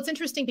 It's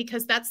interesting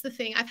because that's the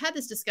thing. I've had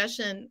this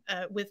discussion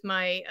with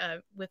my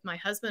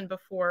husband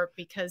before,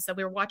 because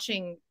we were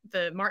watching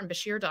the Martin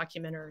Bashir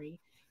documentary,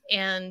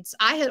 and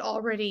I had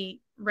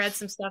already read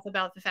some stuff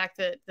about the fact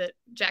that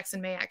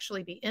Jackson may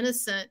actually be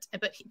innocent.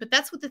 But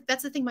that's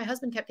the thing my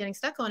husband kept getting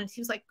stuck on, and he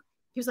was like,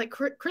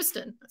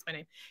 Kristen, that's my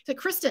name. He's like,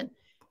 Kristen,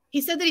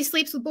 he said that he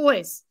sleeps with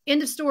boys.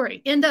 End of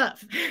story. End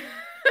of.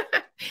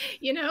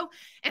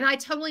 And I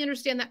totally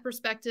understand that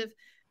perspective,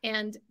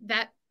 and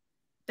that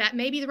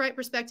may be the right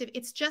perspective.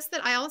 It's just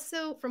that I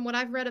also, from what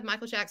I've read of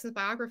Michael Jackson's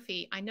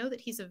biography, I know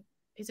that he's a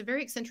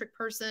very eccentric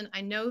person.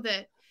 I know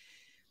that,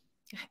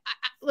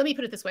 let me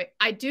put it this way.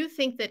 I do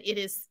think that it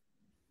is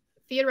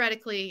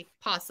theoretically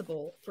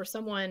possible for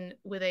someone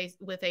with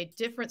a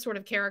different sort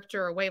of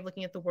character or way of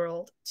looking at the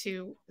world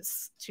to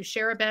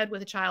share a bed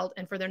with a child,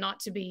 and for there not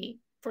to be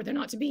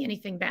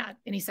anything bad,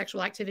 any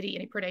sexual activity,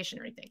 any predation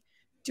or anything.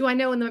 Do I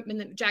know in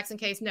the Jackson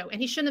case? No. And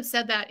he shouldn't have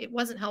said that. It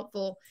wasn't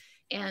helpful.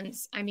 And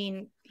I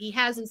mean, he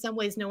has in some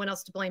ways no one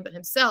else to blame but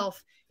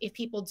himself if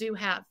people do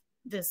have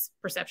this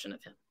perception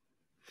of him.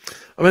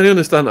 I mean, I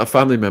understand a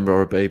family member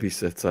or a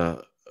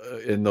babysitter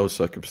in those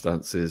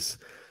circumstances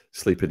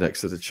sleeping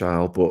next to the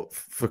child, but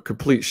for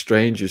complete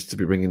strangers to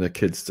be bringing their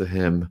kids to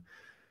him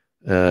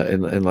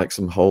in like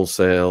some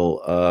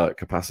wholesale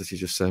capacity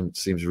just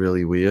seems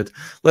really weird.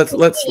 Let's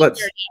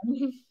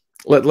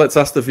Let's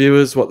ask the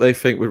viewers what they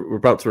think. We're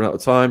about to run out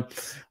of time.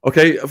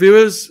 Okay,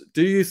 viewers,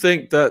 do you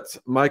think that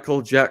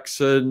Michael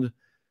Jackson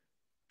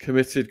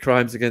committed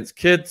crimes against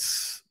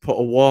kids? Put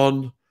a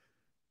 1.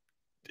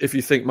 If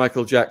you think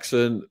Michael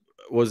Jackson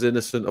was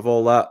innocent of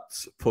all that,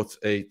 put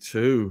a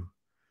 2.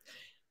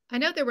 I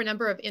know there were a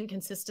number of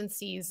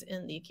inconsistencies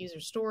in the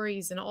accuser's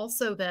stories, and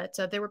also that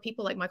there were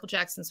people like Michael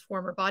Jackson's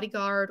former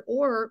bodyguard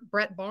or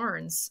Brett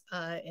Barnes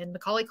and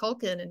Macaulay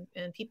Culkin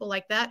and people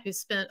like that who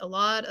spent a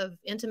lot of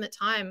intimate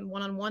time,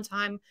 one-on-one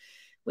time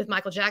with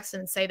Michael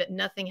Jackson and say that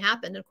nothing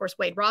happened. And of course,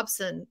 Wade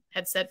Robson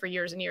had said for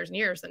years and years and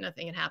years that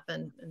nothing had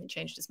happened, and he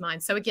changed his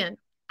mind. So again,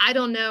 I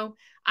don't know.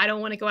 I don't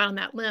want to go out on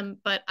that limb,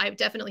 but I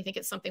definitely think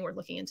it's something we're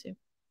looking into.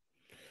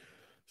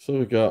 So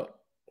we got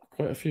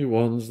quite a few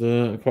 1s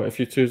there and quite a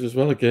few 2s as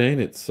well. Again,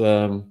 it's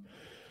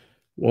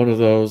one of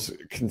those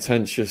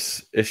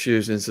contentious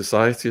issues in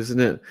society, isn't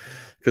it?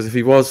 Because if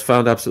he was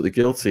found absolutely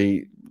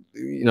guilty,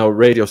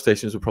 radio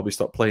stations would probably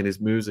stop playing his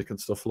music and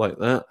stuff like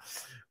that.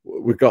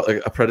 We've got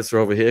a predator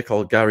over here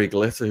called Gary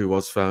Glitter who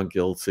was found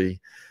guilty,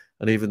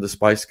 and even the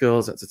Spice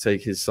Girls had to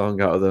take his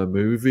song out of their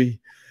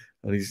movie,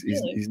 and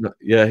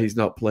he's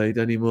not played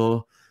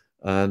anymore.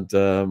 And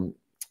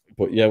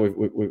but yeah,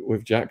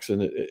 with Jackson,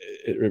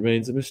 it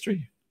remains a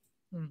mystery.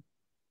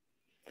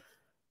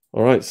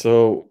 All right,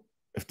 so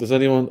if there's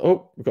anyone...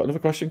 Oh, we've got another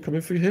question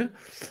coming for you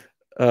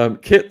here.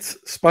 Kit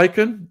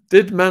Spiken,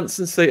 did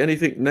Manson say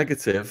anything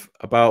negative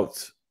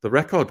about the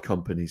record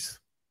companies?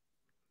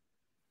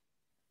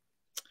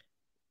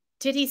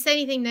 Did he say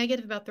anything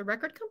negative about the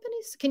record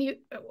companies? Can you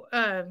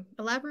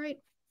elaborate?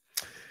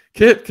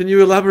 Kit, can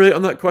you elaborate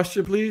on that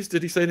question, please?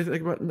 Did he say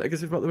anything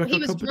negative about the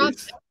record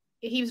companies?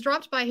 He was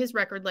dropped by his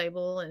record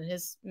label and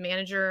his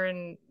manager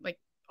and like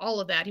all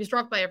of that. He was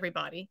dropped by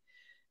everybody.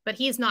 But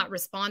he has not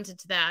responded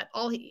to that.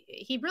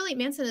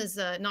 Manson has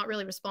not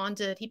really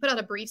responded. He put out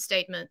a brief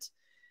statement,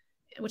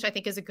 which I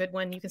think is a good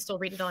one. You can still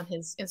read it on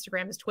his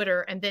Instagram, his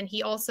Twitter. And then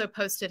he also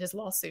posted his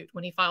lawsuit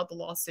when he filed the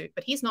lawsuit,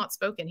 but he's not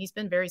spoken. He's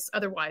been very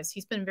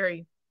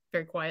very,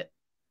 very quiet.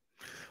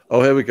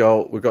 Oh, here we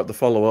go. We've got the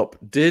follow-up.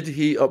 Did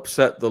he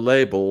upset the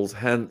labels,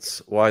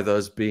 hence why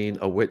there's been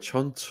a witch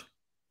hunt?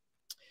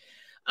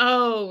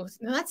 Oh,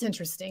 no, that's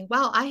interesting.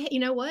 Wow, you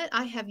know what?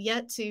 I have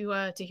yet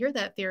to hear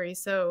that theory.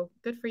 So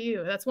good for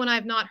you. That's one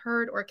I've not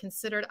heard or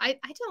considered. I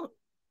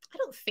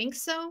don't think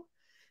so.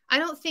 I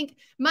don't think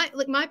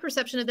my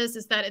perception of this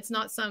is that it's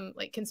not some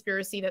like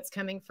conspiracy that's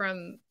coming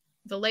from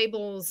the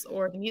labels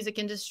or the music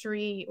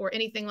industry or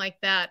anything like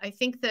that. I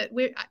think that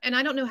and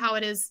I don't know how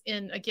it is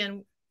in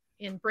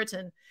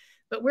Britain,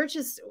 but we're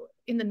just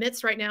in the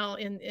midst right now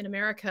in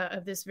America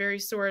of this very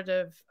sort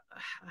of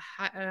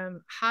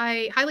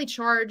highly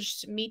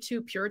charged Me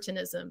Too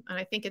puritanism. And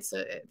I think I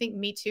think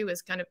Me Too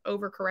is kind of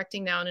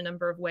overcorrecting now in a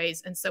number of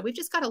ways. And so we've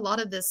just got a lot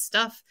of this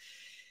stuff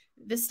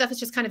is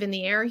just kind of in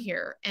the air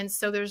here. And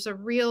so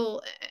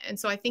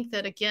I think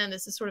that, again,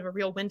 this is sort of a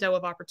real window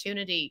of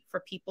opportunity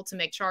for people to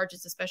make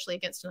charges, especially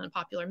against an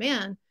unpopular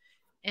man,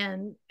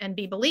 and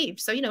be believed.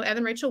 So,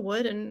 Evan Rachel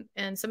Wood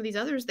and some of these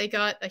others, they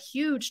got a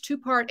huge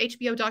 2-part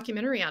HBO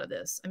documentary out of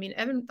this. I mean,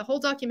 the whole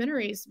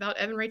documentary is about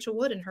Evan Rachel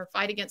Wood and her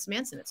fight against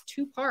Manson. It's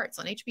 2 parts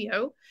on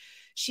HBO.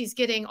 She's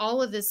getting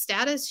all of this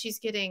status. She's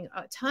getting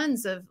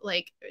tons of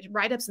like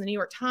write-ups in the New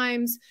York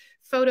Times,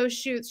 photo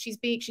shoots.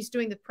 She's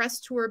doing the press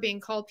tour,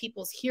 being called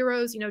people's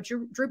heroes.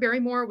 Drew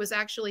Barrymore was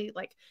actually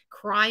like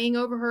crying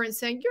over her and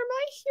saying, "You're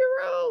my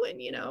hero,"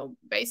 and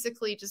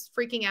basically just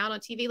freaking out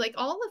on TV. Like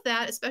all of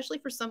that, especially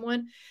for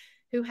someone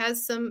who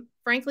has some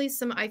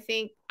I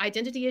think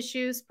identity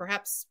issues,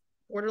 perhaps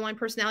borderline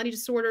personality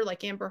disorder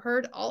like Amber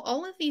Heard.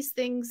 All of these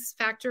things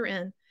factor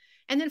in.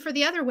 And then for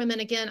the other women,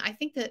 again, I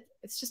think that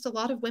it's just a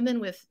lot of women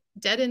with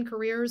dead-end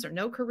careers or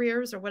no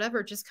careers or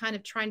whatever, just kind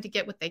of trying to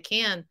get what they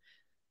can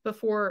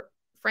before,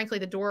 frankly,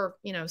 the door,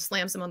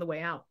 slams them on the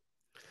way out.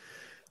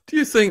 Do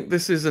you think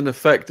this is an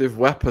effective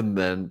weapon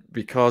then?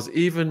 Because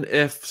even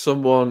if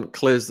someone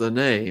clears their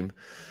name,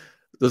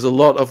 there's a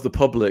lot of the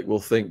public will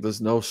think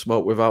there's no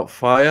smoke without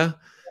fire.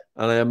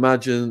 And I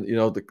imagine,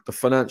 the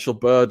financial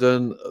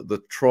burden, the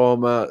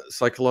trauma,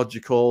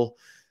 psychological,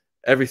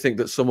 everything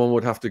that someone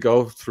would have to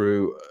go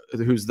through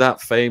who's that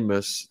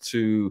famous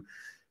to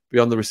be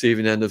on the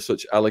receiving end of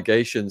such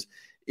allegations.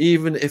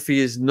 Even if he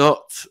is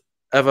not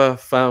ever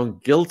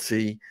found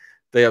guilty,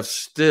 they have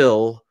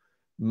still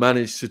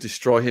managed to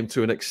destroy him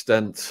to an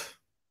extent.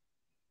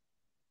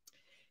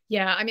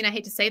 Yeah, I mean, I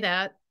hate to say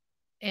that.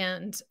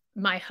 And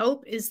my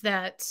hope is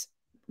that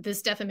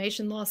this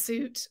defamation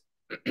lawsuit,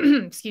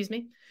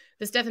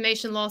 this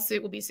defamation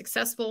lawsuit will be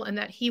successful and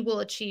that he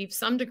will achieve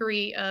some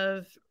degree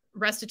of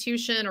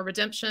restitution or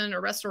redemption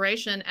or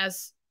restoration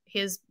as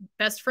his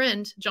best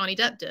friend Johnny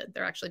Depp did.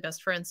 They're actually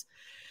best friends.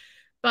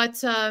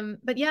 But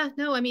yeah,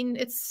 no, I mean,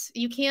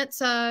 you can't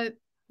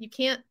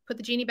put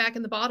the genie back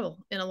in the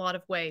bottle in a lot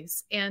of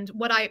ways. And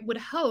what I would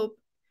hope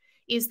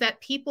is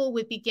that people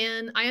would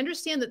begin. I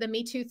understand that the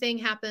Me Too thing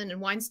happened and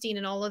Weinstein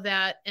and all of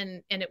that,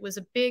 and it was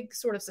a big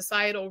sort of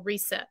societal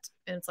reset.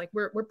 And it's like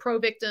we're pro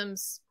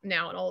victims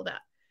now and all of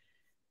that.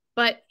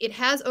 But it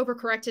has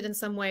overcorrected in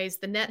some ways.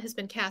 The net has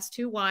been cast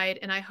too wide.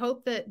 And I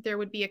hope that there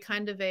would be a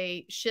kind of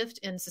a shift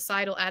in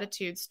societal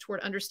attitudes toward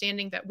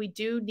understanding that we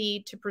do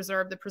need to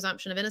preserve the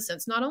presumption of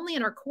innocence, not only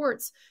in our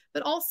courts,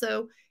 but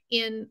also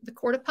in the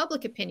court of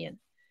public opinion.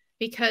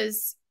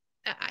 Because,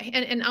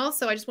 and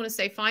also I just want to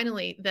say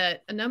finally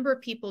that a number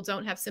of people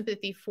don't have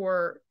sympathy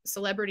for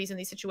celebrities in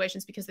these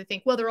situations because they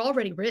think, well, they're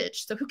already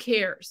rich, so who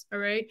cares? All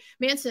right.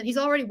 Manson, he's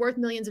already worth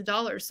millions of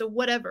dollars. So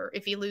whatever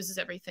if he loses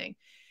everything.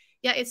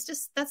 Yeah, it's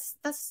just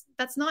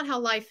that's not how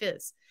life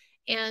is.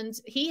 And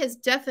he has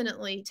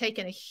definitely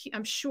taken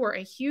I'm sure,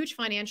 a huge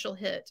financial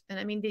hit. And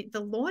I mean, the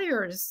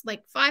lawyers,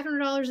 like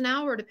 $500 an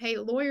hour to pay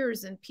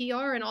lawyers and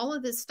PR and all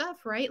of this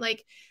stuff, right?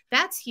 Like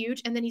that's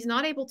huge. And then he's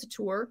not able to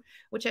tour,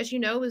 which, as you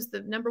know, is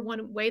the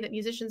 #1 way that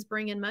musicians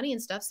bring in money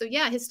and stuff. So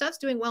yeah, his stuff's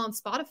doing well on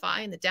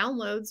Spotify and the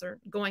downloads are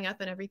going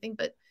up and everything,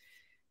 but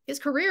his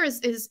career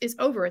is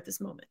over at this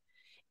moment.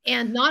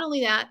 And not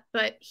only that,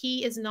 but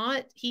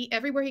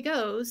everywhere he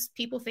goes,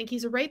 people think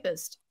he's a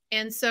rapist.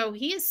 And so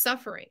he is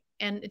suffering.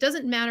 And it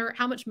doesn't matter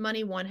how much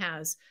money one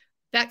has.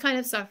 That kind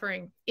of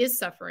suffering is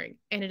suffering,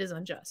 and it is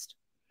unjust.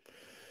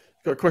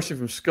 Got a question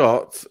from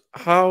Scott.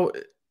 How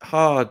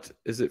hard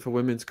is it for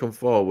women to come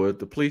forward?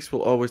 The police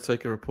will always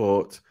take a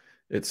report.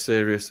 It's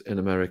serious in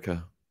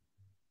America.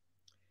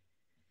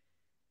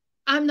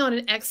 I'm not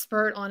an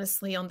expert,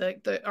 honestly, on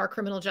our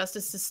criminal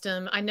justice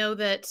system. I know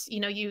that,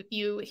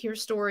 you hear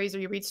stories or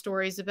you read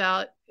stories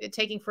about it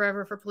taking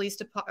forever for police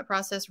to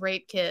process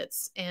rape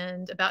kits,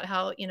 and about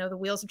how, the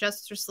wheels of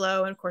justice are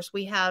slow. And of course,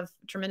 we have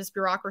tremendous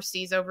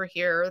bureaucracies over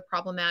here,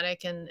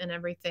 problematic and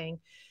everything.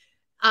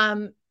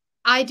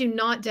 I do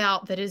not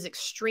doubt that it is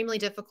extremely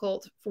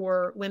difficult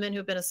for women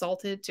who've been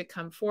assaulted to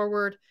come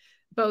forward,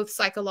 both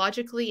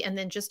psychologically and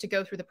then just to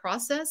go through the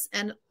process.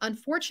 And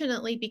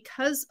unfortunately,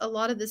 because a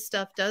lot of this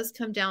stuff does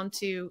come down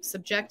to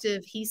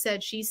subjective he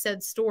said, she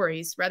said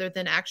stories rather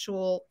than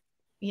actual,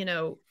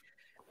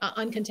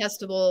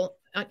 uncontestable,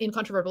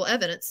 incontrovertible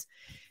evidence,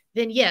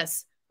 then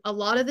yes, a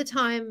lot of the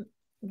time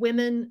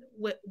women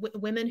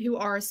who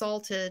are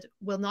assaulted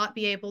will not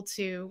be able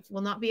to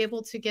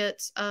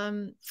get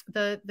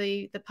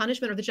the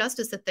punishment or the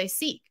justice that they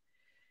seek.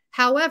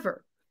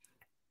 However,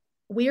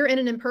 we are in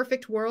an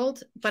imperfect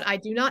world, but I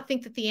do not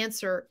think that the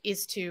answer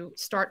is to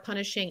start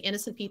punishing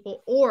innocent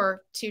people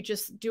or to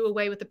just do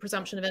away with the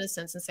presumption of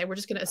innocence and say, we're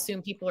just going to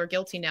assume people are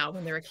guilty now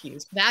when they're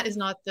accused. That's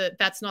not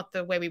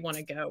the way we want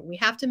to go. We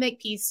have to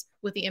make peace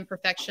with the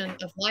imperfection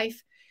of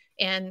life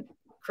and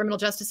criminal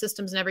justice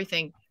systems and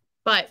everything,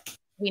 but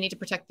we need to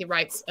protect the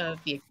rights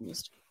of the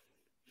accused.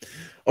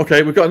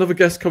 Okay, we've got another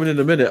guest coming in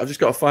a minute. I've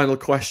just got a final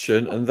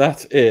question, and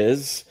that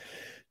is,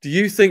 do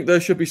you think there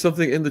should be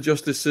something in the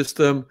justice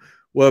system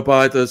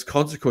whereby there's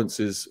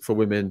consequences for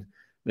women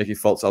making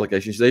false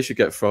allegations? They should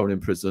get thrown in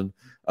prison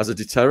as a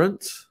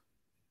deterrent?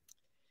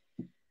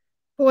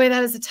 Boy,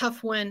 that is a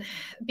tough one,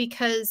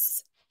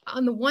 because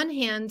on the one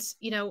hand,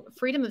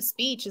 freedom of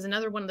speech is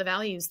another one of the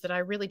values that I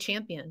really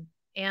champion.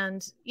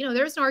 And,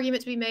 there's an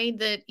argument to be made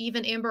that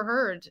even Amber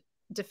Heard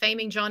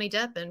defaming Johnny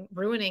Depp and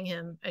ruining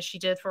him as she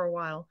did for a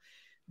while,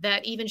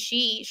 that even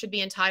she should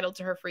be entitled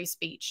to her free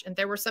speech. And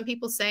there were some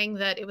people saying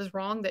that it was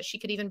wrong that he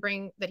could even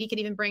bring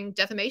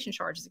defamation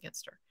charges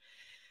against her.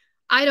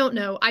 I don't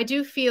know. I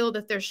do feel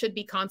that there should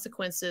be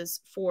consequences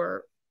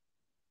for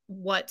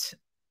what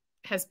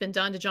has been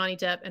done to Johnny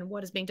Depp and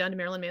what is being done to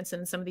Marilyn Manson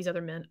and some of these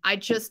other men. I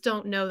just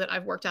don't know that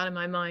I've worked out in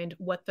my mind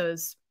what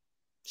those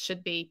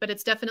should be, but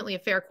it's definitely a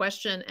fair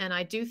question. And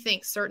I do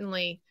think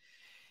certainly,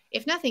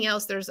 if nothing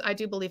else, I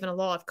do believe in a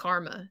law of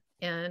karma.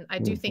 And I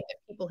do think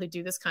that people who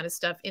do this kind of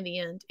stuff, in the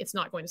end, it's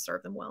not going to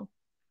serve them well.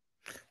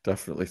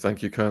 Definitely.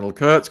 Thank you, Colonel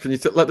Kurtz. Can you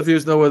let the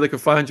viewers know where they can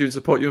find you and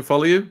support you and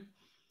follow you?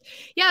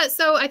 Yeah,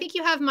 so I think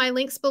you have my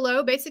links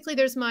below. Basically,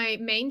 there's my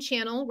main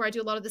channel where I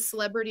do a lot of the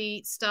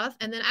celebrity stuff.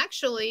 And then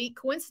actually,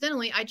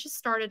 coincidentally, I just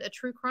started a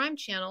true crime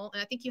channel.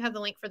 And I think you have the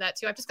link for that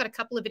too. I've just got a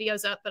couple of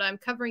videos up, but I'm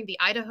covering the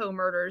Idaho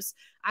murders.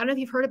 I don't know if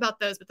you've heard about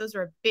those, but those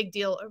are a big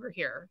deal over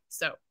here.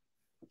 So.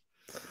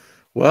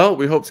 Well,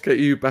 we hope to get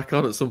you back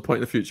on at some point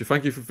in the future.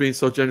 Thank you for being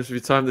so generous with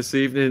your time this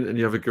evening, and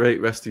you have a great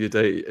rest of your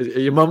day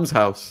at your mum's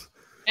house.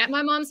 At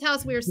my mom's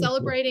house, we are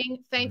celebrating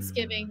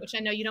Thanksgiving, which I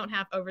know you don't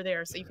have over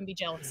there, so you can be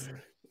jealous.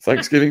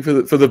 Thanksgiving for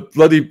the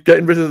bloody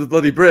getting rid of the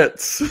bloody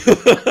Brits.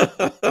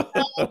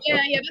 Yeah,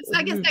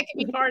 I guess that could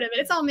be part of it.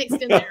 It's all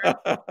mixed in there.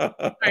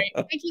 All right,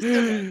 thank you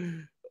so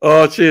much.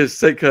 Oh, cheers.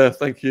 Take care.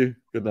 Thank you.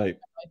 Good night.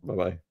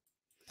 Bye-bye.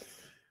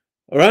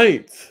 All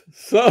right.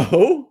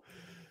 So,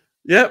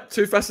 yep,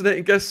 2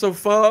 fascinating guests so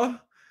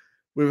far.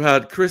 We've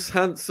had Chris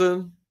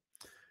Hansen,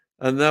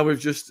 and now we've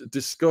just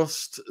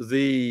discussed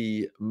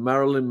the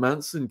Marilyn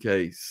Manson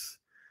case.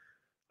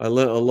 I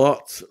learned a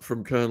lot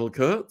from Colonel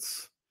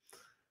Kurtz.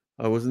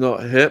 I was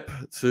not hip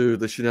to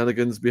the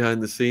shenanigans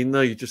behind the scene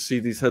there. You just see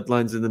these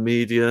headlines in the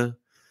media.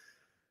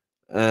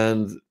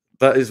 And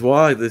that is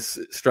why this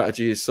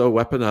strategy is so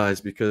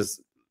weaponized,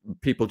 because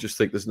people just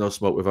think there's no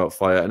smoke without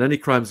fire. And any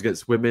crimes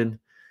against women,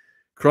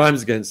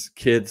 crimes against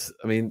kids,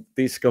 I mean,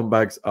 these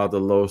scumbags are the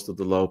lowest of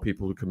the low,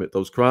 people who commit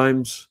those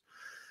crimes.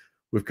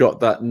 we've got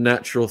that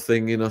natural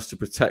thing in us to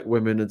protect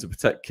women and to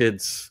protect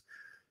kids.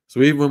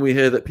 So even when we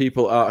hear that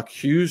people are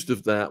accused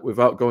of that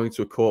without going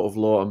to a court of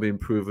law and being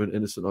proven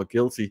innocent or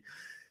guilty,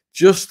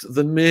 just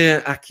the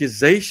mere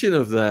accusation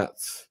of that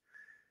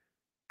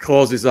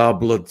causes our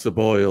blood to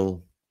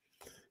boil.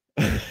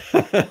 I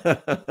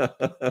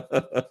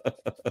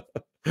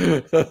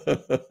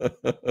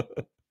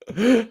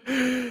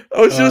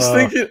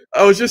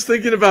was just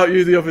thinking about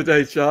you the other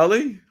day,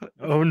 Charlie.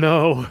 Oh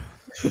no.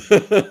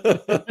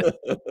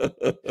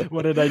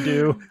 What did I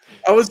do?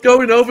 I was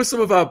going over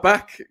some of our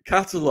back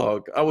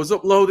catalogue. I was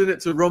uploading it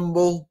to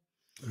Rumble,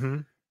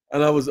 and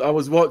I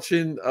was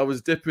watching. I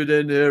was dipping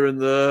in here and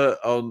there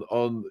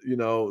on you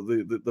know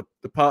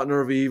the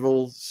Partner of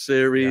Evil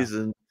series,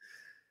 and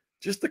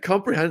just the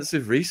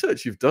comprehensive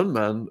research you've done,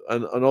 man,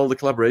 and all the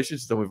collaborations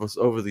you've done with us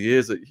over the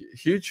years. A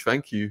huge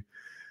thank you.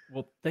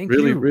 Well, thank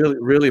you.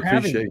 Really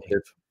appreciate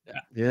it.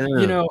 Yeah.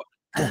 You know,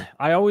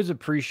 I always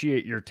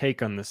appreciate your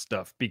take on this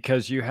stuff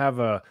because you have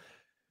a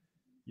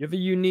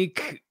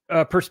unique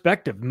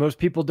perspective most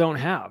people don't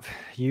have.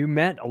 You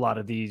met a lot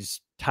of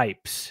these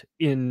types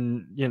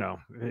in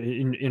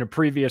a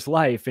previous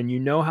life, and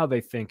you know how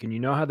they think and you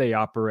know how they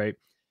operate.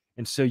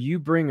 And so you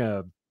bring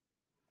an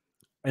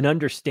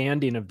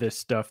understanding of this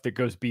stuff that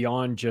goes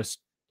beyond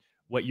just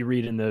what you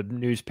read in the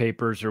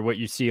newspapers or what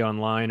you see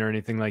online or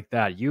anything like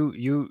that.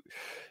 You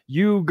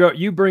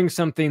bring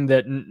something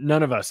that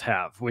none of us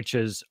have, which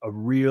is a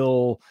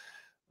real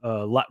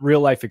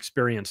life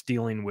experience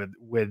dealing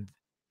with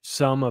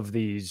some of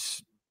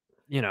these,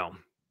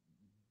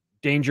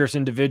 dangerous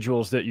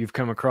individuals that you've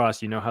come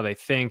across. You know how they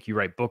think. You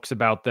write books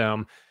about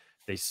them.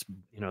 They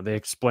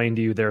explain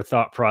to you their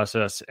thought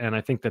process, and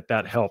I think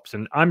that helps.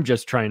 And I'm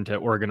just trying to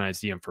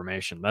organize the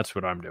information. That's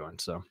what I'm doing.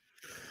 So,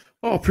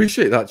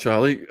 appreciate that,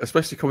 Charlie,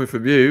 especially coming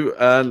from you.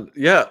 And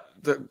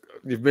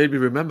you've made me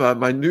remember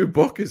my new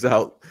book is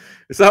out.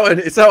 It's out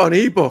on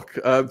ebook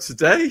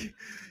today.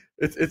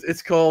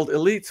 It's called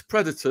Elite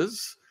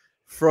Predators: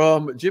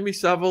 From Jimmy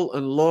Savile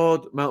and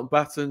Lord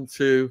Mountbatten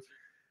to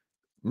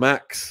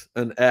Max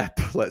and Ep.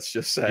 Let's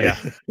just say,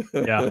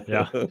 yeah.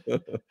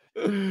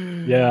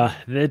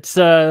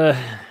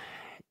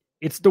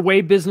 It's the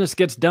way business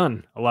gets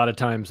done a lot of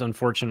times.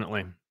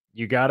 Unfortunately,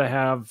 you got to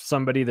have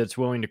somebody that's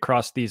willing to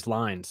cross these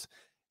lines,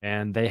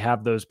 and they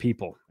have those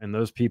people, and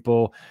those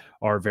people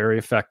are very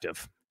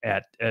effective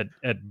at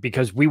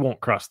because we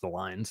won't cross the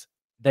lines.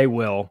 They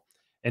will.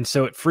 And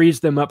so it frees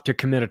them up to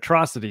commit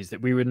atrocities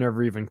that we would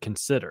never even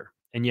consider.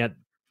 And yet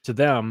to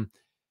them,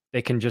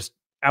 they can just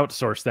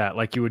outsource that.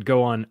 Like you would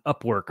go on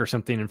Upwork or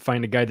something and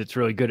find a guy that's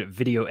really good at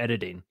video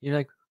editing. You're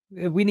like,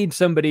 we need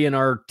somebody in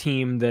our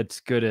team that's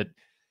good at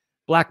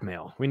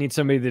blackmail. We need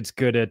somebody that's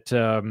good at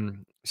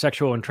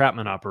sexual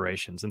entrapment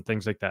operations and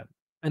things like that.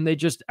 And they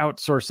just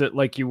outsource it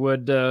like you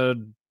would,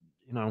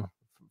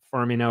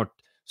 farming out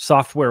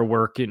software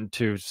work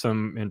into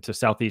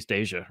Southeast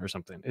Asia or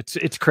something.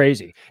 It's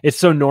crazy. It's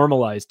so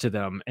normalized to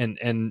them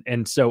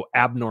and so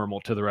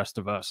abnormal to the rest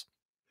of us.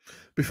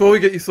 Before we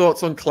get your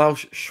thoughts on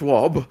Klaus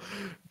Schwab,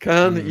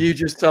 can you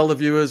just tell the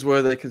viewers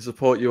where they can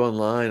support you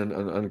online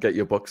and get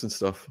your books and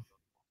stuff?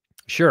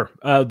 Sure.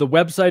 The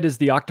website is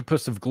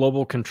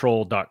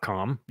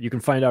theoctopusofglobalcontrol.com. You can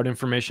find out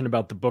information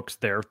about the books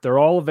there. They're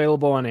all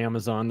available on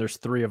Amazon. There's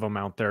 3 of them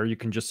out there. You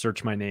can just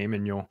search my name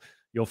and you'll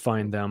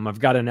find them. I've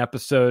got an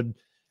episode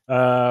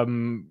of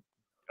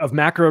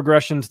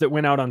Macroaggressions that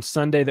went out on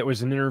Sunday that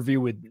was an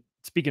interview with,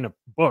 speaking of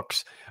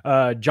books,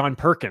 John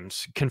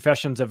Perkins,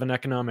 Confessions of an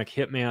Economic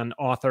Hitman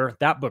author.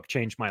 That book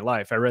changed my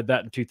life. I read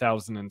that in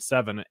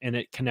 2007, and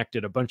it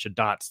connected a bunch of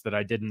dots that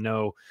I didn't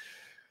know.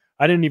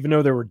 I didn't even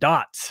know there were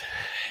dots,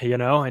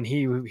 and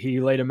he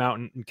laid them out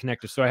and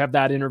connected. So I have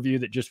that interview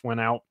that just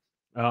went out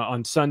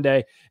on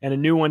Sunday, and a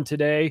new one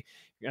today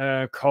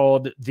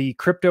called The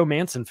Crypto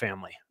Manson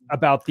Family,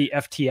 about the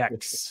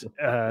FTX,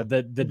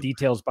 the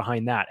details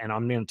behind that. And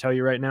I'm going to tell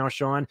you right now,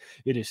 Sean,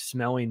 it is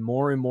smelling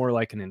more and more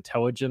like an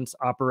intelligence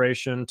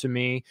operation to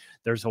me.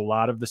 There's a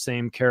lot of the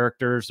same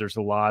characters. There's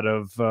a lot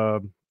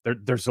of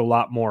there's a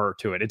lot more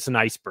to it. It's an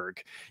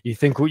iceberg. You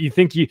think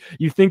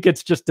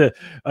it's just a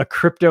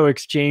crypto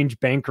exchange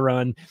bank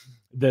run,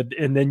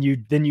 and then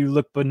you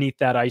look beneath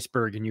that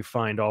iceberg and you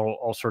find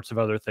all sorts of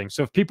other things.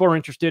 So if people are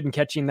interested in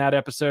catching that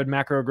episode,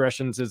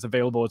 Macroaggressions is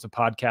available as a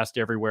podcast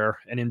everywhere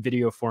and in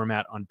video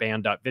format on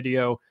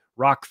band.video,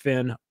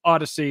 Rockfin,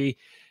 Odyssey,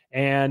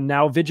 and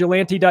now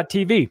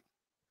Vigilante.tv.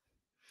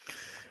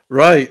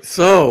 Right.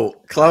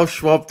 So Klaus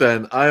Schwab,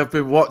 then. I have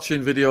been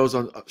watching videos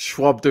on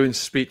Schwab doing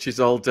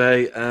speeches all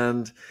day,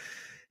 and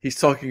he's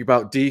talking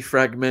about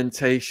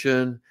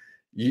defragmentation,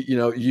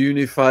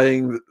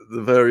 unifying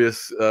the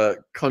various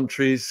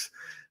countries.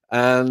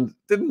 And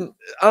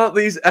aren't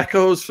these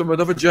echoes from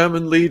another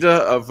German leader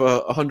of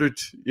 100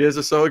 years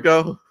or so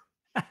ago?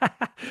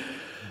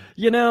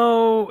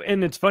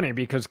 And it's funny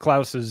because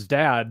Klaus's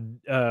dad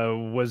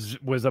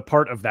was a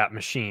part of that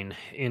machine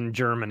in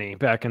Germany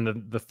back in the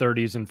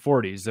 30s and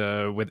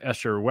 40s with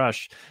Escher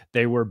Wesch.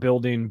 They were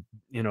building,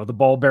 the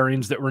ball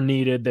bearings that were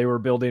needed. They were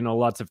building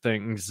lots of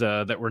things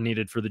that were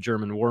needed for the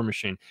German war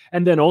machine.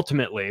 And then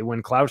ultimately,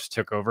 when Klaus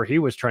took over, he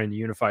was trying to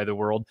unify the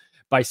world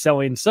by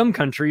selling some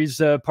countries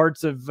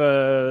parts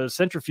of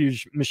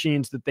centrifuge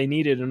machines that they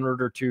needed in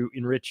order to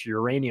enrich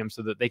uranium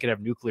so that they could have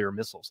nuclear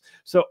missiles.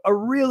 So a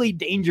really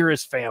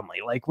dangerous family.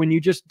 Like when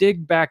you just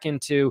dig back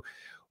into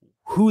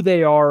who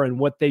they are and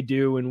what they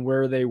do and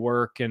where they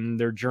work, and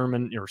they're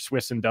German or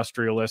Swiss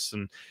industrialists,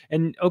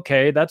 and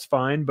okay, that's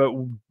fine. But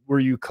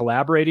were you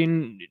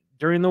collaborating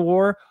during the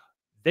war?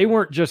 They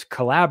weren't just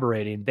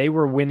collaborating. They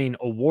were winning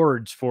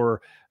awards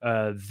for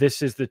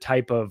this is the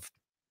type of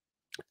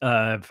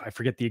I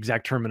forget the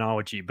exact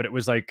terminology, but it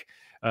was like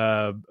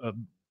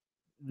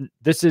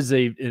this is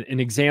an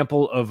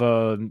example of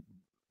a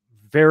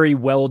very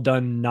well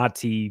done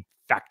Nazi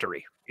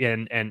factory,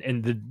 and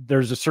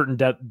there's a certain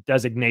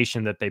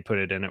designation that they put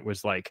it in. It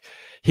was like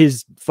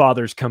his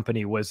father's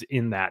company was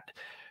in that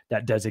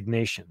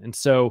designation. And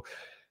so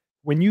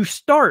when you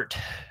start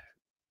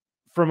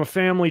from a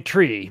family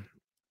tree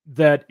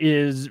that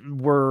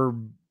were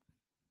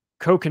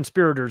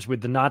co-conspirators with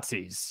the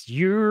Nazis,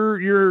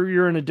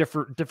 you're in a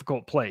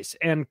difficult place.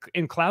 And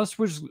Klaus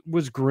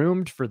was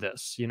groomed for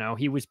this.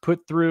 He was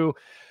put through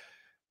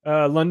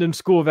London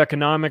School of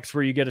Economics,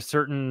 where you get a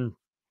certain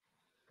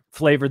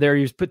flavor there.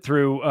 He was put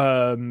through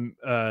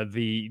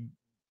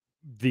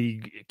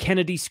the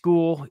Kennedy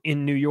School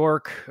in New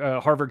York,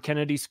 Harvard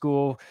Kennedy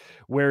School,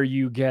 where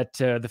you get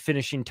the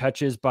finishing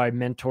touches by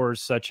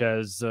mentors such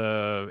as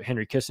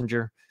Henry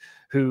Kissinger,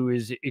 who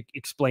is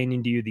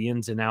explaining to you the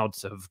ins and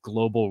outs of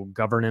global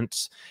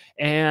governance.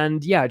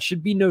 And yeah, it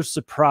should be no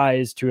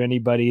surprise to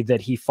anybody that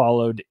he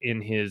followed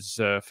in his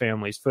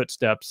family's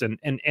footsteps,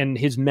 and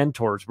his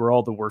mentors were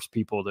all the worst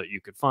people that you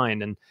could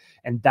find.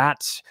 And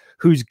that's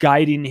who's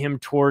guiding him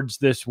towards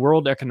this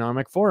World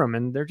Economic Forum.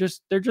 And they're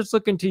just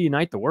looking to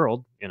unite the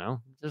world,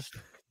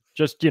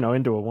 just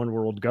into a one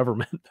world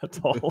government. That's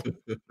all.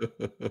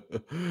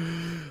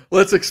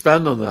 Let's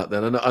expand on that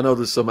then. I know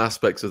there's some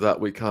aspects of that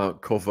we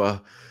can't cover.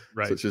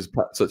 Right. Such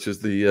as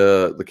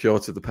the cure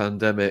to the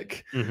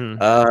pandemic.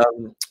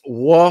 Mm-hmm.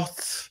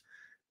 What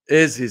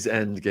is his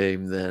end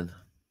game then?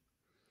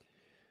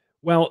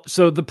 Well,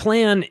 so the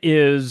plan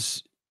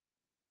is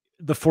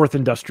the fourth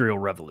industrial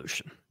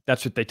revolution.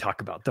 That's what they talk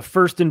about. The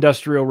first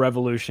industrial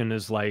revolution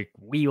is like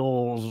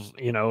wheels,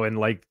 and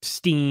like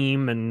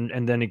steam,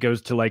 and then it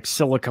goes to like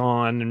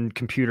silicon and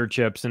computer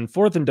chips. And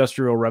fourth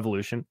industrial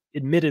revolution,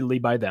 admittedly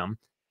by them,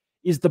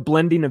 is the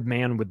blending of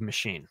man with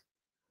machine.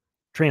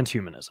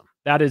 Transhumanism.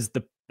 That is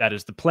the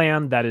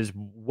plan. That is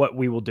what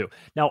we will do.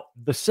 Now,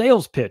 the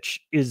sales pitch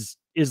is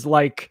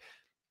like,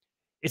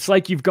 it's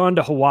like you've gone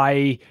to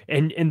Hawaii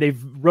and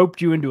they've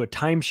roped you into a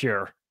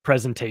timeshare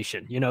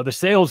presentation. The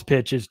sales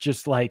pitch is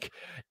just like,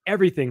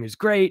 everything is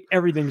great.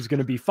 Everything's going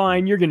to be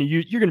fine. You're going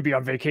to be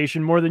on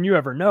vacation more than you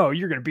ever know.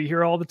 You're going to be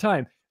here all the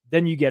time.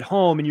 Then you get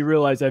home and you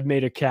realize I've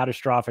made a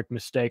catastrophic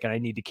mistake and I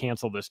need to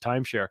cancel this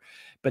timeshare.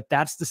 But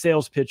that's the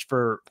sales pitch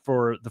for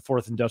the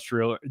fourth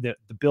industrial, the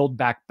Build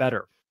Back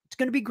Better. It's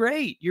going to be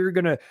great. You're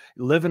going to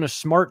live in a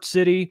smart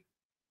city.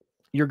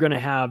 You're going to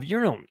have,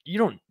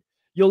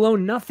 you'll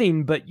own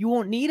nothing, but you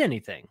won't need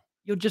anything.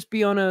 You'll just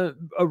be on a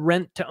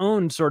rent to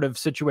own sort of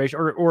situation,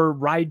 or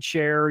ride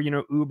share,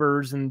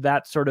 Ubers and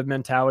that sort of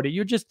mentality.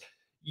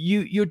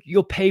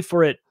 You'll pay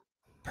for it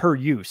per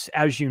use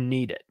as you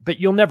need it, but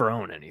you'll never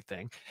own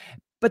anything.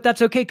 But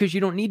that's okay, because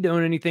you don't need to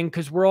own anything,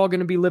 because we're all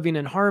going to be living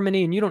in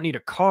harmony, and you don't need a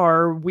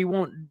car. We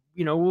won't,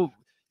 you'll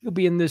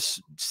be in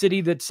this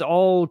city that's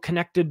all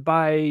connected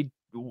by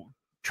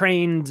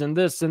trains and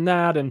this and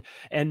that,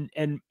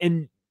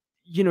 and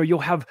you'll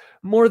have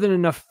more than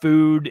enough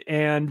food,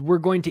 and we're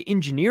going to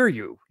engineer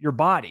your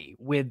body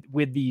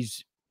with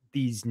these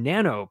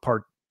nano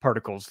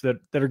particles that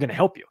are going to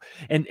help you.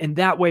 And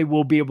that way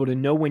we'll be able to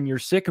know when you're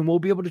sick, and we'll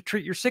be able to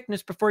treat your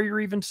sickness before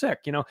you're even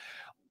sick.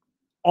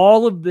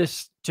 All of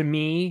this to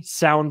me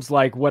sounds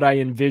like what I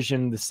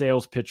envisioned the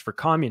sales pitch for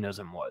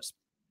communism was.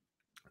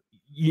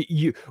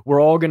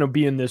 We're all going to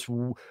be in this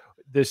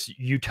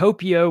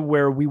utopia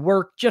where we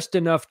work just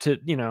enough to,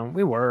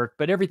 we work,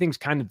 but everything's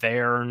kind of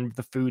there, and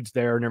the food's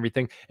there and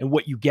everything. And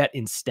what you get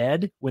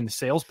instead when the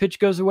sales pitch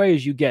goes away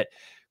is you get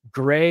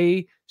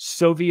gray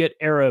Soviet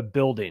era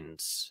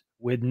buildings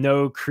with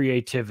no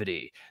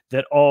creativity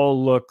that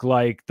all look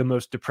like the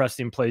most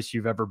depressing place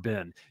you've ever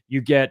been.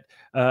 You get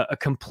a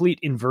complete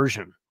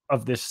inversion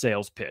of this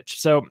sales pitch.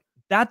 So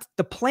that's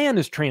the plan,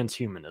 is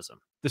transhumanism.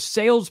 The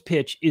sales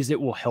pitch is it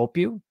will help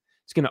you.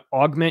 It's going to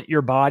augment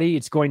your body.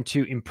 It's going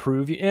to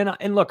improve you.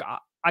 And look,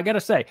 I got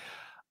to say,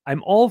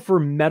 I'm all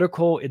for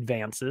medical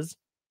advances.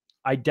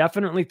 I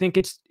definitely think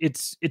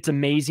it's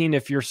amazing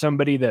if you're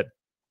somebody that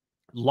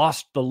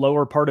lost the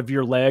lower part of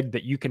your leg,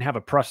 that you can have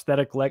a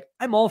prosthetic leg.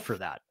 I'm all for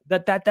that.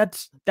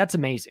 That's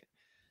amazing.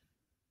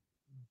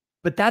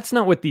 But that's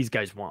not what these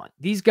guys want.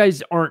 These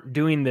guys aren't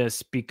doing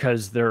this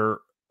because they're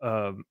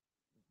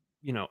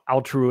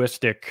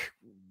altruistic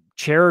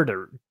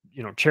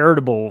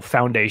charitable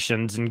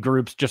foundations and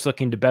groups just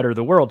looking to better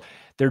the world.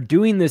 They're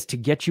doing this to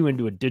get you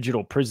into a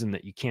digital prison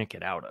that you can't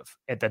get out of,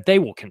 and that they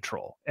will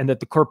control, and that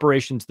the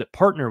corporations that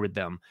partner with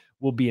them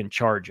will be in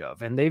charge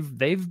of. And they've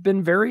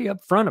been very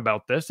upfront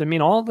about this. I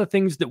mean, all the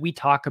things that we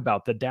talk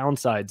about, the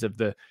downsides of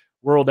the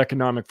World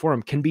Economic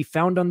Forum, can be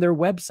found on their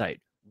website,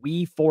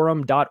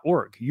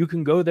 weforum.org. You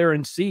can go there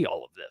and see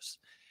all of this.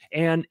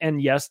 And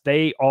yes,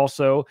 they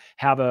also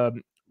have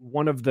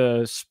one of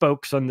the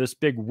spokes on this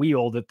big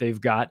wheel that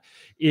they've got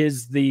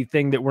is the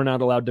thing that we're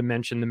not allowed to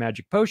mention, the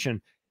magic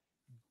potion.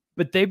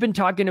 But they've been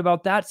talking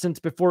about that since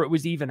before it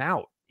was even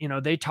out.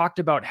 They talked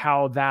about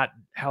how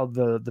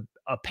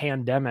a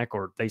pandemic,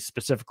 or they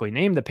specifically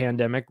named the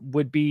pandemic,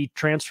 would be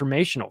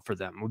transformational for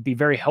them, would be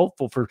very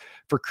helpful for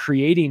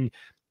creating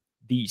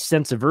the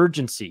sense of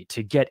urgency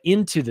to get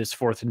into this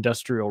fourth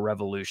industrial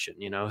revolution.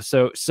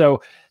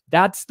 So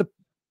that's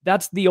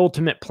the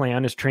ultimate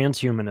plan, is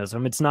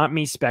transhumanism. It's not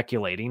me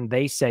speculating.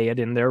 They say it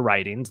in their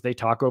writings. They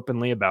talk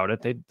openly about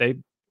it.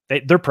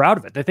 They're proud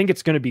of it. They think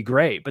it's going to be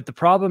great. But the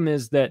problem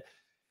is that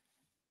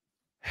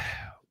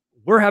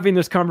we're having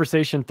this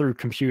conversation through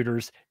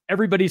computers.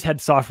 Everybody's had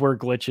software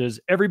glitches.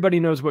 Everybody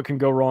knows what can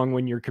go wrong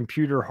when your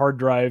computer hard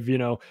drive,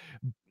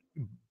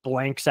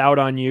 blanks out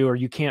on you, or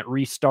you can't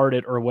restart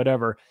it or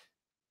whatever.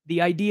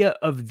 The idea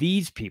of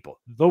these people,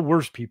 the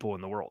worst people in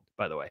the world,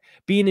 by the way,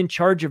 being in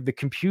charge of the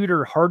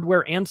computer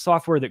hardware and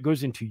software that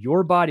goes into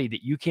your body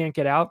that you can't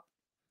get out,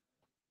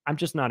 I'm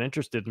just not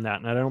interested in that.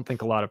 And I don't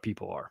think a lot of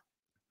people are.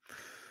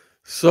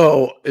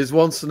 So is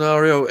one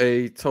scenario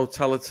a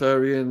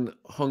totalitarian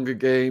Hunger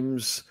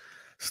Games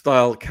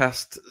style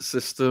caste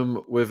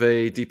system with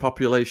a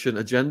depopulation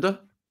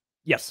agenda?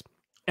 Yes.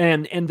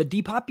 And the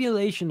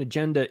depopulation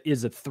agenda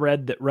is a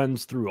thread that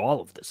runs through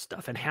all of this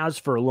stuff and has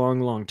for a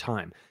long, long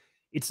time.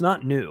 It's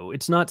not new.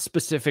 It's not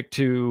specific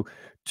to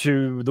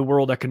the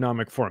World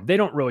Economic Forum. They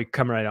don't really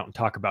come right out and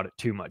talk about it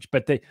too much,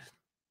 but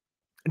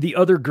the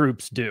other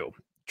groups do.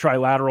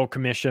 Trilateral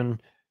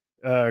Commission,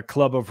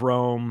 Club of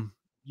Rome,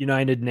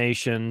 United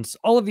Nations,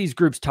 all of these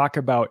groups talk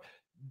about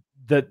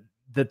that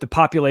the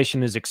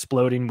population is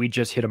exploding. We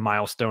just hit a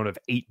milestone of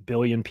 8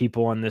 billion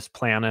people on this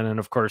planet. And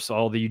of course,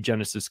 all the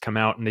eugenicists come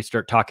out and they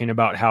start talking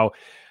about how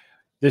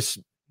this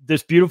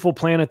beautiful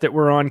planet that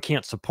we're on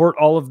can't support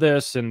all of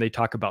this. And they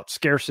talk about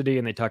scarcity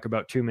and they talk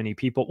about too many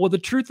people. Well, the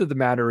truth of the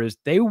matter is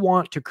they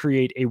want to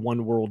create a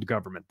one world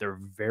government. They're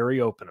very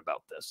open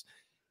about this.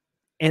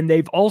 And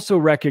they've also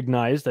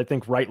recognized, I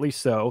think rightly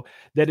so,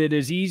 that it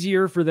is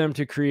easier for them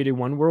to create a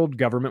one world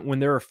government when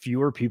there are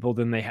fewer people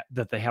than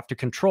that they have to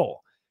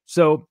control.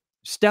 So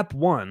step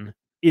one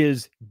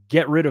is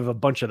get rid of a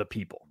bunch of the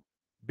people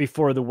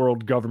before the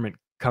world government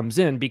comes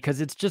in,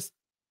 because it's just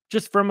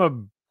from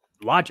a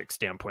logic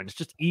standpoint, it's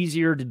just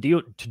easier to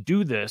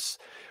do this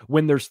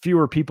when there's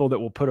fewer people that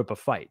will put up a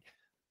fight.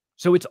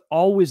 So it's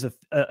always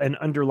an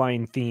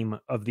underlying theme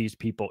of these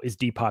people is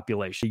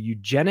depopulation. The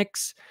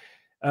eugenics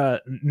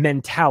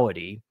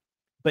mentality,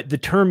 but the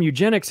term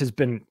eugenics has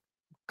been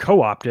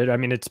co-opted. I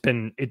mean,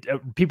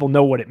 people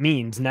know what it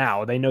means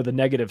now. They know the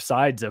negative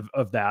sides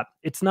of that.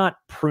 It's not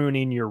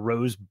pruning your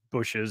rose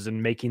bushes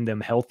and making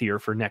them healthier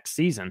for next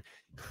season.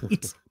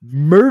 It's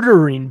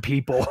murdering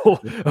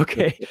people.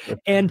 Okay.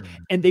 And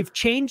they've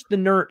changed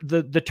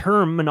the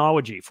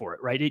terminology for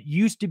it, right? It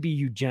used to be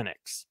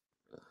eugenics.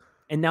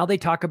 And now they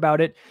talk about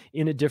it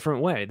in a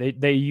different way.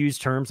 They use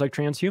terms like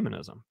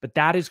transhumanism, but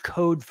that is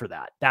code for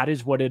that. That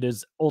is what it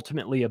is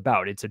ultimately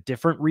about. It's a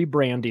different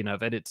rebranding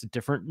of it. It's a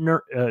different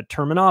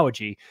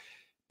terminology,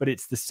 but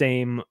it's the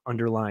same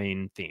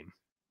underlying theme.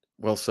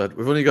 Well said.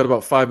 We've only got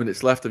about 5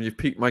 minutes left, and you've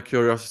piqued my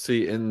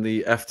curiosity in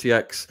the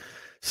FTX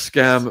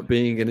scam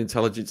being an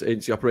intelligence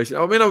agency operation.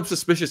 I mean, I'm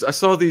suspicious. I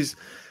saw these,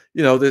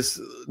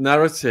 this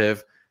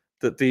narrative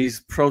that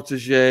these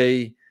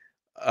protege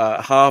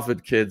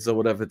Harvard kids or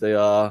whatever they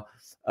are,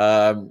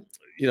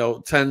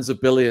 tens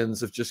of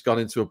billions have just gone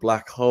into a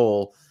black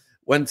hole.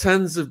 When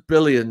tens of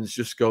billions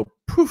just go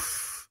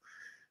poof,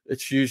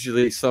 it's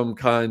usually some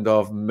kind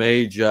of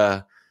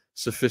major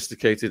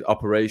sophisticated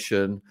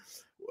operation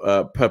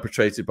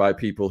perpetrated by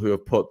people who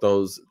have put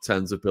those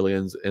tens of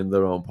billions in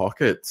their own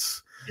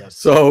pockets. Yes.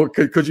 So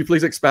could you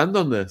please expand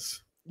on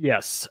this?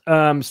 Yes.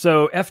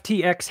 So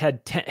FTX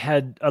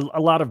had a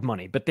lot of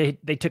money, but they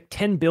took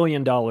 $10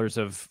 billion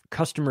of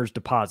customers'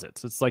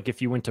 deposits. It's like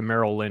if you went to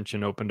Merrill Lynch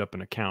and opened up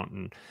an account,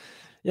 and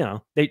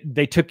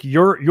they took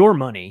your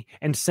money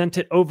and sent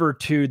it over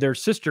to their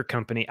sister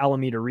company,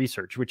 Alameda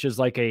Research, which is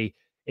like a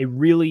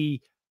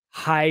really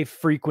high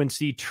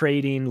frequency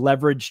trading,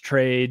 leverage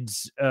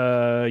trades,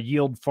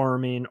 yield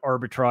farming,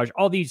 arbitrage,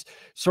 all these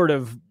sort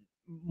of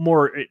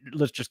more,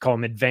 let's just call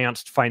them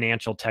advanced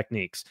financial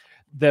techniques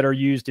that are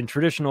used in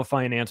traditional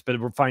finance, but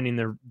we're finding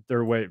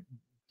their way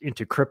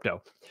into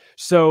crypto.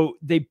 So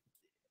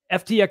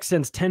FTX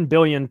sends 10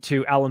 billion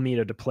to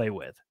Alameda to play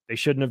with. They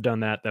shouldn't have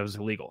done that. That was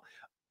illegal.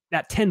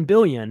 That 10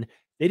 billion,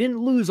 they didn't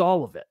lose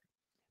all of it.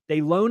 They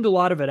loaned a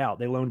lot of it out.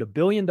 They loaned $1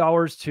 billion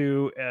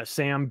to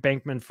Sam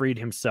Bankman-Fried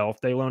himself.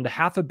 They loaned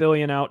 $500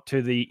 million out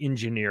to the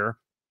engineer.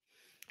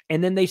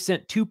 And then they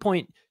sent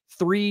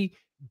 $2.3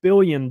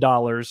 billion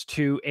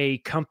to a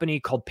company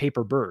called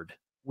Paper Bird,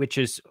 which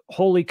is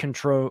wholly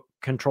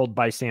controlled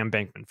by Sam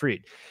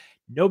Bankman-Fried.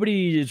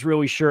 Nobody is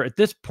really sure at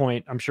this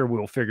point, I'm sure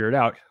we'll figure it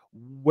out,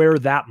 where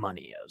that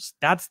money is.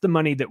 That's the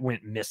money that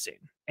went missing,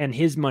 and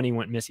his money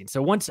went missing.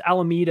 So once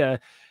Alameda,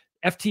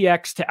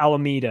 FTX to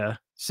Alameda,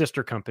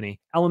 sister company,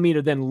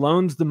 Alameda then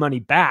loans the money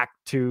back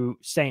to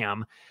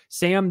Sam.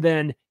 Sam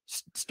then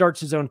starts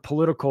his own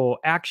political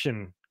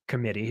action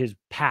committee, his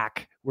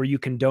PAC, where you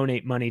can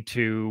donate money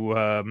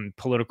to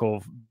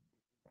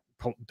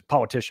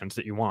politicians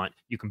that you want.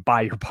 You can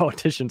buy your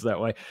politicians that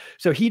way.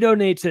 So he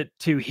donates it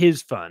to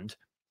his fund,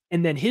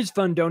 and then his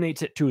fund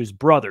donates it to his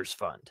brother's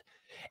fund.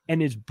 And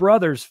his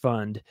brother's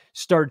fund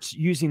starts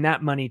using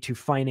that money to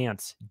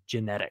finance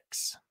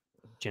genetics,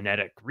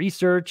 genetic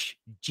research,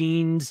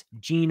 genes,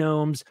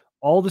 genomes,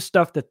 all the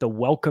stuff that the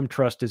Wellcome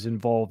Trust is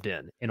involved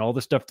in. And all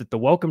the stuff that the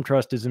Wellcome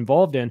Trust is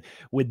involved in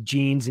with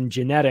genes and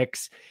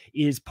genetics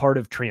is part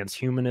of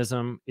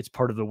transhumanism. It's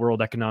part of the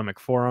World Economic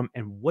Forum.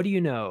 And what do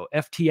you know?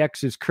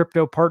 FTX's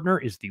crypto partner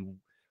is the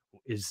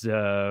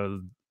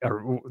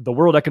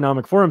World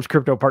Economic Forum's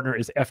crypto partner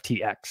is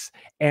FTX.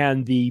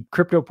 And the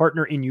crypto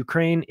partner in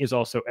Ukraine is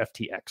also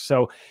FTX.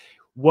 So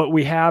what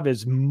we have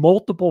is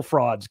multiple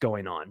frauds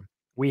going on.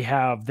 We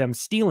have them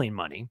stealing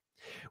money.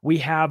 We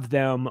have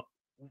them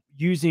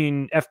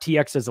using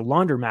FTX as a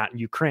laundromat in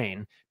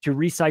Ukraine to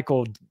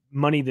recycle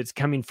money that's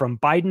coming from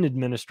Biden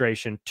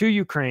administration to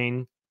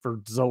Ukraine for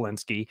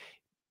Zelensky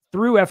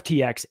through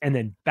FTX and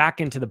then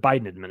back into the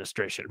Biden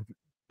administration,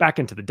 back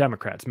into the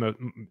Democrats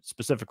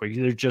specifically.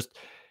 They're just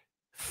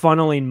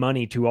funneling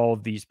money to all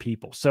of these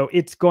people. So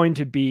it's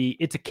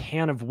a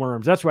can of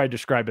worms. That's why I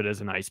describe it as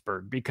an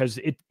iceberg, because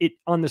it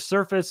on the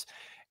surface,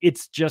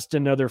 it's just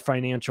another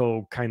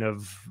financial kind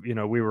of,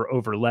 we were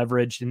over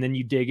leveraged. And then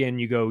you dig in,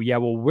 you go, yeah,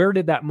 well, where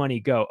did that money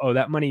go? Oh,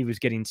 that money was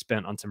getting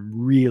spent on some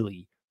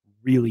really,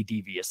 really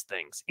devious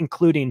things,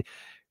 including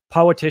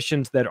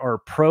politicians that are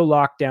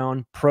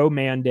pro-lockdown,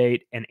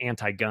 pro-mandate, and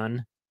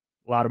anti-gun.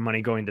 A lot of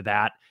money going to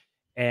that.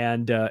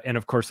 And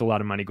of course, a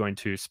lot of money going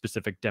to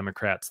specific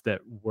Democrats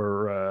that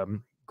were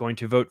going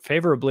to vote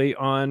favorably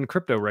on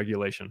crypto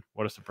regulation.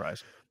 What a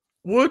surprise.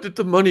 Where did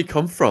the money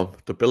come from,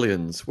 the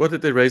billions? Where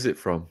did they raise it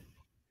from?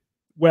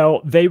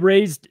 Well, they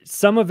raised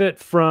some of it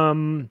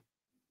from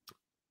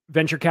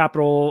venture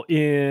capital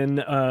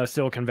in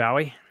Silicon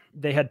Valley.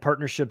 They had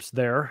partnerships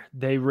there.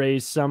 They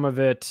raised some of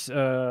it.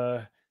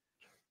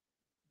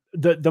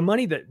 The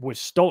money that was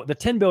stolen, the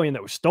 $10 billion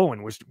that was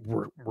stolen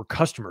were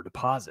customer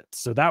deposits.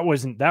 So that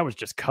was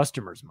just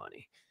customers'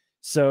 money.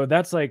 So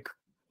that's like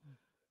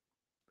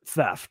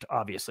theft,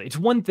 obviously. It's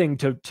one thing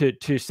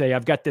to say,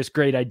 I've got this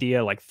great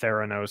idea like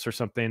Theranos or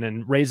something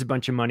and raise a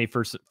bunch of money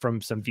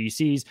from some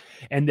VCs.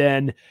 And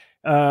then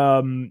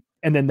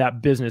that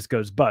business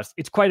goes bust.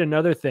 It's quite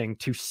another thing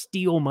to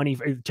steal money,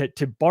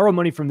 to borrow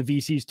money from the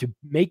VCs to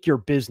make your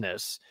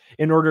business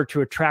in order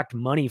to attract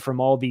money from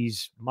all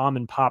these mom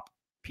and pop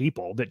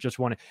people that just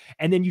want to,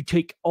 and then you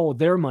take all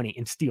their money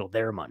and steal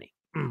their money.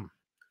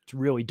 It's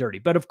really dirty.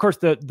 But of course,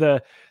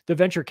 the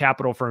venture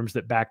capital firms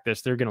that back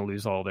this, they're going to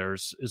lose all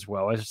theirs as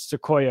well. As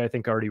Sequoia, I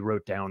think, already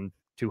wrote down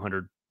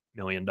 $200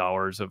 million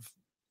of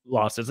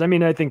losses. I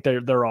mean, I think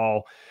they're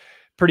all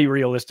pretty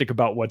realistic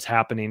about what's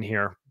happening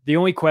here. The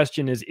only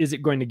question is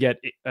it going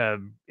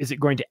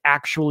to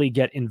actually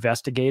get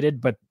investigated?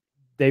 But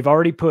they've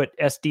already put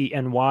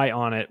SDNY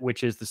on it,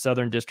 which is the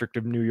Southern District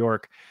of New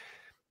York,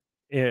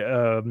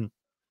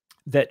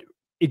 that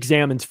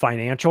examines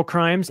financial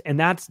crimes. And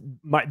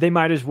they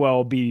might as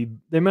well bring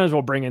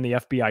in the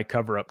FBI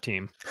cover-up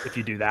team if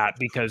you do that,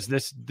 because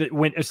as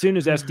soon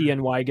as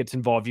SDNY gets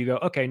involved, you go,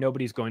 okay,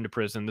 nobody's going to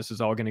prison. This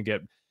is all going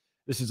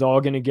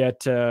to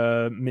get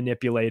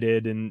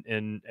manipulated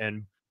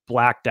and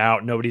blacked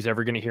out. Nobody's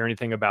ever going to hear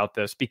anything about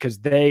this, because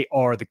they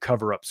are the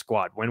cover-up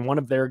squad. When one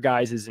of their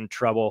guys is in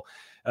trouble,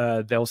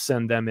 they'll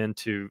send them in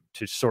to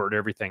sort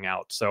everything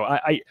out. So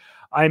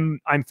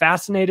I'm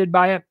fascinated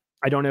by it.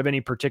 I don't have any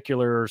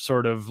particular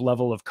sort of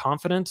level of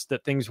confidence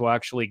that things will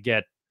actually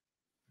that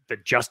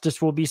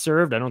justice will be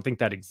served. I don't think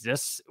that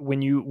exists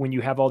when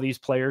you have all these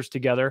players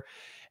together.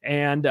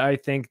 And I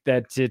think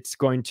that it's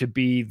going to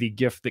be the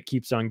gift that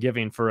keeps on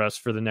giving for us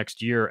for the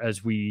next year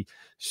as we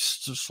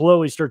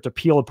slowly start to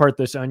peel apart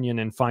this onion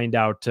and find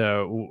out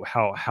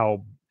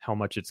how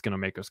much it's going to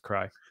make us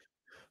cry.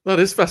 That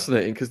is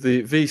fascinating, because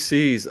the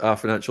VCs are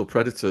financial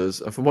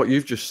predators. And from what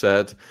you've just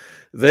said,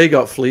 they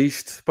got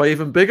fleeced by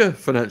even bigger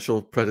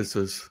financial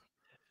predators.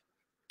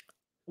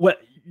 Well,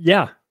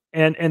 yeah.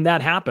 And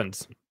that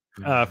happens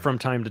from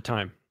time to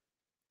time.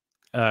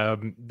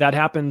 That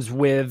happens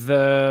with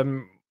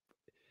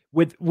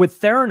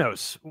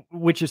Theranos,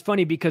 which is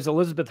funny because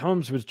Elizabeth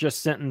Holmes was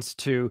just sentenced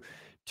to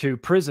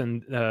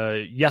prison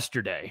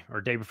yesterday,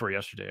 or day before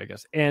yesterday, I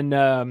guess.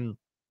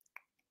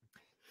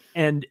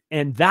 And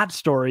that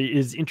story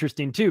is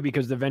interesting too,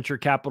 because the venture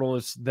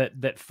capitalists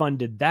that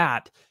funded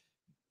that,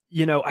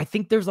 I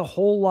think there's a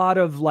whole lot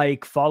of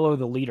like follow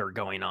the leader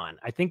going on.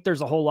 I think there's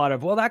a whole lot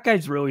of, well, that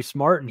guy's really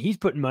smart and he's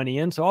putting money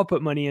in, so I'll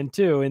put money in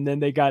too. And then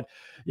they got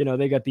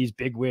these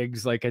big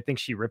wigs. Like I think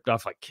she ripped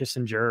off like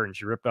Kissinger and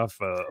she ripped off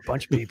a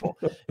bunch of people.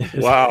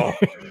 Wow.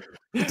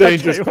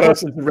 Dangerous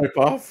person to rip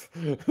off.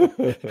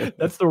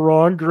 That's the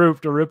wrong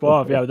group to rip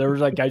off. Yeah, there was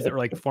like guys that were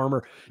like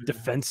former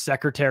defense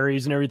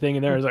secretaries and everything.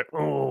 And there was like,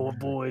 oh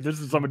boy, this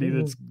is somebody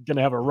that's going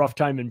to have a rough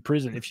time in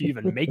prison if she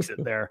even makes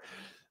it there.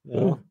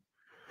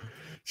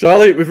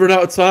 Charlie, we've run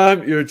out of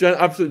time. You're an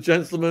absolute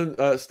gentleman,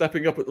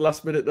 stepping up at the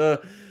last minute there.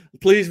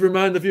 Please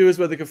remind the viewers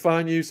where they can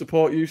find you,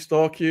 support you,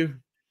 stalk you.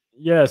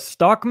 Yes,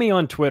 stalk me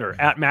on Twitter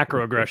at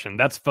macroaggression.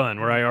 That's fun,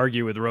 where I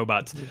argue with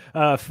robots.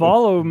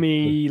 Follow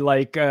me,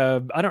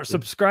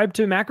 subscribe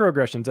to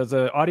Macroaggressions as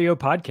an audio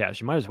podcast.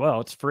 You might as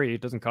well. It's free.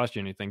 It doesn't cost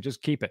you anything.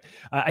 Just keep it.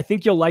 I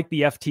think you'll like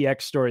the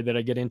FTX story that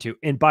I get into.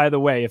 And by the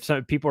way, if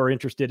some people are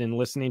interested in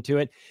listening to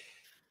it,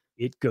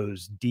 it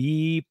goes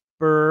deep.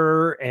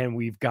 And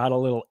we've got a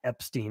little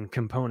Epstein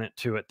component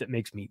to it that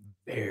makes me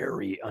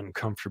very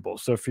uncomfortable.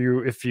 So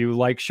if you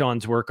like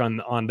Sean's work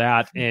on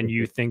that and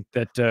you think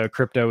that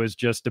crypto is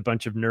just a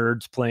bunch of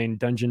nerds playing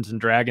Dungeons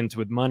and Dragons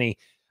with money,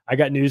 I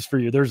got news for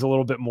you. There's a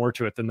little bit more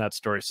to it than that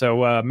story. So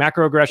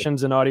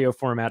Macroaggressions in audio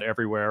format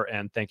everywhere.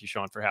 And thank you,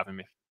 Sean, for having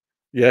me.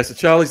 Yeah, so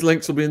Charlie's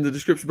links will be in the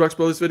description box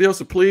below this video.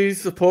 So please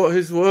support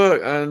his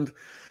work and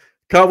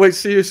can't wait to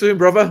see you soon,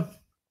 brother.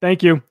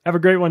 Thank you. Have a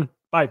great one.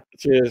 Bye.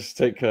 Cheers.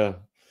 Take care.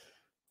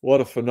 What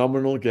a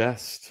phenomenal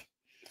guest.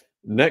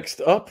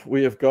 Next up,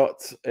 we have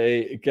got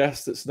a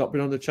guest that's not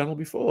been on the channel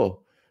before,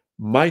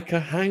 Micah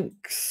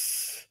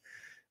Hanks.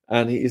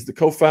 And he is the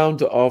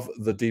co-founder of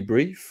The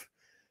Debrief,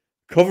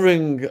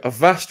 covering a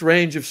vast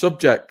range of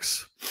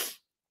subjects.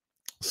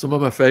 Some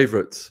of my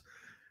favorites: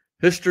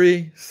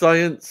 history,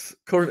 science,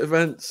 current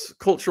events,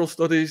 cultural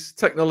studies,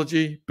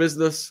 technology,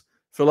 business,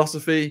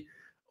 philosophy,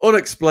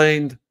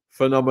 unexplained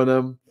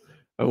phenomenon,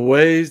 and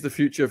ways the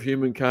future of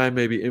humankind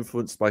may be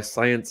influenced by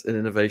science and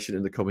innovation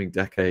in the coming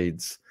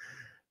decades.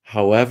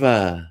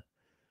 However,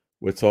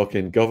 we're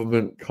talking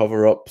government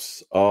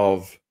cover-ups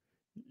of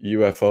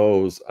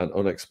UFOs and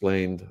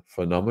unexplained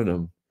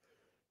phenomenon.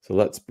 So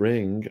let's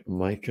bring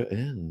Micah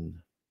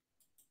in.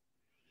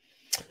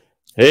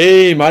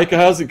 Hey, Micah,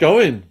 how's it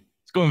going?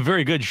 It's going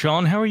very good,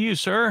 Sean. How are you,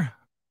 sir?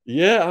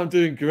 Yeah, I'm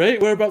doing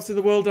great. Whereabouts in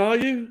the world are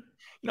you?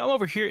 I'm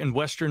over here in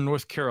Western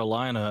North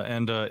Carolina,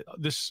 and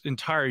this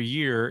entire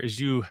year, as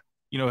you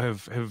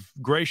have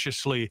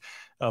graciously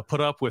put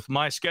up with,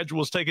 my schedule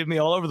has taken me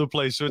all over the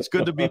place. So it's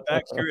good to be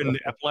back here in the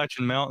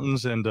Appalachian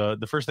Mountains. And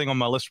the first thing on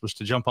my list was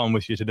to jump on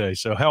with you today.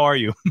 So how are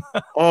you?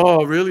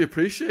 Oh, really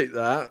appreciate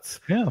that.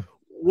 Yeah.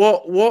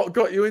 What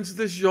got you into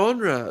this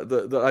genre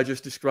that I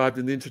just described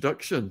in the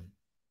introduction?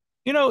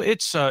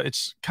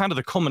 It's kind of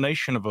the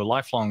culmination of a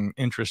lifelong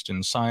interest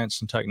in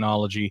science and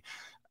technology.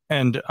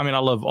 And I mean, I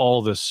love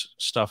all this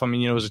stuff. I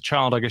mean, as a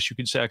child, I guess you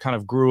could say I kind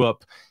of grew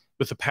up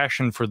with a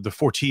passion for the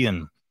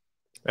Fortean.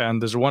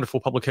 And there's a wonderful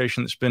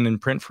publication that's been in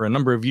print for a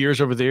number of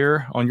years over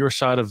there on your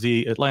side of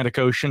the Atlantic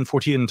Ocean,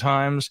 Fortean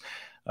Times,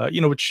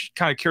 which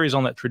kind of carries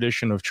on that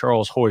tradition of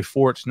Charles Hoy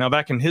Fort. Now,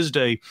 back in his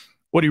day,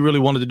 what he really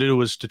wanted to do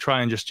was to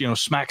try and just,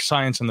 smack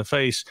science in the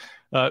face.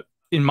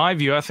 In my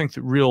view, I think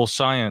that real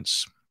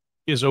science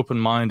is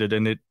open-minded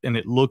and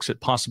it looks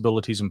at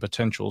possibilities and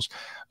potentials.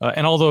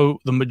 And although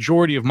the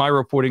majority of my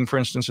reporting, for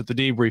instance, at The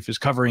Debrief is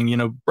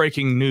covering,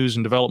 breaking news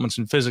and developments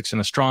in physics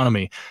and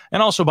astronomy,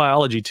 and also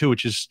biology too,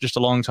 which is just a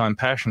long-time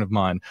passion of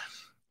mine,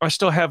 I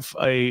still have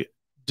a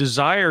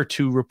desire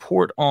to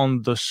report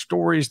on the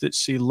stories that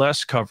see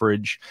less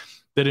coverage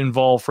that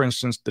involve, for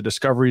instance, the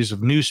discoveries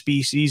of new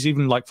species.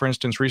 Even like, for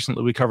instance,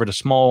 recently we covered a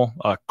small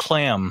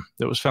clam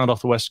that was found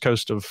off the west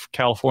coast of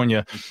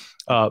California,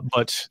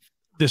 but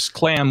this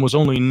clam was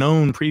only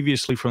known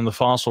previously from the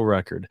fossil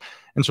record.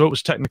 And so it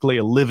was technically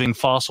a living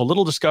fossil.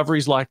 Little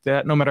discoveries like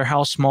that, no matter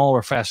how small,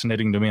 are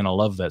fascinating to me, and I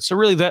love that. So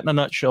really that in a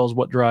nutshell is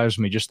what drives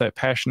me, just that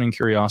passion and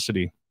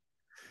curiosity.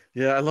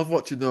 Yeah, I love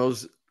watching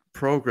those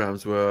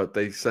programs where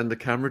they send a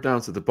camera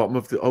down to the bottom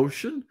of the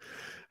ocean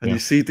and you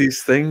see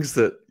these things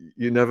that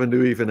you never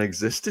knew even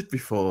existed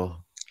before.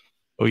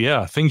 Oh,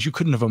 yeah. Things you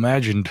couldn't have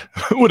imagined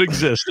would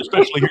exist,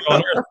 especially here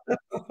on Earth.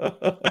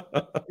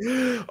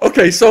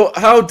 Okay, so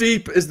how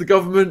deep is the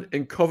government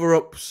in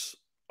cover-ups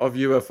of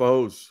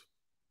UFOs?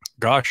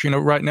 Gosh,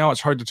 right now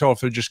it's hard to tell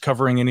if they're just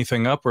covering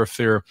anything up or if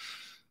they're,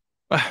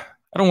 I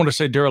don't want to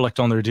say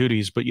derelict on their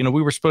duties, but,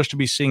 we were supposed to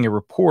be seeing a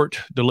report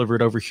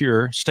delivered over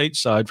here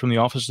stateside from the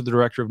Office of the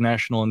Director of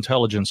National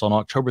Intelligence on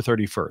October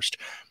 31st.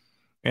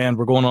 And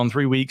we're going on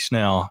 3 weeks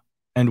now,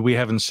 and we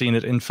haven't seen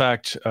it. In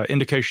fact,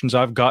 indications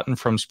I've gotten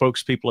from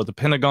spokespeople at the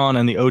Pentagon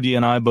and the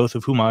ODNI, both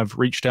of whom I've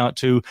reached out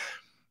to,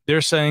 they're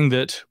saying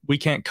that we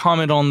can't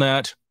comment on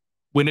that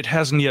when it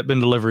hasn't yet been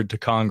delivered to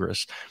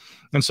Congress.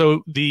 And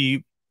so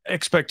the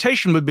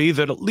expectation would be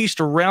that at least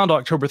around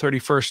October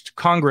 31st,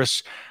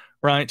 Congress,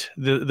 right,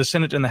 the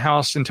Senate and the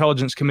House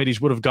Intelligence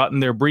Committees would have gotten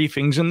their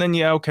briefings. And then,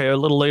 a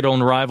little later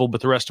on arrival, but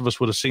the rest of us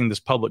would have seen this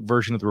public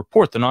version of the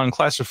report, the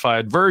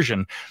non-classified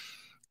version.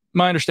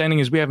 my understanding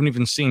is we haven't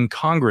even seen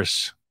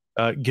Congress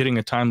getting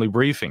a timely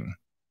briefing.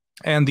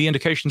 And the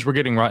indications we're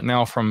getting right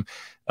now from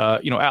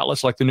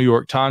outlets like the New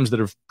York Times that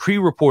have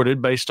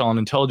pre-reported based on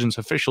intelligence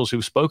officials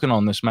who've spoken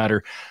on this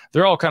matter,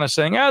 they're all kind of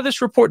saying,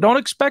 this report, don't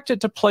expect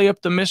it to play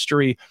up the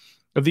mystery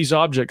of these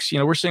objects.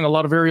 We're seeing a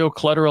lot of aerial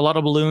clutter, a lot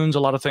of balloons, a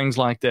lot of things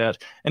like that.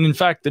 And in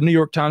fact, the New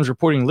York Times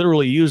reporting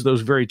literally used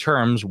those very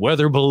terms,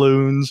 weather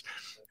balloons,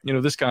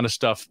 this kind of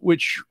stuff,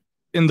 which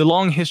in the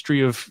long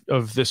history of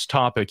this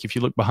topic, if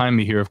you look behind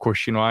me here, of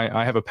course,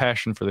 I have a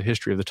passion for the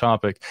history of the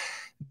topic.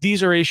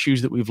 These are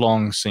issues that we've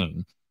long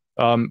seen.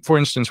 For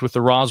instance, with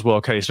the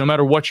Roswell case, no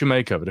matter what you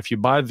make of it, if you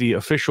buy the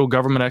official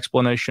government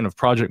explanation of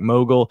Project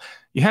Mogul,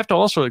 you have to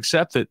also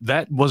accept that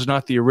that was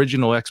not the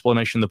original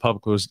explanation the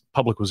public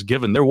was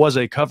given. There was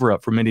a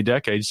cover-up for many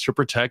decades to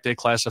protect a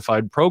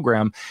classified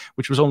program,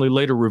 which was only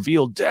later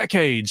revealed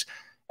decades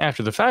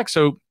after the fact.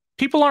 So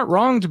people aren't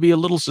wrong to be a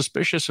little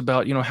suspicious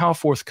about, how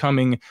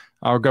forthcoming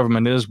our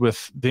government is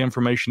with the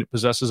information it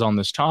possesses on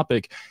this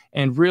topic,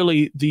 and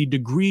really the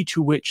degree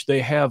to which they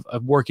have a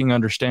working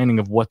understanding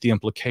of what the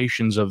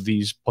implications of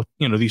these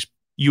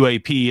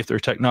UAP, if they're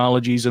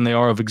technologies and they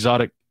are of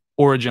exotic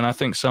origin, I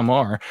think some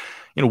are,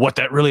 what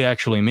that really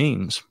actually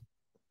means.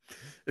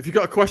 If you've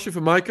got a question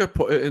for Micah,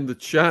 put it in the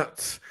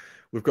chat.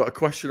 We've got a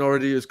question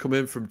already has come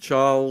in from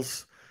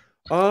Charles.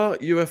 Are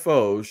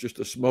UFOs just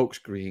a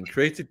smokescreen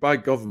created by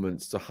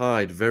governments to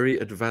hide very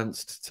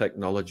advanced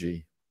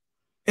technology?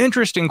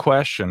 Interesting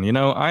question.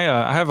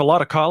 I have a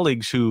lot of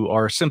colleagues who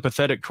are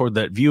sympathetic toward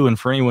that view. And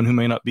for anyone who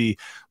may not be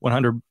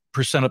 100%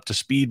 up to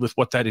speed with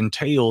what that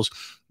entails,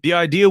 the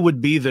idea would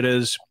be that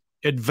as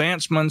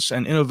advancements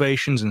and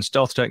innovations in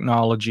stealth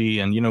technology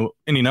and,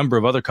 any number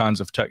of other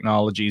kinds of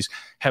technologies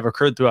have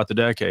occurred throughout the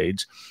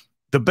decades,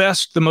 the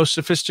best, the most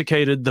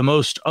sophisticated, the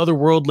most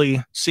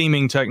otherworldly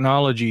seeming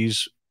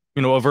technologies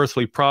of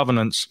earthly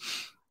provenance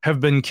have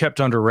been kept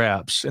under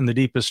wraps in the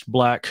deepest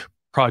black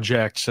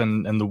projects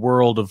and the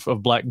world of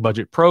black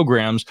budget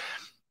programs.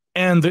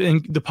 And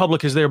the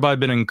public has thereby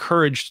been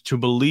encouraged to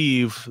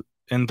believe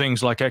in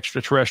things like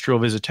extraterrestrial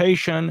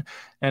visitation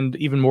and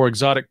even more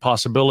exotic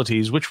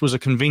possibilities, which was a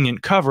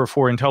convenient cover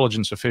for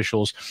intelligence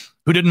officials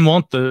who didn't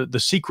want the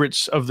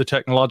secrets of the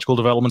technological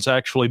developments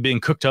actually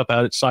being cooked up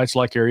out at sites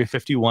like Area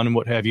 51 and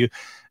what have you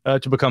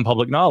to become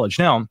public knowledge.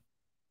 Now,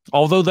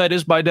 although that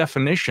is by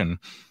definition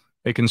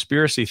a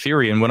conspiracy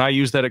theory, and when I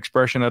use that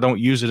expression, I don't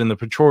use it in the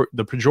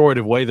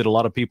pejorative way that a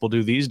lot of people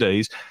do these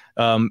days.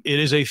 It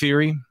is a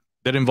theory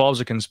that involves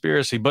a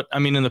conspiracy. But I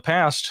mean, in the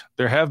past,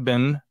 there have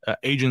been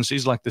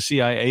agencies like the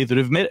CIA that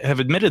have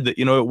admitted that,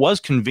 it was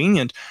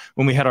convenient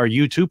when we had our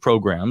U2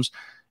 programs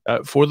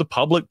for the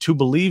public to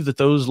believe that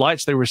those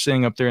lights they were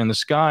seeing up there in the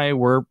sky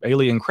were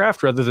alien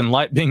craft rather than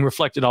light being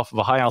reflected off of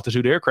a high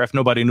altitude aircraft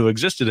nobody knew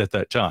existed at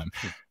that time.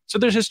 So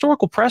there's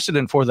historical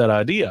precedent for that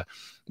idea.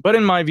 But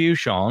in my view,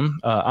 Sean,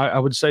 I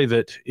would say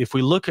that if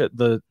we look at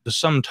the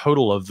sum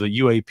total of the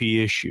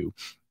UAP issue,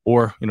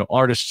 or,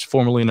 artists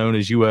formerly known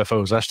as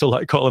UFOs, I still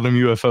like calling them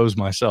UFOs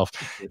myself.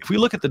 If we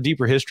look at the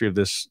deeper history of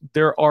this,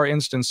 there are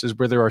instances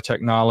where there are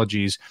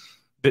technologies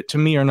that to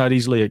me are not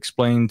easily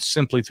explained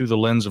simply through the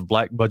lens of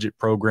black budget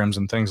programs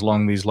and things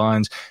along these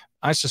lines.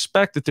 I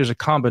suspect that there's a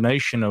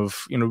combination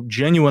of,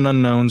 genuine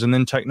unknowns and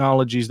then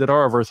technologies that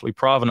are of earthly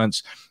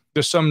provenance,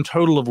 the sum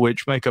total of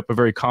which make up a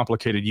very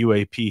complicated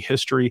UAP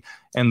history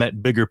and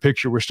that bigger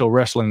picture we're still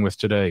wrestling with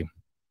today.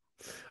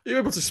 Are you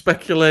able to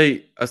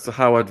speculate as to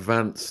how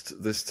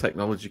advanced this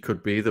technology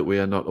could be that we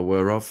are not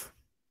aware of?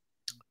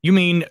 You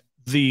mean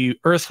the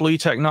earthly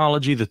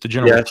technology that the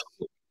general... Yes.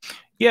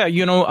 Yeah,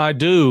 I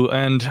do.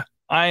 And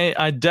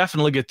I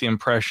definitely get the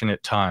impression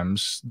at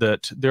times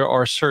that there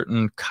are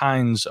certain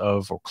kinds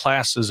of or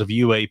classes of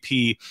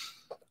UAP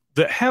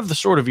that have the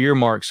sort of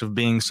earmarks of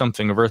being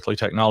something of earthly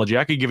technology.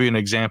 I could give you an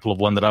example of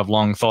one that I've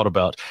long thought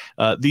about.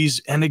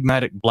 These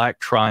enigmatic black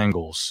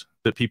triangles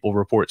that people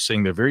report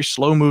seeing. They're very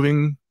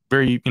slow-moving,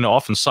 very,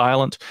 often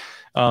silent.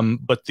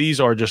 But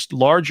these are just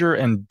larger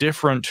and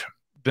different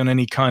than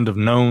any kind of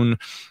known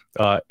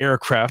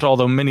aircraft,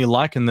 although many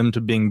liken them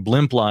to being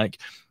blimp-like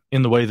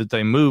in the way that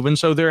they move. And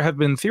so there have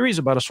been theories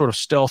about a sort of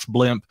stealth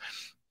blimp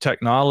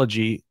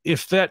technology.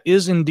 If that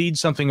is indeed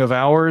something of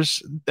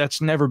ours,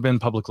 that's never been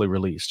publicly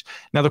released.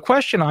 Now, the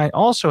question I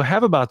also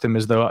have about them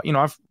is, though,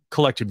 I've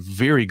collected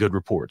very good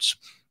reports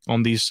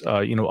on these,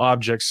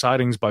 object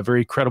sightings by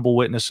very credible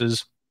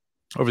witnesses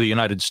over the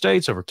United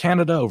States, over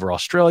Canada, over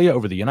Australia,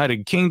 over the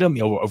United Kingdom,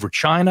 over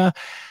China.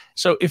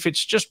 So if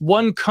it's just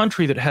one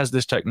country that has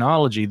this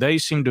technology, they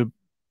seem to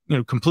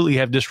completely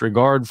have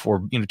disregard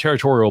for,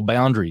 territorial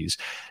boundaries.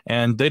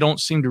 And they don't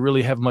seem to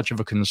really have much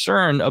of a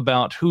concern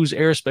about whose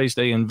airspace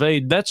they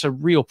invade. That's a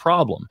real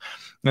problem.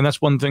 And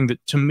that's one thing that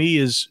to me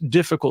is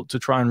difficult to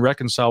try and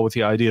reconcile with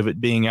the idea of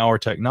it being our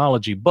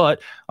technology. But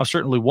I've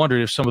certainly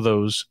wondered if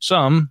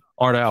some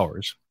aren't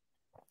ours.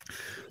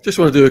 Just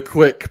want to do a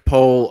quick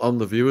poll on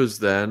the viewers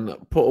then.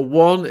 Put a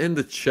 1 in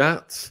the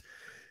chat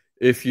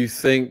if you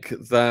think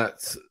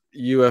that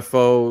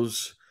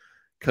UFOs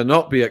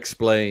cannot be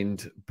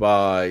explained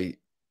by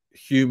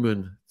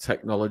human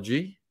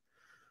technology.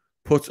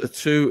 Put a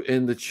 2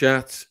 in the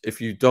chat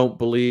if you don't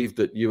believe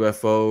that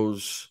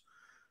UFOs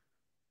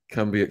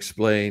can be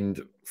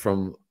explained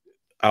from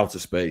outer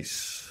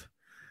space.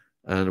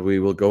 And we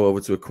will go over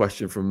to a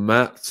question from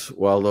Matt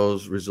while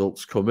those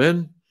results come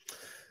in.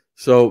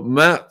 So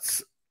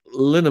Matt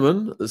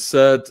Linneman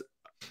said,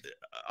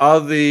 are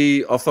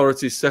the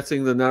authorities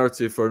setting the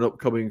narrative for an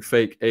upcoming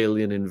fake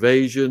alien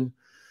invasion?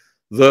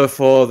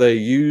 Therefore, they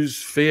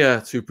use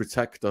fear to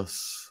protect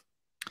us.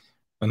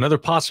 Another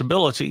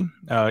possibility,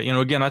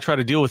 again, I try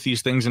to deal with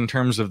these things in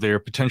terms of their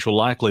potential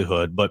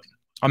likelihood, but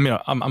I'm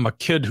a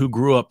kid who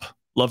grew up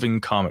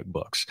loving comic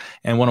books,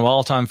 and one of my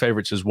all-time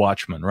favorites is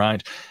Watchmen,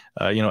 right?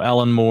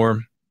 Alan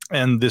Moore.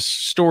 And this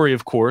story,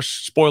 of course,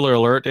 spoiler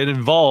alert, it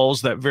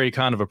involves that very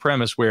kind of a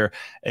premise where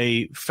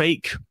a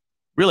fake,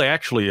 really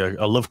actually a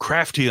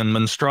Lovecraftian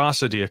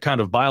monstrosity, a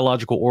kind of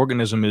biological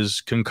organism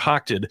is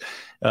concocted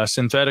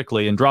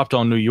synthetically and dropped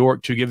on New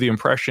York to give the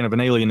impression of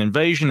an alien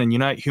invasion and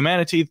unite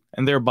humanity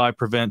and thereby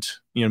prevent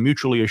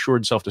mutually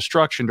assured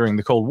self-destruction during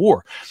the Cold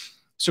War.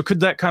 So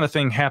could that kind of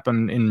thing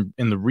happen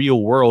in the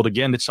real world?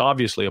 Again, it's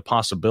obviously a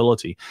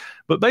possibility.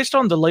 But based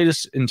on the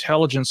latest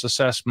intelligence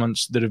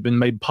assessments that have been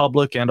made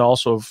public, and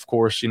also, of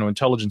course,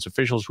 intelligence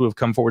officials who have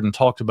come forward and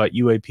talked about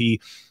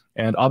UAP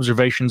and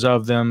observations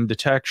of them,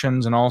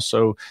 detections, and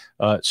also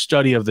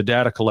study of the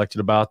data collected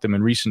about them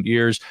in recent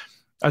years,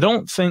 I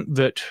don't think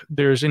that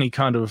there's any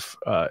kind of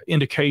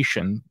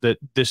indication that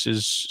this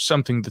is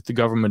something that the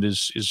government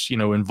is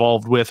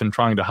involved with and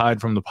trying to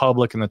hide from the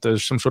public, and that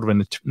there's some sort of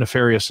a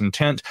nefarious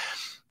intent.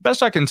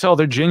 Best I can tell,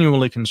 they're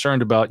genuinely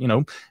concerned about,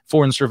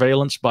 foreign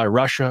surveillance by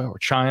Russia or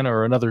China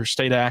or another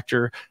state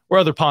actor or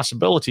other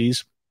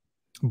possibilities.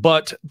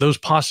 But those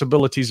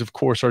possibilities, of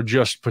course, are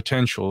just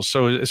potential.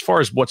 So as far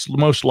as what's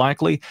most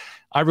likely,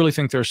 I really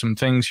think there are some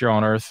things here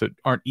on Earth that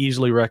aren't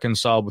easily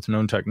reconciled with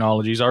known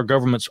technologies. Our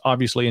government's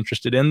obviously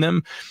interested in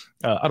them.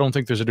 I don't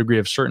think there's a degree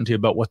of certainty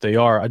about what they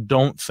are. I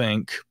don't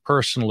think,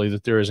 personally,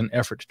 that there is an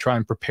effort to try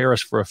and prepare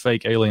us for a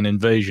fake alien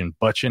invasion,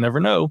 but you never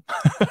know.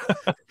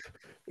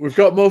 We've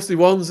got mostly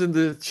ones in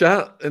the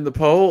chat, in the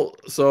poll.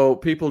 So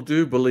people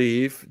do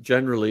believe,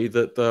 generally,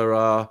 that there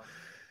are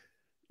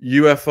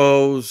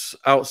UFOs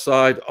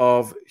outside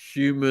of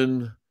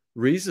human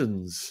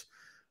reasons.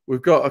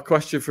 We've got a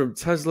question from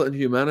Tesla and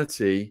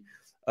Humanity.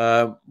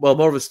 More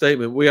of a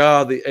statement. We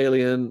are the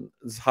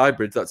aliens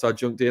hybrids. That's our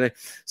junk DNA.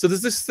 So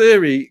there's this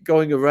theory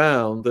going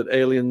around that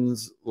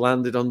aliens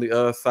landed on the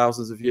Earth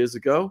thousands of years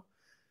ago,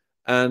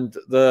 and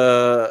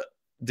the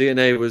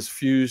DNA was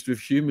fused with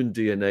human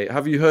DNA.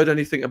 Have you heard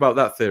anything about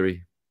that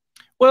theory?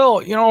 Well,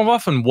 I've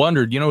often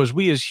wondered, as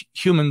we as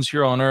humans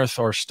here on Earth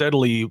are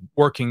steadily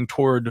working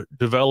toward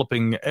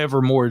developing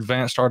ever more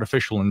advanced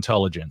artificial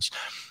intelligence,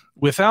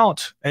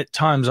 without, at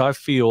times, I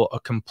feel, a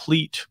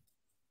complete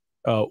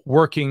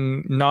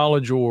working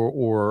knowledge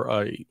or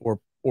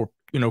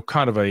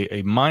kind of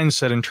a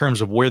mindset in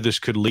terms of where this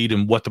could lead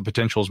and what the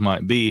potentials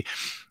might be,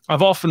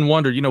 I've often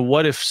wondered,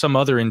 what if some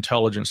other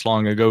intelligence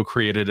long ago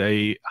created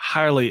a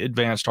highly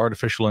advanced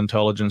artificial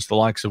intelligence, the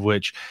likes of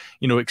which,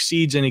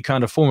 exceeds any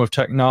kind of form of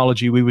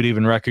technology we would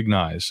even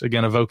recognize.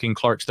 Again, evoking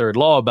Clarke's third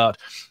law about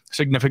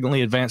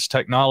significantly advanced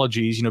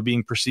technologies,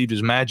 being perceived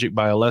as magic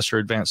by a lesser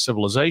advanced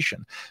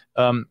civilization.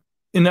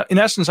 In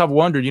essence, I've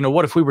wondered,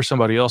 what if we were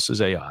somebody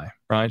else's AI,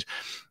 right?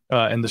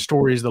 And the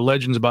stories, the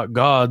legends about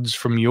gods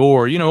from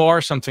yore,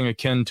 are something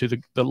akin to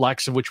the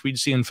likes of which we'd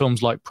see in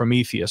films like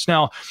Prometheus.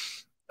 Now,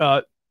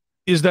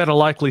 is that a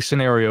likely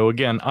scenario?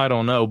 Again, I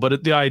don't know.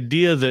 But the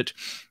idea that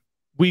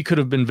we could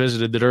have been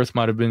visited, that Earth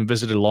might have been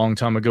visited a long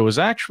time ago, is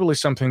actually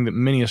something that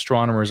many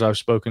astronomers I've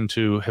spoken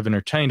to have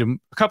entertained. And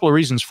a couple of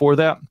reasons for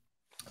that.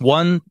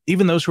 One,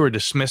 even those who are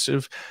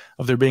dismissive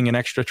of there being an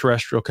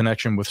extraterrestrial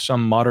connection with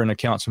some modern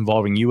accounts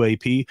involving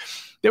UAP,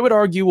 they would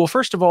argue, well,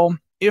 first of all,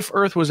 if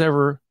Earth was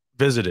ever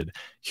visited,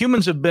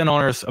 humans have been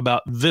on Earth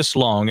about this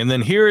long, and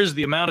then here is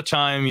the amount of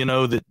time,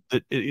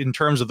 that in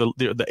terms of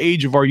the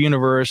age of our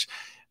universe,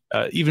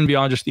 even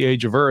beyond just the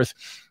age of Earth.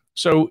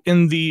 So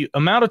in the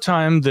amount of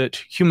time that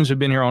humans have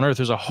been here on Earth,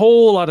 there's a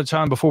whole lot of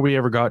time before we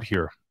ever got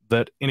here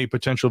that any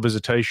potential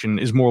visitation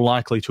is more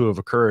likely to have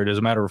occurred as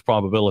a matter of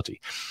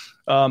probability.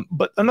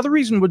 But another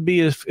reason would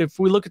be if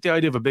we look at the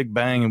idea of a Big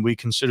Bang and we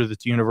consider that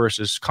the universe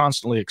is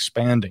constantly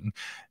expanding,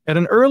 at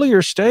an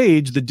earlier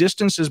stage, the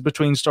distances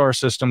between star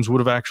systems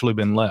would have actually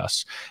been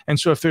less. And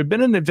so if there had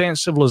been an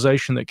advanced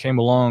civilization that came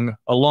along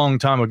a long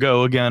time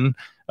ago, again,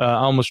 I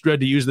almost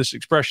dread to use this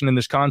expression in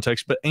this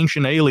context, but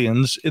ancient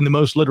aliens in the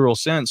most literal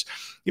sense,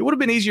 it would have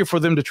been easier for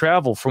them to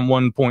travel from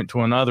one point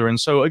to another. And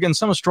so, again,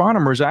 some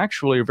astronomers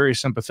actually are very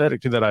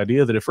sympathetic to that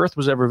idea that if Earth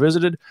was ever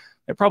visited,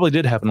 it probably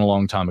did happen a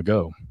long time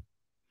ago.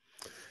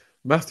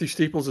 Matthew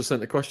Steeples has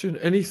sent a question.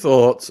 Any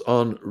thoughts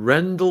on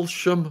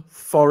Rendlesham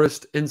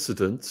Forest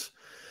incident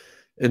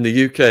in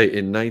the UK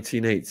in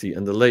 1980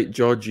 and the late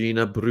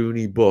Georgina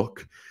Bruni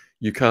book,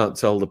 You Can't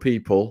Tell the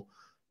People?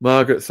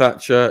 Margaret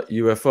Thatcher,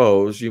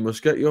 UFOs, you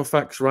must get your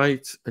facts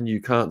right and you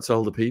can't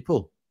tell the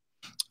people.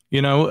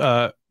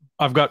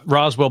 I've got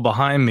Roswell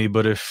behind me,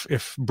 but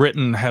if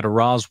Britain had a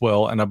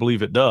Roswell, and I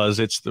believe it does,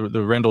 it's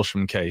the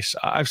Rendlesham case.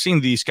 I've seen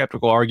the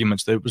skeptical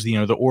arguments that it was the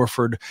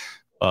Orford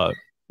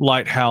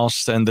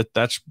lighthouse, and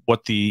that's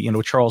what the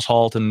Charles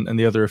Halt and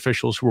the other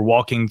officials who were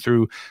walking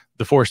through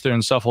the forest there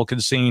in Suffolk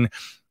had seen.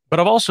 But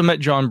I've also met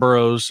John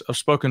Burroughs. I've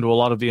spoken to a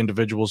lot of the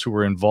individuals who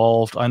were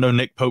involved. I know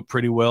Nick Pope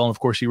pretty well, and of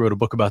course he wrote a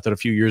book about that a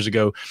few years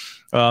ago.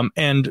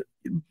 And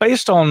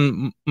based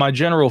on my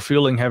general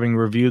feeling, having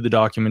reviewed the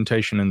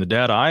documentation and the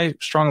data, I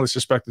strongly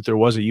suspect that there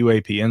was a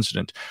UAP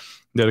incident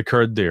that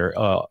occurred there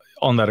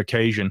on that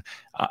occasion.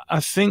 I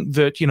think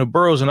that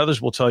Burroughs and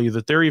others will tell you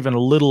that they're even a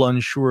little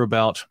unsure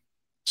about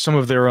some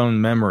of their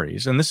own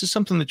memories. And this is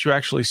something that you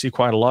actually see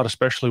quite a lot,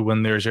 especially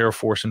when there's Air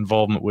Force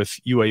involvement with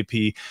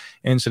UAP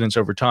incidents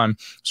over time.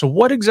 So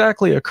what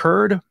exactly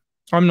occurred,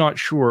 I'm not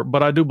sure,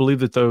 but I do believe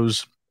that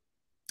those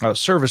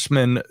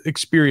servicemen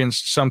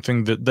experienced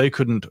something that they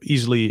couldn't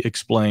easily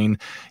explain,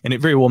 and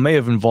it very well may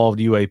have involved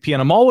UAP.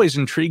 And I'm always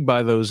intrigued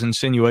by those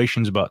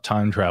insinuations about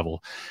time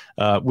travel,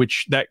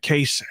 which that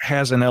case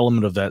has an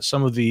element of that.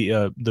 Some of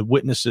the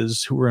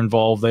witnesses who were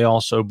involved, they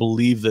also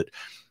believe that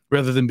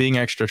rather than being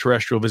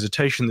extraterrestrial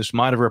visitation, this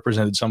might have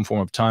represented some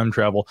form of time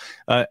travel.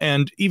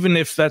 And even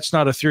if that's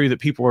not a theory that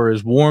people are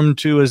as warm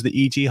to as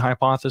the ET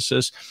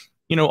hypothesis,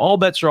 all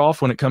bets are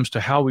off when it comes to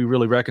how we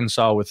really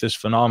reconcile with this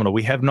phenomenon.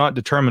 We have not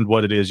determined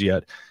what it is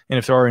yet. And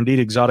if there are indeed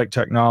exotic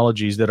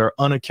technologies that are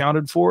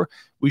unaccounted for,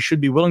 we should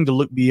be willing to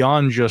look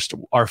beyond just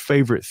our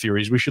favorite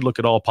theories. We should look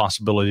at all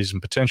possibilities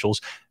and potentials.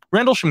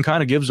 Rendlesham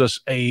kind of gives us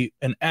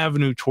an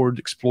avenue toward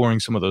exploring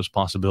some of those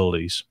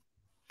possibilities.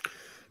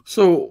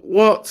 So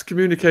what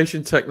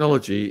communication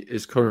technology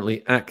is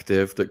currently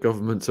active that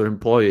governments are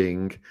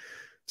employing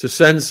to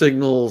send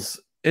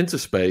signals into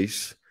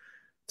space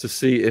to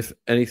see if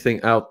anything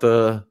out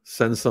there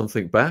sends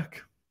something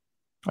back?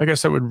 I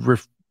guess that would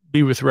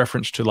be with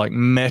reference to like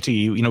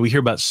METI. We hear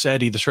about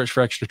SETI, the search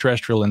for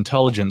extraterrestrial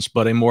intelligence,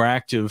 but a more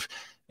active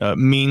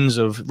means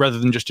of, rather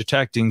than just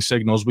detecting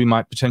signals, we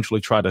might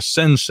potentially try to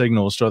send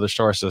signals to other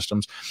star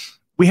systems.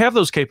 We have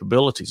those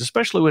capabilities,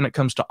 especially when it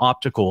comes to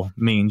optical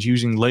means,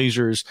 using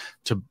lasers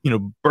to,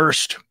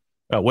 burst,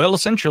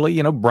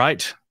 essentially,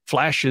 bright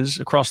flashes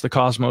across the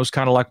cosmos,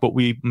 kind of like what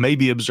we may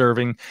be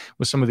observing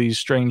with some of these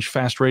strange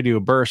fast radio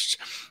bursts.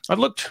 I've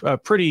looked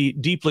pretty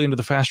deeply into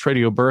the fast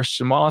radio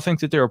bursts, and while I think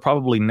that there are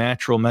probably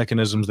natural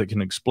mechanisms that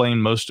can explain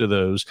most of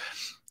those,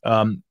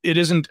 it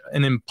isn't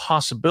an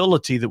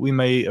impossibility that we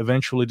may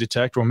eventually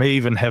detect, or may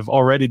even have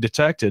already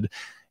detected,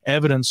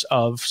 evidence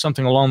of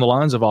something along the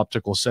lines of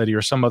optical SETI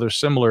or some other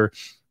similar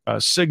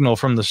signal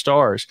from the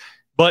stars.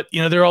 But,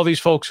 there are all these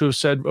folks who have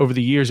said over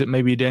the years it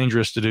may be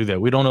dangerous to do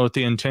that. We don't know what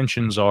the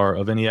intentions are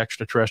of any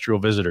extraterrestrial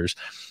visitors.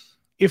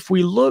 If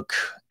we look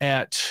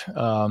at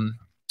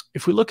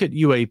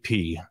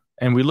UAP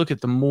and we look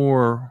at the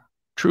more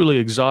truly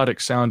exotic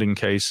sounding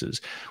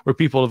cases where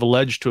people have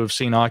alleged to have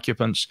seen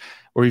occupants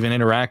or even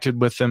interacted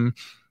with them,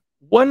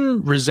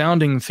 one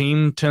resounding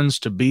theme tends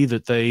to be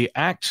that they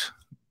act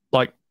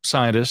like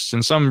scientists.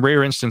 In some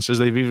rare instances,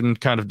 they've even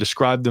kind of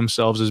described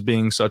themselves as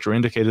being such, or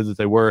indicated that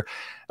they were.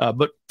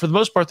 But for the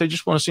most part, they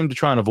just want to seem to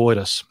try and avoid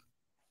us.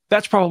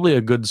 That's probably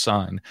a good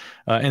sign.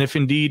 And if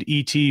indeed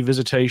ET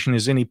visitation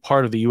is any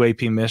part of the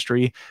UAP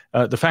mystery,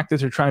 the fact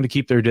that they're trying to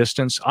keep their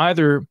distance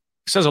either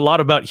says a lot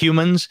about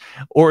humans,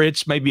 or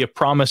it's maybe a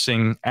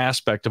promising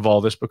aspect of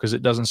all this, because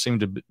it doesn't seem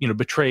to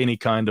betray any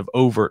kind of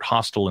overt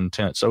hostile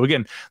intent. So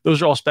again,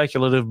 those are all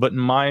speculative, but in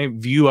my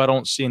view, I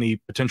don't see any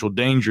potential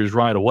dangers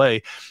right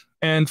away.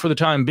 And for the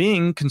time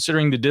being,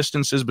 considering the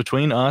distances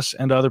between us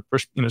and other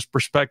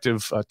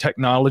prospective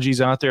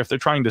technologies out there, if they're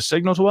trying to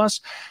signal to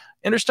us,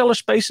 interstellar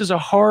space is a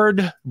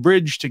hard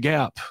bridge to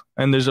gap.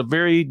 And there's a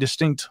very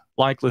distinct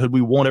likelihood we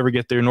won't ever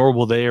get there, nor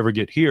will they ever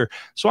get here.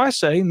 So I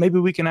say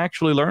maybe we can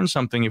actually learn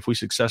something if we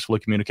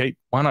successfully communicate.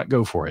 Why not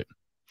go for it?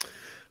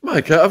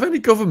 Micah, have any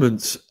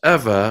governments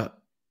ever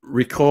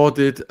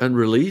recorded and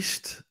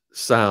released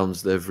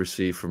sounds they've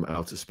received from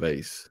outer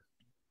space?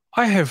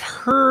 I have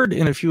heard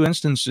in a few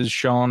instances,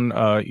 Sean,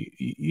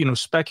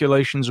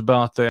 speculations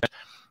about that.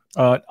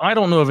 I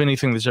don't know of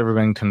anything that's ever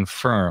been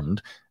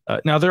confirmed.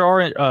 Now, there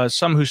are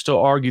some who still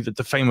argue that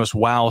the famous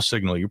wow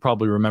signal, you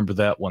probably remember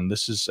that one.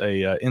 This is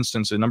a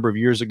instance a number of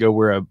years ago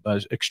where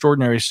a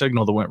extraordinary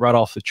signal that went right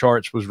off the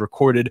charts was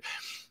recorded.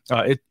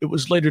 It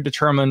was later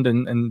determined,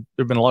 and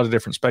there have been a lot of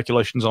different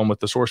speculations on what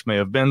the source may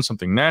have been,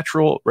 something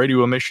natural,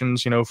 radio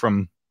emissions,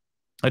 from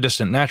a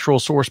distant natural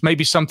source,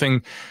 maybe something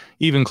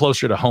even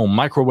closer to home,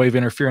 microwave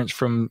interference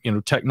from,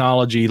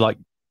 technology, like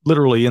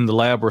literally in the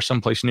lab or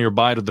someplace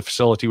nearby to the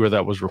facility where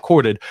that was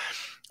recorded.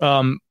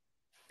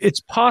 It's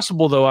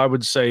possible, though, I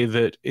would say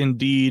that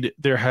indeed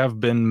there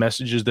have been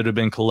messages that have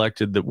been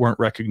collected that weren't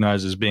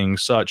recognized as being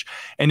such.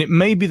 And it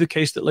may be the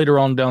case that later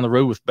on down the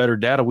road with better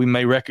data, we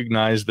may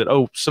recognize that,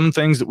 some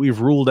things that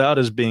we've ruled out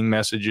as being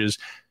messages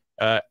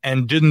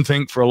and didn't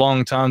think for a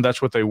long time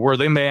that's what they were,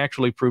 they may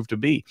actually prove to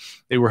be.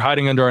 They were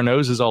hiding under our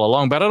noses all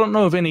along. But I don't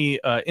know of any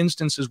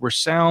instances where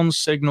sounds,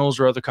 signals,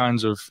 or other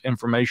kinds of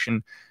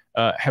information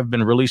have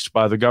been released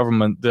by the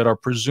government that are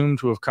presumed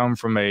to have come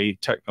from a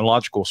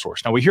technological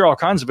source. Now, we hear all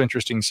kinds of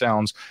interesting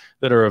sounds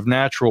that are of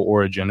natural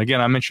origin.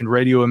 Again, I mentioned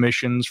radio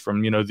emissions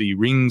from, the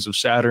rings of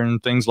Saturn,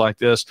 things like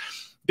this.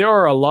 There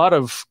are a lot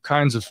of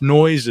kinds of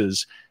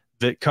noises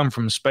that come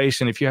from space,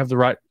 and if you have the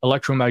right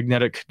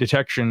electromagnetic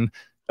detection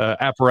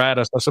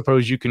apparatus, I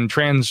suppose you can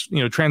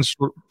transmit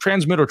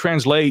or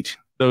translate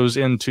those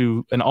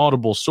into an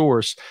audible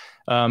source.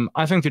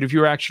 I think that if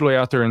you're actually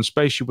out there in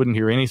space, you wouldn't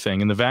hear anything.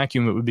 In the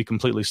vacuum, it would be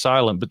completely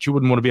silent, but you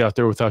wouldn't want to be out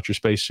there without your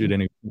spacesuit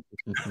anyway.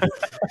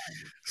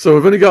 So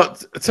we've only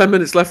got 10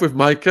 minutes left with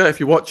Micah. If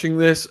you're watching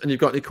this and you've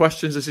got any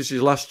questions, this is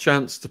your last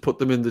chance to put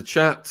them in the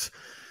chat.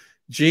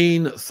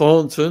 Jean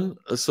Thornton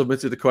has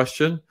submitted a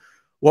question.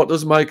 What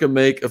does Micah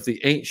make of the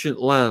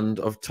ancient land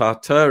of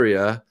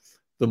Tartaria,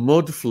 the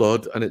mud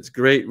flood, and its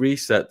great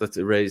reset that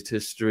erased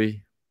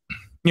history?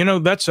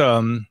 That's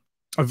a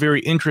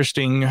very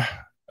interesting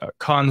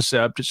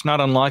concept. It's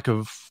not unlike,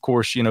 of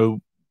course,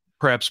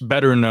 perhaps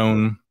better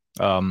known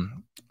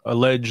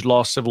alleged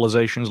lost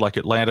civilizations like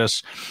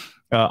Atlantis.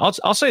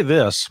 I'll say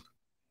this.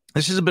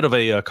 This is a bit of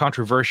a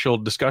controversial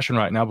discussion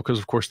right now because,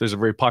 of course, there's a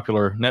very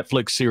popular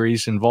Netflix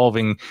series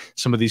involving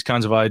some of these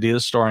kinds of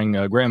ideas starring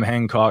Graham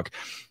Hancock.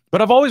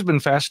 But I've always been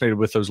fascinated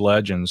with those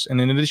legends. And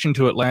in addition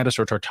to Atlantis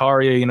or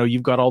Tartaria,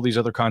 you've got all these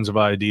other kinds of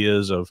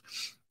ideas of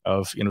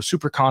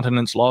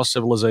supercontinents, lost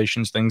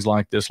civilizations, things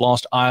like this,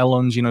 lost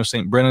islands,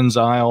 St. Brennan's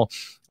Isle,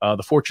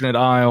 the Fortunate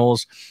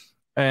Isles.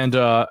 And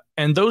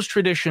those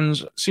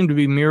traditions seem to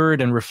be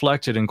mirrored and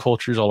reflected in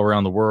cultures all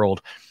around the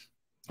world.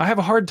 I have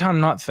a hard time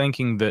not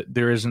thinking that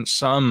there isn't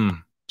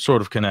some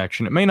sort of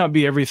connection. It may not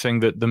be everything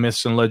that the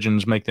myths and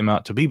legends make them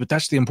out to be, but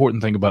that's the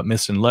important thing about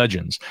myths and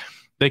legends.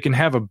 They can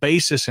have a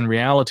basis in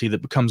reality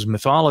that becomes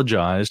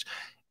mythologized,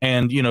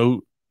 and,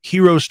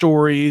 hero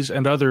stories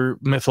and other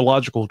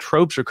mythological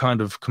tropes are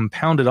kind of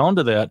compounded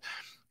onto that,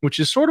 which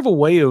is sort of a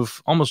way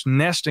of almost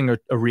nesting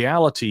a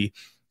reality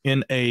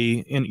in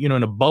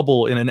a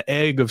bubble, in an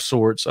egg of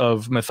sorts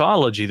of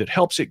mythology that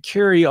helps it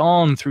carry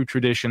on through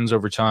traditions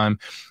over time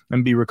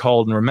and be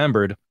recalled and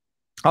remembered.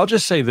 I'll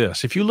just say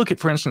this. If you look at,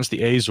 for instance,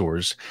 the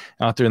Azores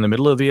out there in the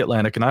middle of the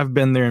Atlantic, and I've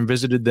been there and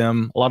visited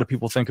them, a lot of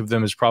people think of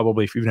them as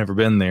probably, if you've never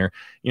been there,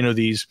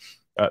 these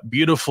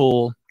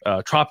beautiful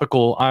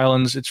tropical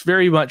islands. It's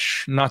very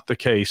much not the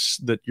case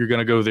that you're going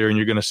to go there and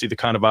you're going to see the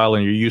kind of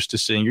island you're used to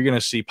seeing. You're going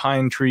to see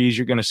pine trees,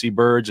 you're going to see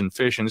birds and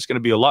fish, and it's going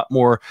to be a lot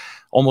more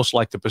almost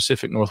like the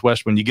Pacific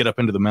Northwest when you get up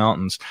into the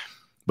mountains.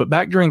 But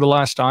back during the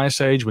last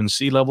ice age, when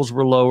sea levels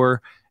were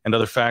lower and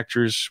other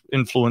factors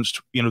influenced,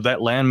 that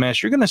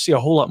landmass, you're going to see a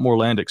whole lot more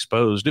land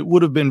exposed. It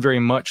would have been very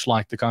much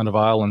like the kind of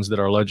islands that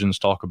our legends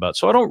talk about.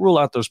 So I don't rule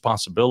out those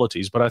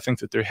possibilities, but I think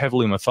that they're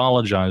heavily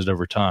mythologized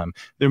over time.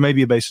 There may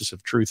be a basis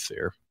of truth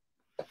there.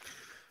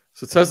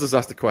 So Tesla's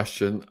asked a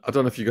question. I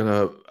don't know if you're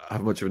going to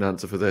have much of an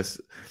answer for this.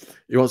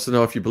 He wants to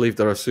know if you believe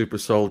there are super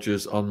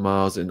soldiers on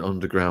Mars in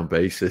underground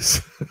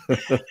bases.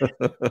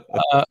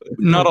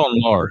 Not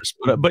on Mars,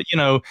 but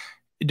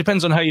it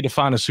depends on how you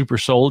define a super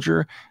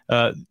soldier.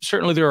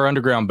 Certainly there are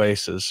underground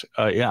bases.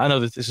 I know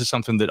that this is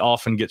something that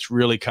often gets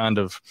really kind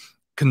of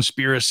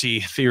conspiracy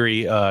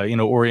theory,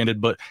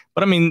 oriented, but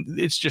I mean,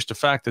 it's just a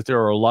fact that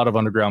there are a lot of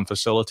underground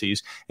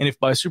facilities. And if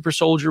by super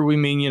soldier, we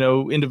mean,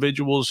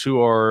 individuals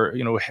who are,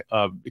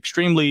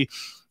 extremely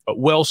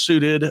well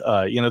suited,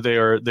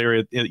 they're at,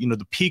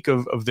 the peak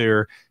of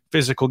their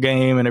physical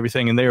game and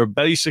everything, and they are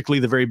basically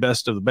the very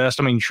best of the best.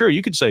 I mean, sure,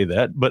 you could say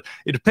that, but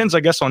it depends,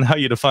 I guess, on how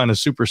you define a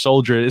super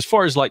soldier. As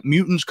far as like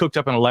mutants cooked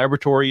up in a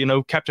laboratory,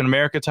 Captain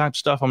America type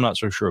stuff, I'm not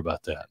so sure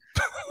about that.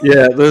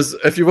 Yeah,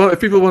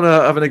 if people want to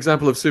have an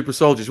example of super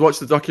soldiers, watch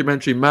the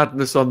documentary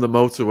Madness on the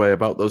Motorway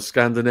about those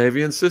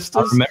Scandinavian sisters.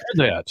 I remember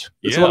that.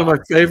 It's one of my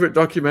favorite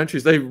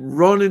documentaries. They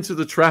run into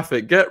the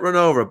traffic, get run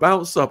over,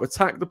 bounce up,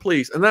 attack the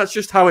police, and that's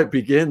just how it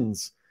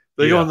begins.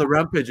 They go on the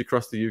rampage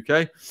across the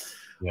UK.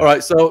 Yeah. All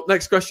right, so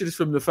next question is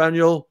from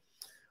Nathaniel.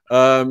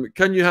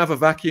 Can you have a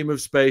vacuum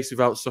of space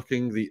without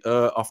sucking the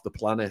air off the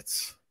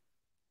planet?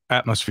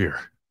 Atmosphere.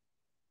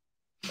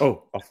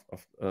 Oh,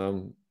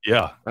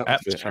 yeah.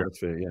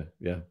 Atmosphere,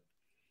 yeah.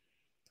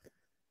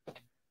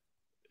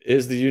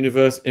 Is the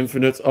universe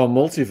infinite or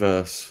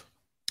multiverse?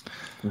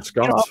 From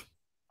Scott.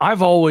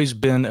 I've always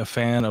been a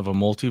fan of a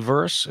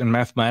multiverse, and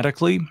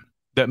mathematically,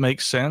 that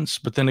makes sense.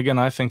 But then again,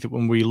 I think that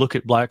when we look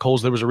at black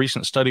holes, there was a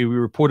recent study we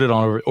reported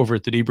on over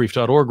at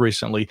thedebrief.org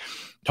recently,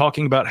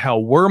 talking about how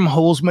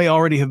wormholes may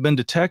already have been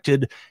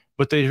detected,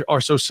 but they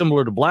are so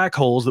similar to black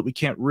holes that we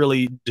can't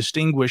really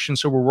distinguish. And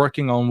so we're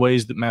working on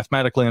ways that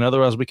mathematically and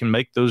otherwise we can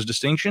make those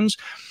distinctions.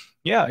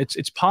 Yeah,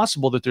 it's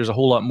possible that there's a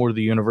whole lot more to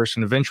the universe,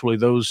 and eventually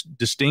those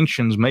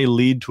distinctions may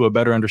lead to a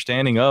better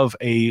understanding of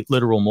a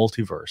literal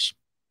multiverse.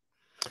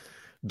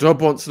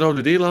 Dub wants to know,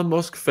 did Elon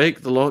Musk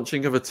fake the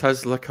launching of a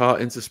Tesla car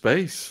into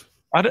space?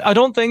 I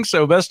don't think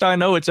so. Best I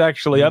know, it's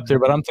actually up there,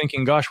 but I'm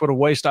thinking, gosh, what a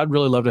waste. I'd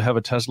really love to have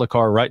a Tesla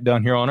car right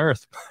down here on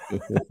Earth.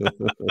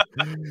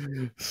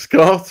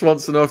 Scott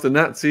wants to know if the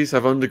Nazis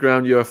have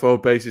underground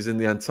UFO bases in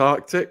the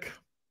Antarctic.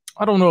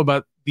 I don't know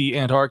about the the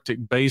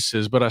Antarctic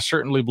bases, but I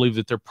certainly believe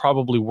that there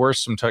probably were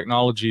some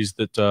technologies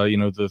that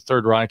the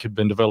Third Reich had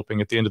been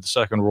developing at the end of the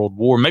Second World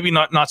War. Maybe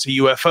not Nazi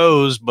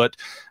UFOs, but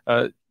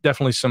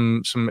definitely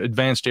some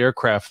advanced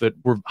aircraft that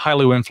were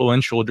highly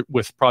influential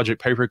with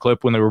Project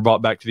Paperclip when they were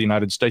brought back to the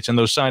United States. And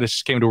those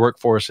scientists came to work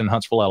for us in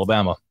Huntsville,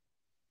 Alabama.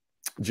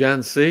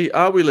 Jan C.,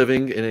 are we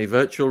living in a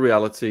virtual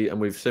reality and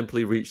we've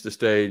simply reached the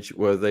stage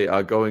where they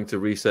are going to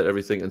reset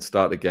everything and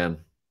start again?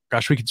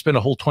 Gosh, we could spend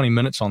a whole 20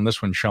 minutes on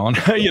this one, Sean.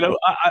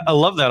 I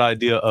love that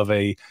idea of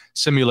a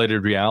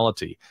simulated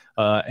reality.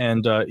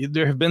 And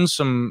there have been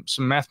some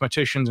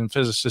mathematicians and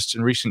physicists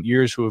in recent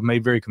years who have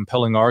made very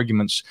compelling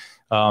arguments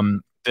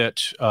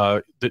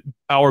that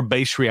our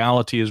base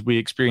reality as we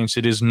experience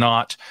it is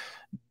not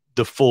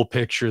the full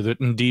picture, that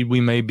indeed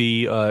we may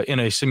be in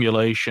a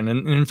simulation.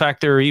 And in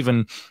fact, there are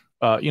even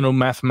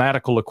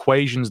mathematical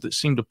equations that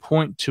seem to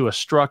point to a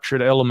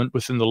structured element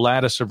within the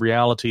lattice of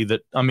reality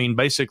that,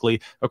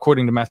 basically,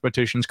 according to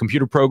mathematicians,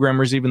 computer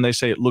programmers, even they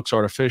say it looks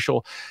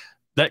artificial.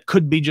 That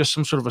could be just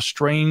some sort of a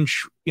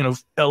strange,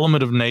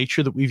 element of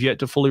nature that we've yet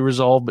to fully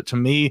resolve. But to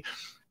me,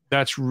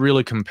 that's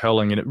really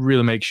compelling and it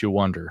really makes you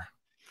wonder.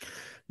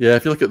 Yeah,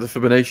 if you look at the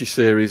Fibonacci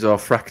series or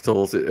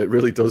fractals, it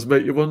really does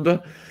make you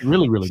wonder. It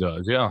really, really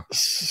does, yeah.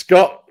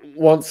 Scott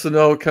wants to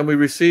know, can we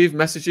receive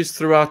messages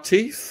through our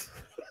teeth?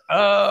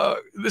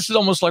 This is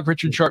almost like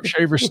Richard Sharp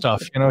Shaver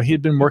stuff. He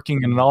had been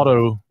working in an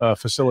auto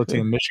facility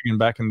in Michigan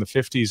back in the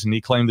 50s, and he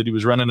claimed that he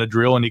was running a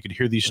drill and he could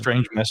hear these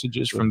strange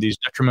messages from these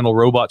detrimental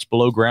robots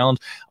below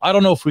ground. I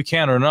don't know if we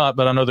can or not,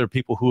 but I know there are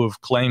people who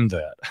have claimed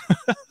that.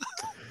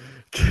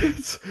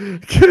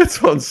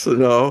 Kurtz wants to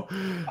know,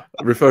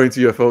 referring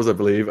to UFOs, I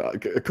believe,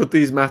 could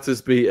these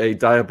matters be a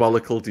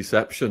diabolical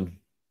deception?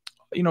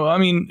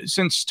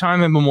 Since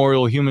time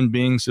immemorial, human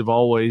beings have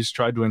always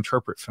tried to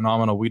interpret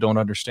phenomena we don't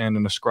understand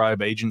and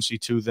ascribe agency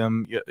to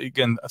them.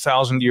 Again,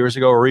 1,000 years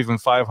ago, or even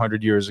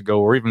 500 years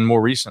ago, or even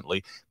more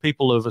recently,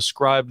 people have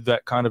ascribed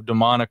that kind of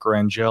demonic or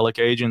angelic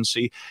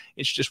agency.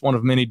 It's just one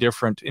of many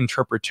different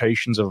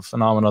interpretations of a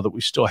phenomena that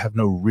we still have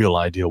no real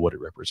idea what it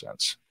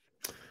represents.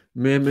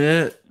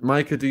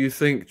 Micah, do you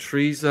think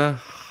Teresa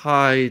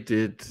Hyde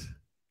did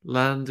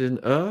land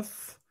in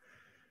Earth?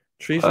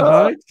 Teresa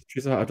Hyde?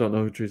 I don't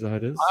know who Teresa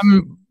Hyde is.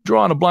 I'm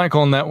drawing a blank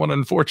on that one,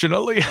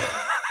 unfortunately.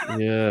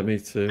 Yeah, me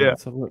too. Yeah.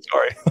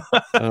 Sorry.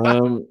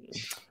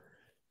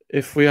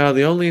 If we are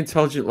the only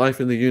intelligent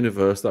life in the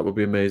universe, that would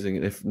be amazing.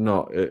 And if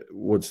not, it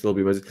would still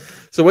be amazing.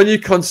 So when you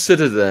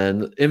consider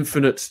then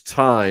infinite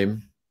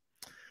time,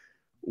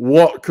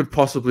 what could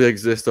possibly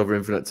exist over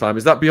infinite time?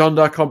 Is that beyond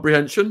our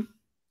comprehension?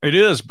 It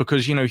is,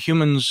 because,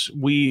 humans,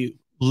 we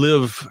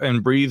live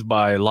and breathe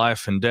by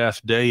life and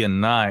death, day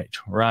and night,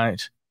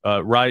 right?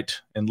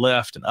 Right and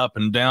left and up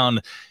and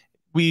down.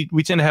 We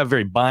tend to have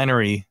very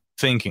binary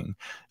thinking.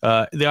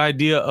 The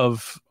idea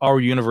of our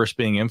universe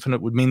being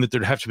infinite would mean that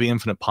there'd have to be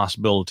infinite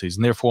possibilities,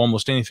 and therefore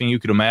almost anything you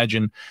could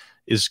imagine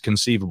is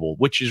conceivable,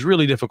 which is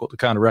really difficult to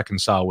kind of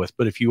reconcile with.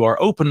 But if you are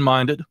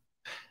open-minded,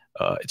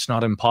 it's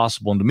not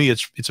impossible. And to me,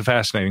 it's a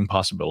fascinating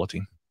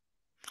possibility.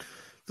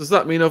 Does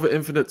that mean over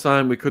infinite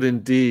time we could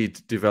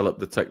indeed develop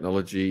the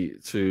technology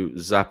to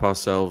zap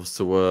ourselves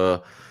to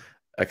where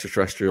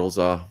extraterrestrials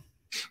are?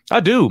 I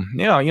do.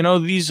 Yeah.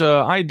 These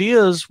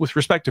ideas with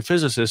respect to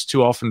physicists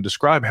too often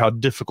describe how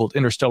difficult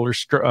interstellar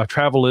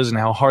travel is and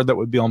how hard that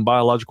would be on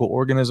biological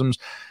organisms.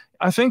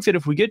 I think that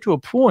if we get to a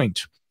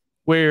point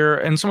where,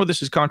 and some of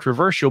this is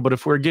controversial, but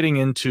if we're getting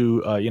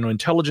into,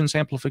 intelligence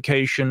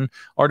amplification,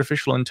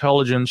 artificial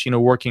intelligence,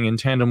 working in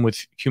tandem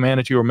with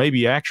humanity, or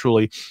maybe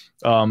actually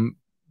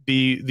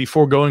the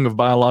foregoing of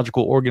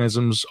biological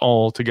organisms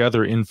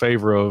altogether in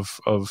favor of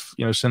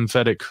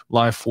synthetic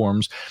life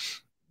forms,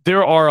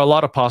 there are a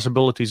lot of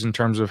possibilities in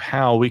terms of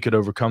how we could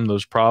overcome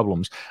those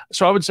problems.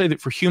 So I would say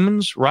that for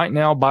humans right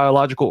now,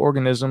 biological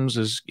organisms,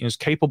 as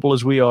capable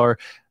as we are,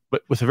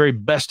 but with the very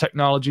best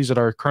technologies at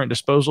our current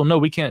disposal, no,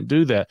 we can't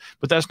do that.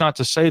 But that's not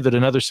to say that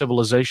another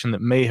civilization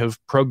that may have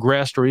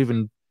progressed or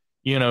even,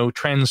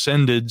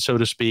 transcended, so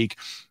to speak,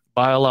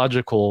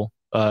 biological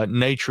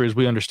nature as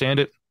we understand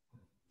it,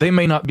 they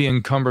may not be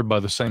encumbered by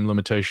the same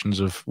limitations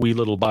of we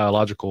little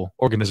biological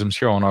organisms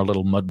here on our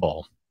little mud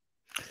ball.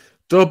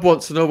 Dub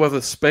wants to know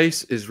whether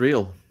space is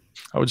real.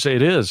 I would say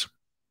it is.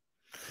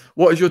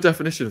 What is your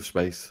definition of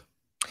space?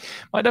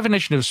 My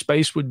definition of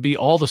space would be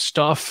all the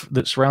stuff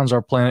that surrounds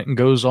our planet and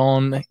goes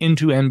on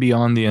into and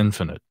beyond the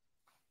infinite.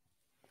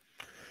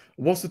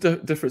 What's the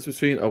difference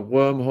between a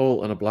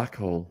wormhole and a black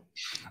hole?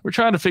 We're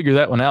trying to figure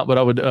that one out, but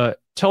I would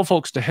tell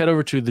folks to head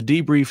over to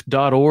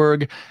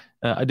thedebrief.org.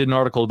 I did an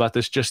article about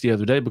this just the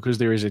other day because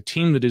there is a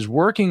team that is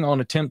working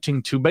on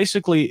attempting to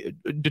basically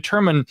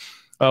determine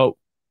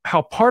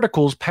how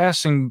particles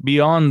passing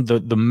beyond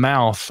the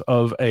mouth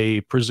of a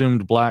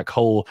presumed black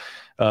hole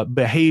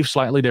behave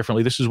slightly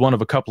differently. This is one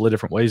of a couple of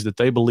different ways that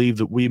they believe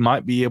that we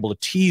might be able to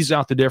tease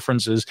out the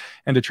differences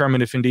and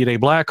determine if indeed a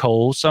black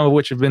hole, some of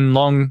which have been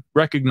long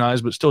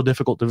recognized but still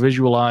difficult to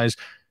visualize,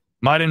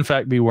 might in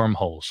fact be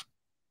wormholes.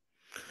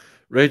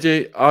 Ray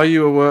J, are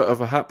you aware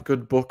of a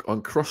Hapgood book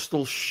on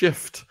crustal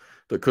shift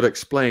that could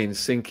explain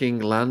sinking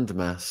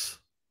landmass?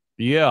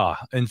 Yeah,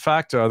 in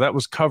fact, that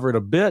was covered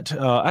a bit.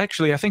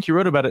 Actually, I think you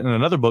wrote about it in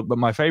another book, but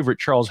my favorite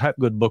Charles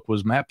Hapgood book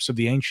was Maps of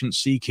the Ancient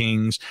Sea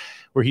Kings,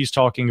 where he's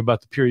talking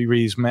about the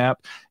Piri-Reis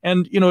map.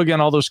 And,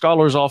 again, although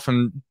scholars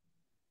often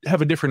have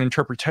a different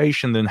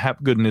interpretation than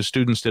Hapgood and his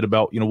students did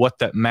about, what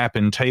that map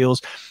entails,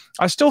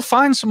 I still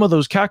find some of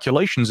those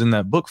calculations in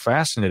that book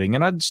fascinating.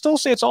 And I'd still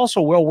say it's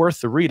also well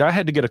worth the read. I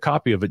had to get a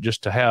copy of it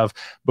just to have,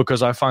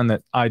 because I find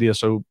that idea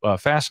so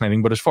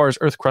fascinating. But as far as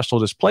Earth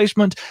crustal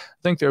displacement,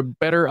 I think there are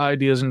better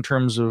ideas in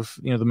terms of,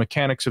 the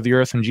mechanics of the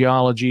Earth and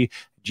geography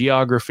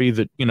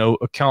that,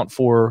 account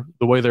for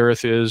the way the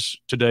Earth is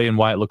today and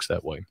why it looks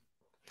that way.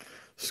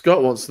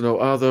 Scott wants to know,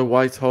 are there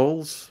white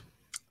holes?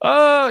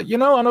 I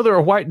know there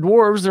are white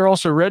dwarves. There are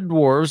also red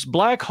dwarves.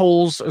 Black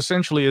holes,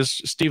 essentially, as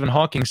Stephen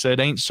Hawking said,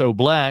 ain't so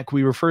black.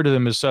 We refer to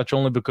them as such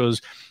only because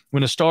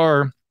when a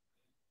star,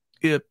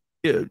 it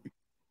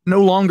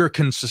no longer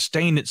can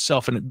sustain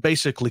itself and it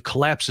basically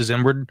collapses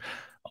inward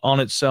on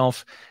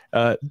itself,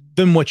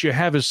 then what you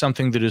have is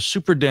something that is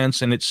super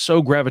dense and it's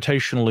so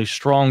gravitationally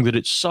strong that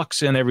it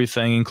sucks in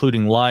everything,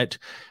 including light.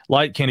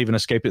 Light can't even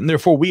escape it, and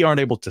therefore we aren't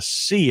able to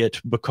see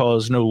it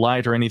because no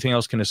light or anything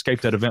else can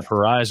escape that event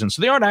horizon.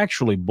 So they aren't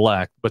actually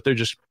black, but they're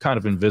just kind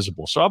of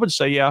invisible. So I would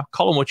say, yeah,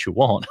 call them what you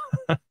want.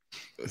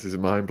 This is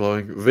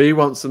mind-blowing. V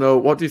wants to know,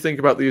 what do you think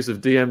about the use of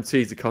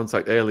DMT to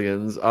contact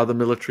aliens? Are the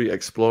military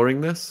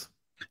exploring this?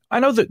 I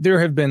know that there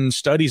have been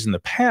studies in the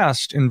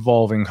past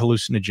involving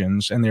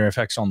hallucinogens and their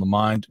effects on the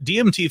mind.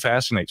 DMT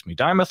fascinates me.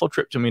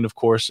 Dimethyltryptamine, of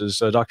course, as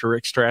Dr.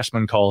 Rick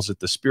Strassman calls it,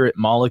 the spirit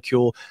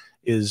molecule,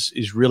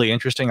 is really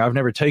interesting. I've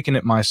never taken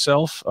it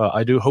myself.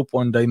 I do hope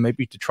one day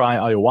maybe to try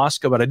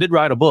ayahuasca, but I did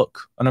write a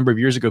book a number of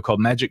years ago called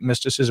Magic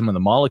Mysticism and the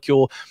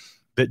Molecule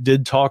that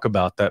did talk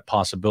about that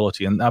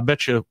possibility. And I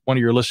bet you one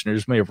of your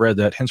listeners may have read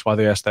that, hence why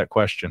they asked that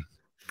question.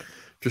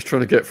 Just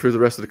trying to get through the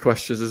rest of the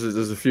questions.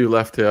 There's a few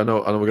left here. I know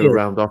we're going to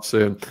round off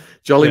soon.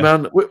 Jolly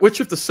Man, which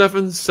of the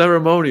 7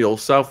 ceremonial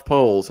South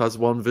Poles has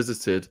one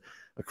visited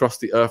across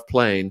the Earth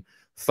plane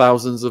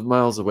thousands of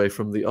miles away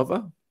from the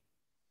other?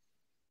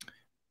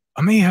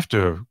 I may have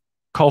to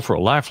call for a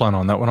lifeline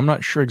on that one. I'm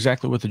not sure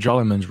exactly what the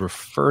Jolly Man's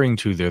referring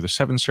to there. The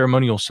 7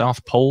 ceremonial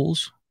South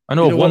Poles? I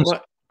know of one.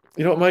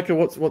 You know what, Micah,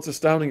 what's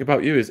astounding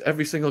about you is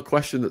every single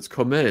question that's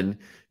come in,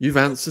 you've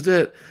answered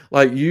it.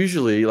 Like,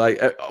 usually, like,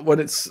 when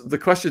it's the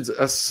questions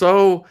are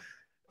so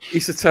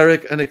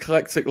esoteric and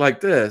eclectic like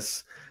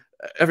this,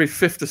 every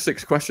 5th or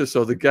 6th question or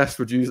so, the guest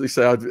would usually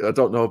say, I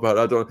don't know about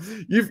it. I don't.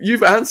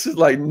 You've answered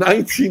like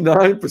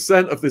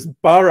 99% of this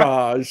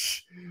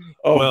barrage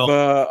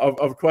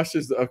of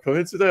questions that have come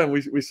in today, and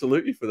we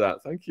salute you for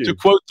that. Thank you. To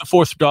quote the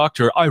 4th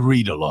Doctor, I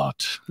read a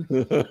lot.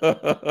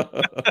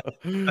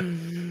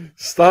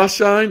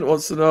 Starshine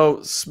wants to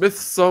know,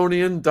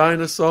 Smithsonian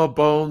dinosaur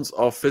bones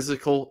or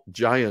physical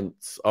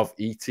giants of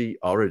ET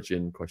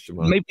origin? ?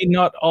 Maybe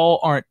not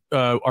all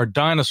are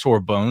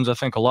dinosaur bones. I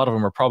think a lot of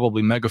them are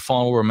probably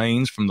megafaunal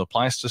remains from the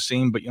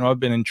Pleistocene. But, I've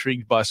been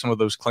intrigued by some of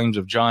those claims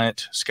of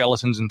giant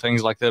skeletons and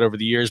things like that over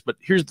the years. But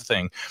here's the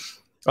thing.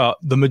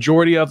 The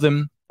majority of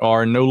them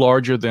are no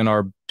larger than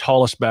our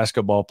tallest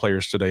basketball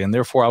players today. And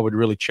therefore, I would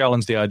really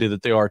challenge the idea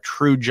that they are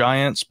true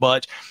giants.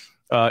 But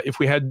if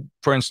we had,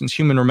 for instance,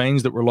 human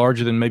remains that were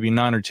larger than maybe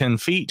 9 or 10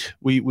 feet,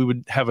 we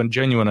would have a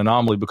genuine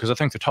anomaly, because I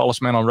think the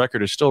tallest man on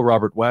record is still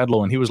Robert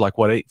Wadlow, and he was like,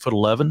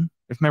 8'11",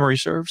 if memory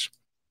serves?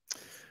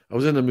 I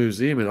was in a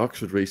museum in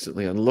Oxford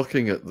recently and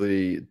looking at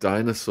the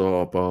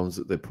dinosaur bones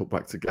that they put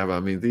back together. I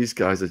mean, these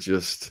guys are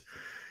just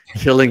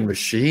killing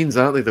machines,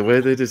 aren't they, the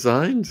way they're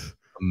designed?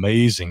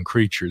 Amazing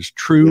creatures,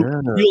 true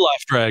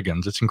real-life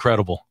dragons. It's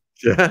incredible.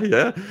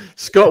 Yeah.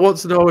 Scott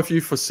wants to know if you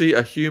foresee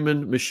a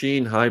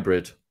human-machine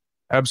hybrid.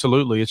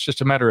 Absolutely. It's just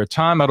a matter of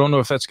time. I don't know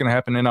if that's going to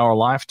happen in our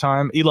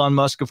lifetime. Elon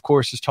Musk, of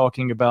course, is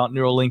talking about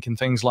Neuralink and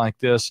things like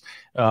this.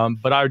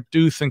 But I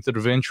do think that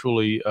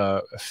eventually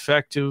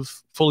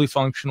effective, fully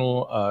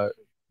functional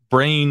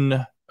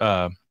brain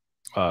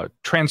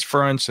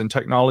transference and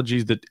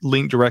technologies that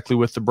link directly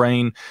with the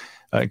brain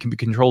can be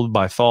controlled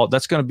by thought.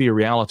 That's going to be a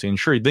reality. And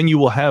sure, then you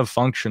will have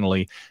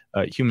functionally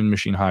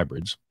human-machine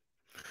hybrids.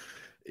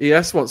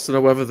 ES wants to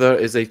know whether there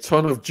is a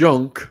ton of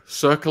junk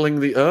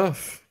circling the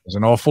Earth. There's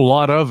an awful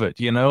lot of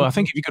it. I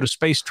think if you go to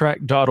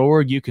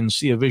spacetrack.org, you can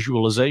see a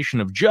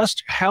visualization of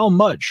just how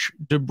much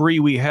debris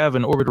we have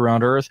in orbit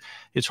around Earth.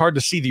 It's hard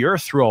to see the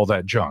Earth through all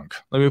that junk.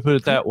 Let me put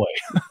it that way.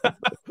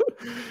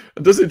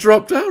 Does it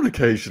drop down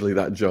occasionally,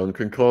 that junk,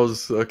 and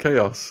cause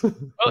chaos?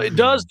 Well, it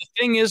does. The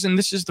thing is, and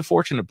this is the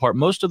fortunate part,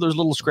 most of those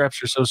little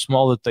scraps are so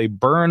small that they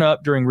burn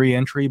up during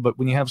re-entry. But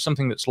when you have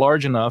something that's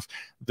large enough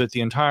that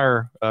the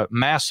entire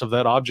mass of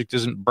that object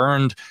isn't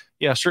burned,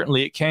 yeah,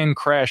 certainly it can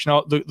crash.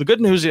 Now, the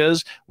good news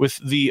is, with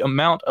the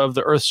amount of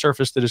the Earth's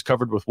surface that is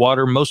covered with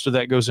water, most of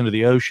that goes into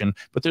the ocean.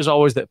 But there's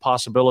always that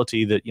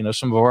possibility that,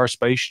 some of our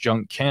space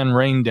junk can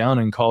rain down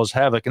and cause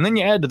havoc. And then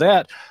you add to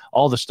that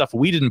all the stuff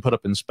we didn't put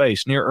up in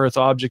space, near-Earth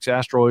objects,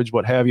 asteroids,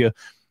 what have you.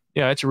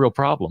 Yeah, it's a real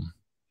problem.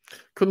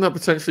 Couldn't that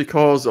potentially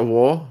cause a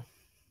war?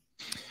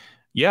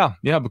 Yeah,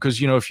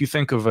 because, if you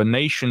think of a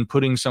nation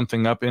putting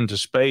something up into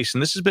space,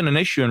 and this has been an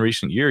issue in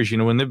recent years,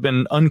 when there've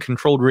been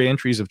uncontrolled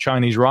reentries of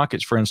Chinese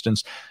rockets, for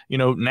instance,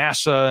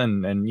 NASA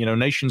and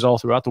nations all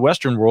throughout the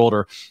Western world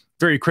are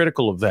very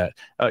critical of that.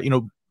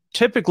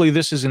 Typically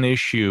this is an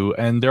issue,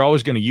 and they're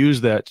always going to use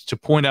that to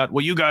point out,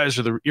 well, you guys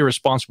are the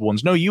irresponsible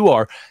ones. No, you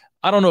are.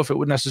 I don't know if it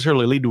would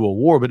necessarily lead to a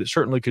war, but it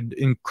certainly could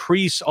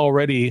increase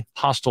already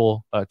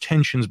hostile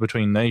tensions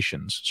between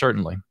nations,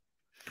 certainly.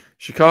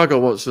 Chicago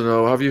wants to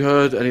know, have you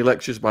heard any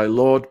lectures by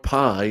Lord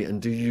Pi,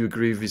 and do you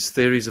agree with his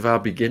theories of our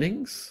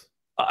beginnings?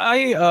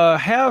 I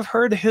have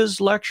heard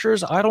his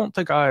lectures. I don't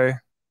think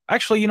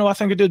actually, I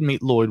think I did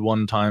meet Lloyd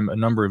one time a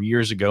number of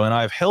years ago, and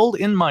I've held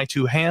in my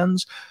two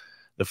hands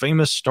the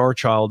famous Star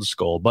Child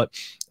skull. But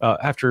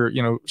after,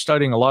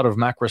 studying a lot of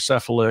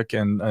macrocephalic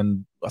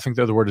and I think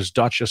the other word is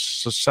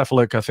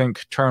doxocephalic, I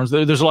think, terms,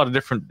 there's a lot of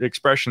different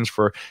expressions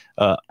for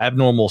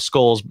abnormal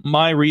skulls.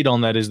 My read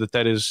on that is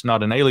that is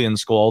not an alien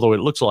skull, although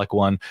it looks like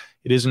one.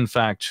 It is, in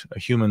fact, a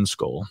human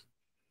skull.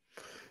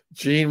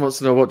 Gene wants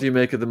to know, what do you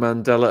make of the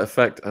Mandela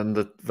effect and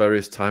the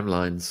various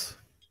timelines?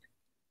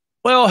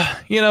 Well,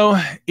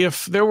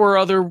 if there were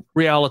other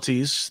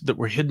realities that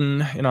were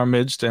hidden in our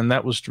midst, and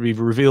that was to be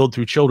revealed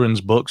through children's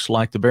books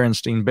like the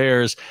Berenstain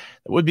Bears,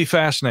 it would be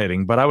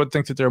fascinating. But I would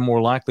think that there are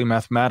more likely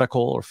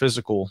mathematical or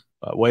physical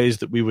ways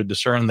that we would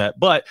discern that.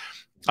 But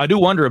I do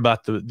wonder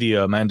about the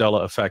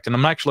Mandela effect, and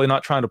I'm actually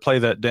not trying to play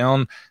that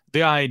down.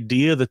 The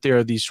idea that there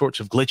are these sorts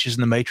of glitches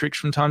in the matrix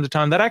from time to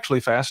time, that actually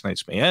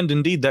fascinates me. And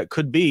indeed, that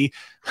could be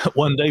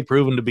one day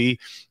proven to be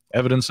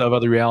evidence of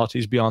other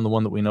realities beyond the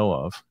one that we know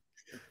of.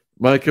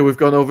 Micah, we've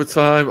gone over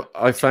time.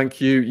 I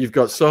thank you. You've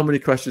got so many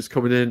questions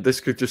coming in.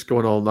 This could just go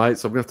on all night,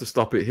 so I'm going to have to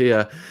stop it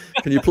here.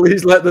 Can you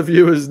please let the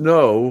viewers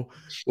know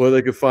where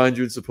they can find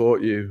you and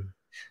support you?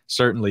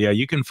 Certainly, yeah.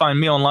 You can find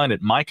me online at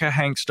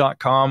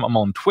micahhanks.com. I'm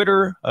on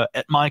Twitter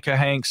at Micah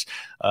Hanks.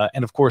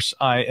 And of course,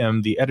 I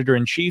am the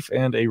editor-in-chief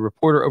and a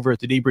reporter over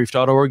at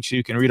thedebrief.org, so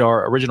you can read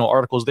our original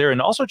articles there.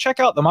 And also check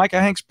out the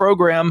Micah Hanks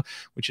program,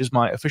 which is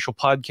my official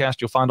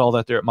podcast. You'll find all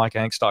that there at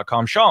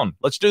micahhanks.com. Sean,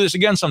 let's do this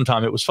again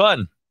sometime. It was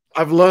fun.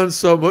 I've learned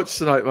so much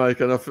tonight, Mike,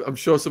 and I'm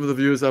sure some of the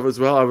viewers have as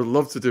well. I would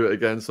love to do it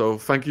again. So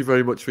thank you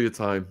very much for your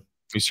time.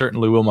 You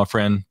certainly will, my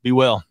friend. Be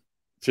well.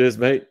 Cheers,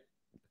 mate.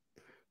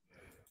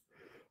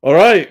 All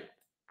right.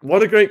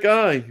 What a great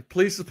guy.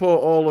 Please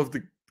support all of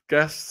the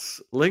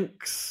guests'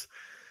 links.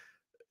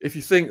 If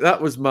you think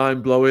that was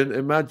mind-blowing,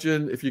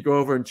 imagine if you go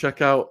over and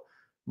check out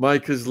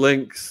Micah's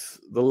links,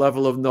 the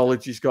level of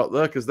knowledge he's got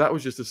there, because that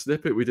was just a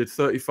snippet. We did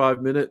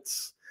 35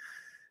 minutes.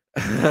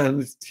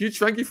 And huge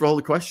thank you for all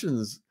the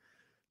questions.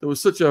 There was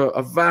such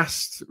a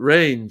vast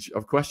range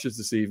of questions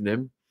this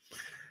evening.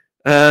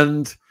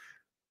 And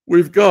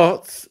we've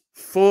got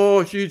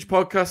 4 huge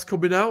podcasts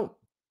coming out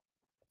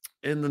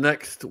in the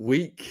next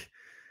week.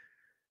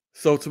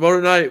 So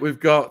tomorrow night, we've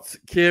got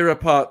Kira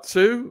Part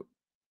 2,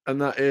 and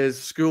that is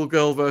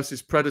Schoolgirl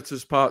versus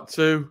Predators Part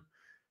 2.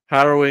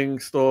 Harrowing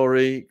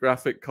story,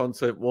 graphic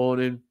content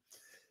warning.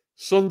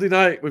 Sunday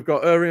night, we've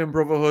got Aryan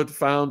Brotherhood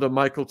founder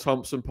Michael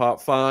Thompson Part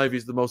 5.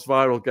 He's the most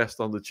viral guest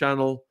on the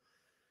channel.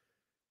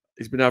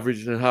 He's been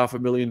averaging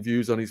 500,000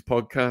 views on his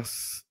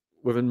podcasts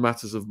within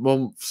matters of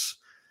months.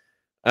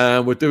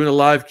 And we're doing a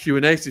live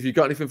Q&A. So if you've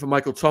got anything for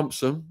Michael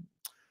Thompson,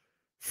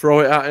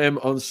 throw it at him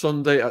on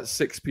Sunday at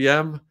 6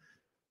 p.m.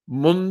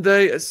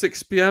 Monday at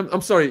 6 p.m.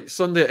 I'm sorry,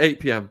 Sunday at 8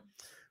 p.m.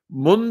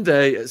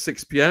 Monday at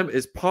 6 p.m.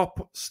 is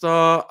pop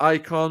star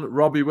icon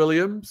Robbie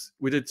Williams.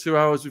 We did 2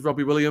 hours with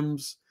Robbie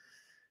Williams.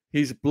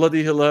 He's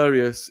bloody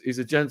hilarious. He's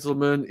a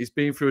gentleman. He's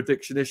been through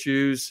addiction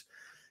issues.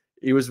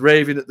 He was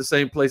raving at the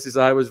same places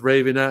I was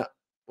raving at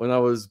when I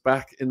was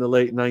back in the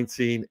late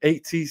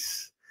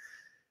 1980s.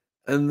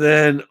 And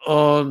then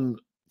on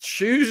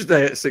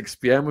Tuesday at 6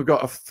 p.m., we've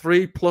got a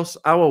 3+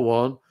 hour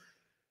one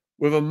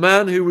with a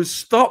man who was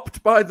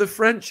stopped by the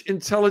French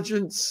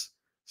intelligence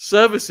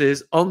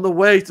services on the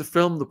way to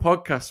film the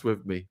podcast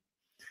with me.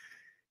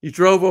 He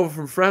drove over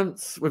from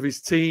France with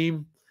his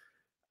team,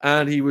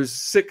 and he was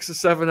 6 or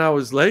 7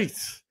 hours late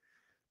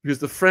because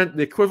the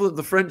equivalent of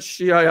the French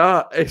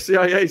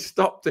CIA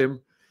stopped him,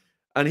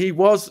 and he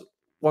was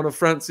one of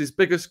France's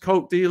biggest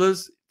coke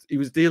dealers. He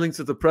was dealing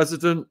to the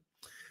president.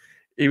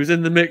 He was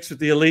in the mix with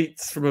the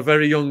elites from a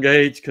very young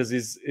age because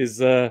his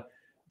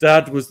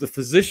dad was the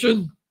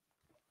physician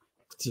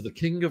to the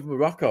King of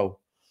Morocco,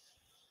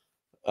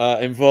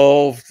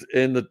 involved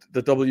in the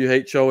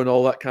WHO and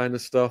all that kind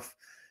of stuff.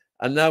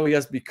 And now he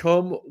has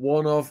become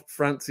one of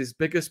France's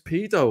biggest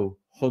pedo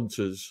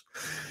hunters.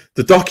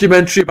 The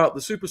documentary about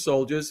the super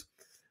soldiers,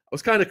 I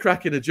was kind of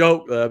cracking a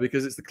joke there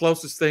because it's the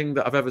closest thing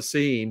that I've ever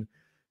seen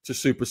to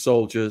super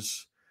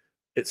soldiers.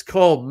 It's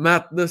called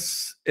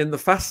Madness in the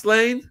Fast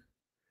Lane.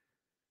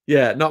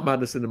 Yeah, not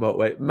Madness in the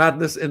Motorway.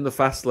 Madness in the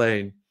Fast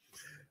Lane.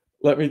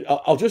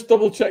 I'll just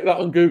double check that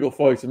on Google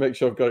for you to make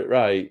sure I've got it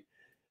right.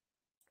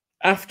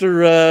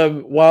 After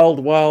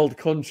Wild Wild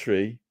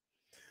Country,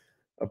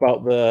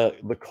 about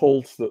the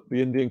cult,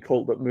 the Indian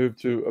cult that moved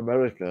to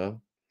America,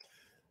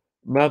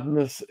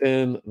 Madness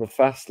in the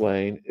Fast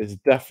Lane is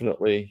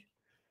definitely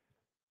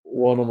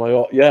one of my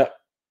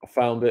I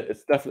found it.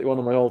 It's definitely one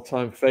of my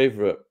all-time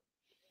favorite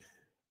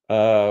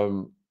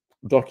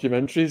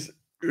documentaries.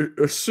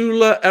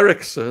 Ursula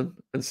Eriksson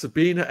and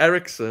Sabina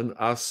Eriksson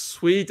are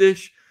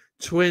Swedish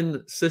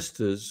twin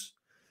sisters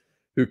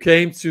who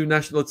came to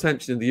national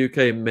attention in the UK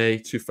in May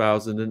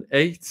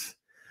 2008.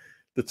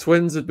 The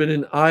twins had been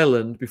in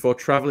Ireland before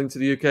travelling to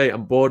the UK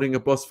and boarding a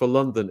bus for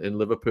London in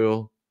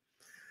Liverpool.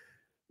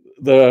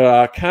 There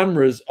are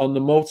cameras on the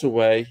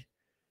motorway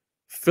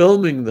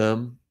filming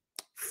them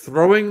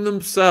throwing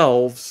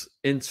themselves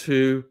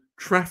into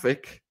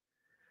traffic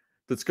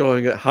that's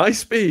going at high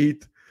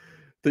speed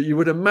that you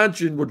would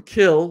imagine would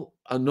kill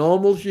a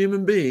normal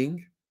human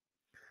being,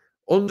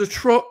 under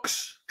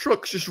trucks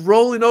just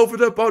rolling over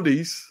their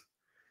bodies,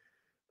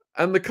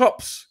 and the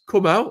cops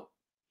come out,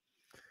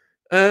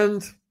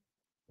 and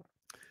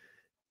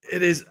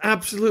it is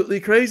absolutely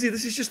crazy.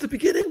 This is just the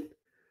beginning.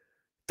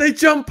 They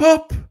jump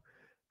up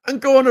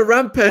and go on a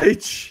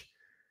rampage,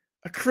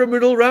 a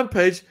criminal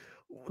rampage.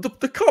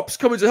 The cops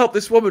coming to help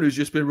this woman who's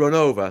just been run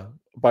over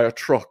by a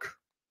truck.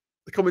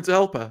 They're coming to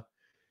help her.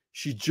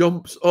 She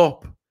jumps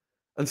up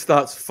and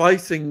starts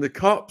fighting the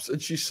cops,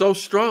 and she's so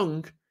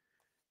strong,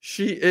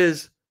 she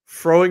is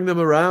throwing them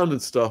around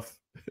and stuff.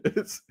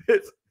 It's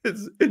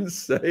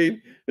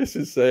insane. It's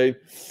insane.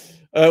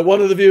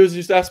 One of the viewers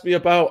just asked me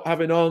about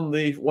having on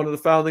one of the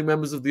founding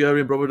members of the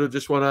Aryan Brotherhood.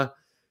 Just want to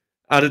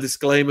add a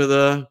disclaimer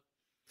there.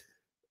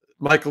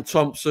 Michael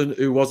Thompson,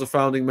 who was a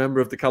founding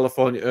member of the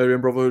California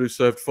Aryan Brotherhood, who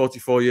served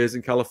 44 years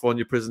in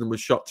California prison and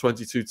was shot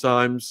 22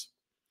 times.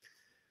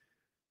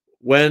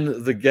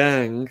 When the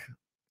gang,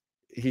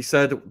 he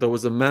said there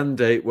was a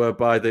mandate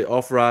whereby they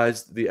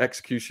authorized the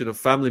execution of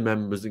family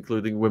members,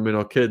 including women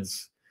or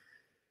kids.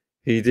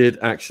 He did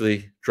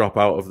actually drop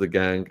out of the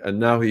gang, and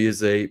now he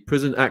is a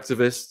prison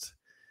activist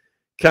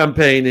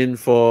campaigning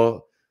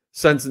for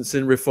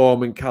sentencing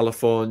reform in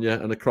California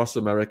and across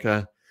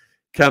America,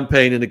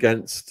 campaigning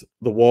against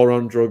the war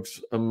on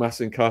drugs and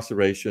mass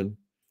incarceration,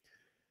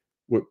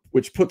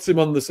 which puts him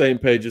on the same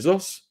page as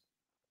us.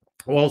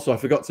 Also, I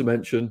forgot to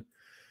mention,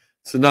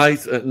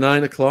 tonight at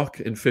 9 o'clock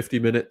in 50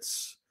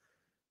 minutes,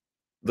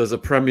 there's a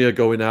premiere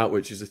going out,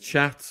 which is a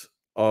chat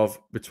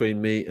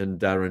between me and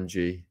Darren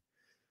G.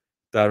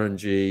 Darren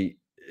G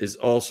is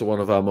also one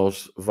of our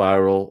most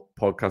viral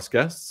podcast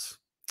guests.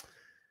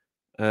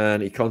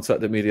 And he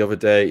contacted me the other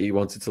day. He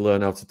wanted to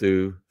learn how to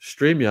do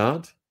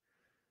StreamYard.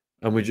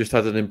 And we just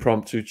had an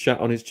impromptu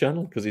chat on his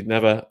channel because he'd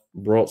never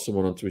brought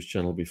someone onto his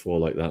channel before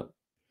like that.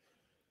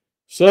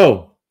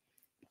 So,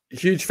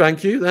 huge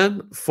thank you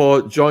then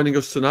for joining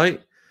us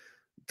tonight.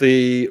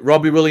 The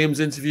Robbie Williams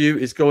interview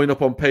is going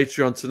up on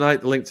Patreon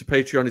tonight. The link to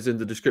Patreon is in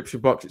the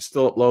description box. It's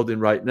still uploading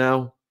right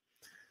now.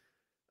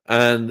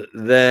 And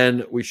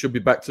then we should be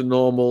back to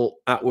normal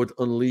Attwood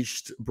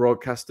Unleashed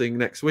broadcasting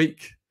next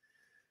week.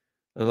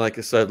 And like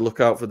I said, look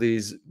out for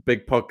these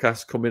big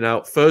podcasts coming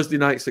out. Thursday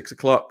night, 6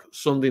 o'clock.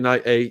 Sunday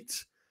night,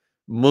 8.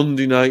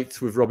 Monday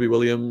night with Robbie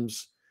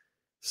Williams,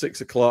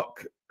 6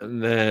 o'clock.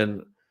 And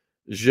then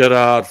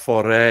Gerard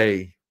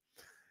Foray,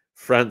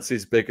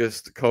 France's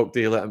biggest coke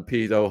dealer and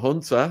pedo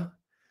hunter.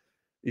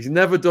 He's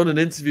never done an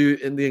interview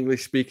in the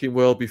English-speaking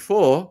world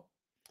before.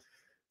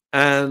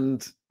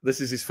 And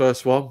this is his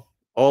first one.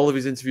 All of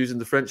his interviews in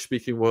the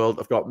French-speaking world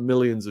have got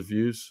millions of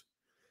views.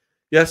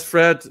 Yes,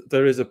 Fred,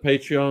 there is a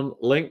Patreon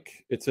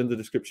link. It's in the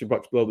description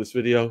box below this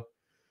video.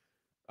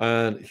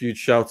 And huge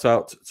shout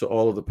out to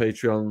all of the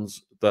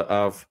Patreons that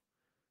have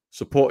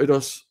supported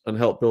us and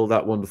helped build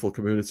that wonderful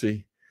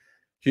community.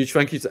 Huge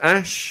thank you to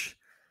Ash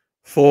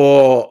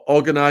for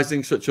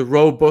organizing such a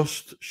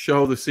robust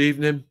show this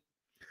evening.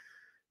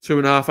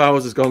 2.5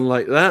 hours has gone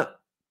like that.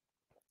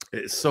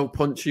 It's so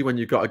punchy when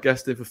you've got a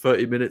guest in for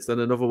 30 minutes, then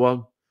another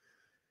one.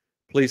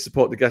 Please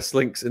support the guest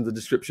links in the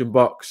description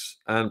box.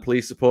 And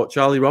please support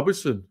Charlie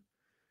Robertson,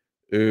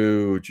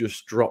 who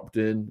just dropped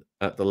in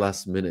at the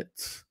last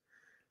minute.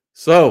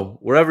 So,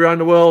 wherever you are in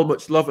the world,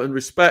 much love and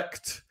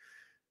respect.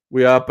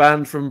 We are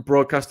banned from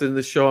broadcasting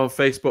this show on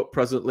Facebook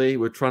presently.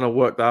 We're trying to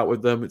work that out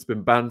with them. It's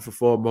been banned for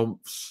 4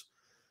 months.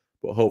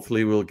 But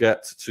hopefully we'll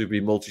get to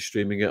be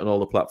multi-streaming it on all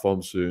the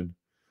platforms soon.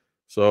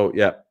 So,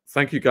 yeah,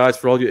 thank you guys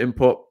for all your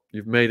input.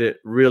 You've made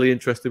it really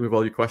interesting with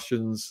all your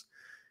questions.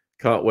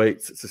 Can't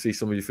wait to see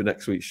some of you for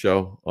next week's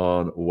show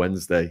on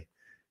Wednesday.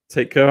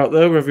 Take care out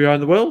there, wherever you are in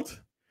the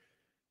world.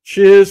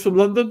 Cheers from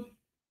London.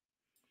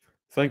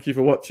 Thank you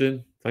for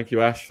watching. Thank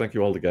you, Ash. Thank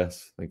you, all the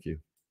guests. Thank you.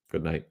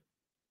 Good night.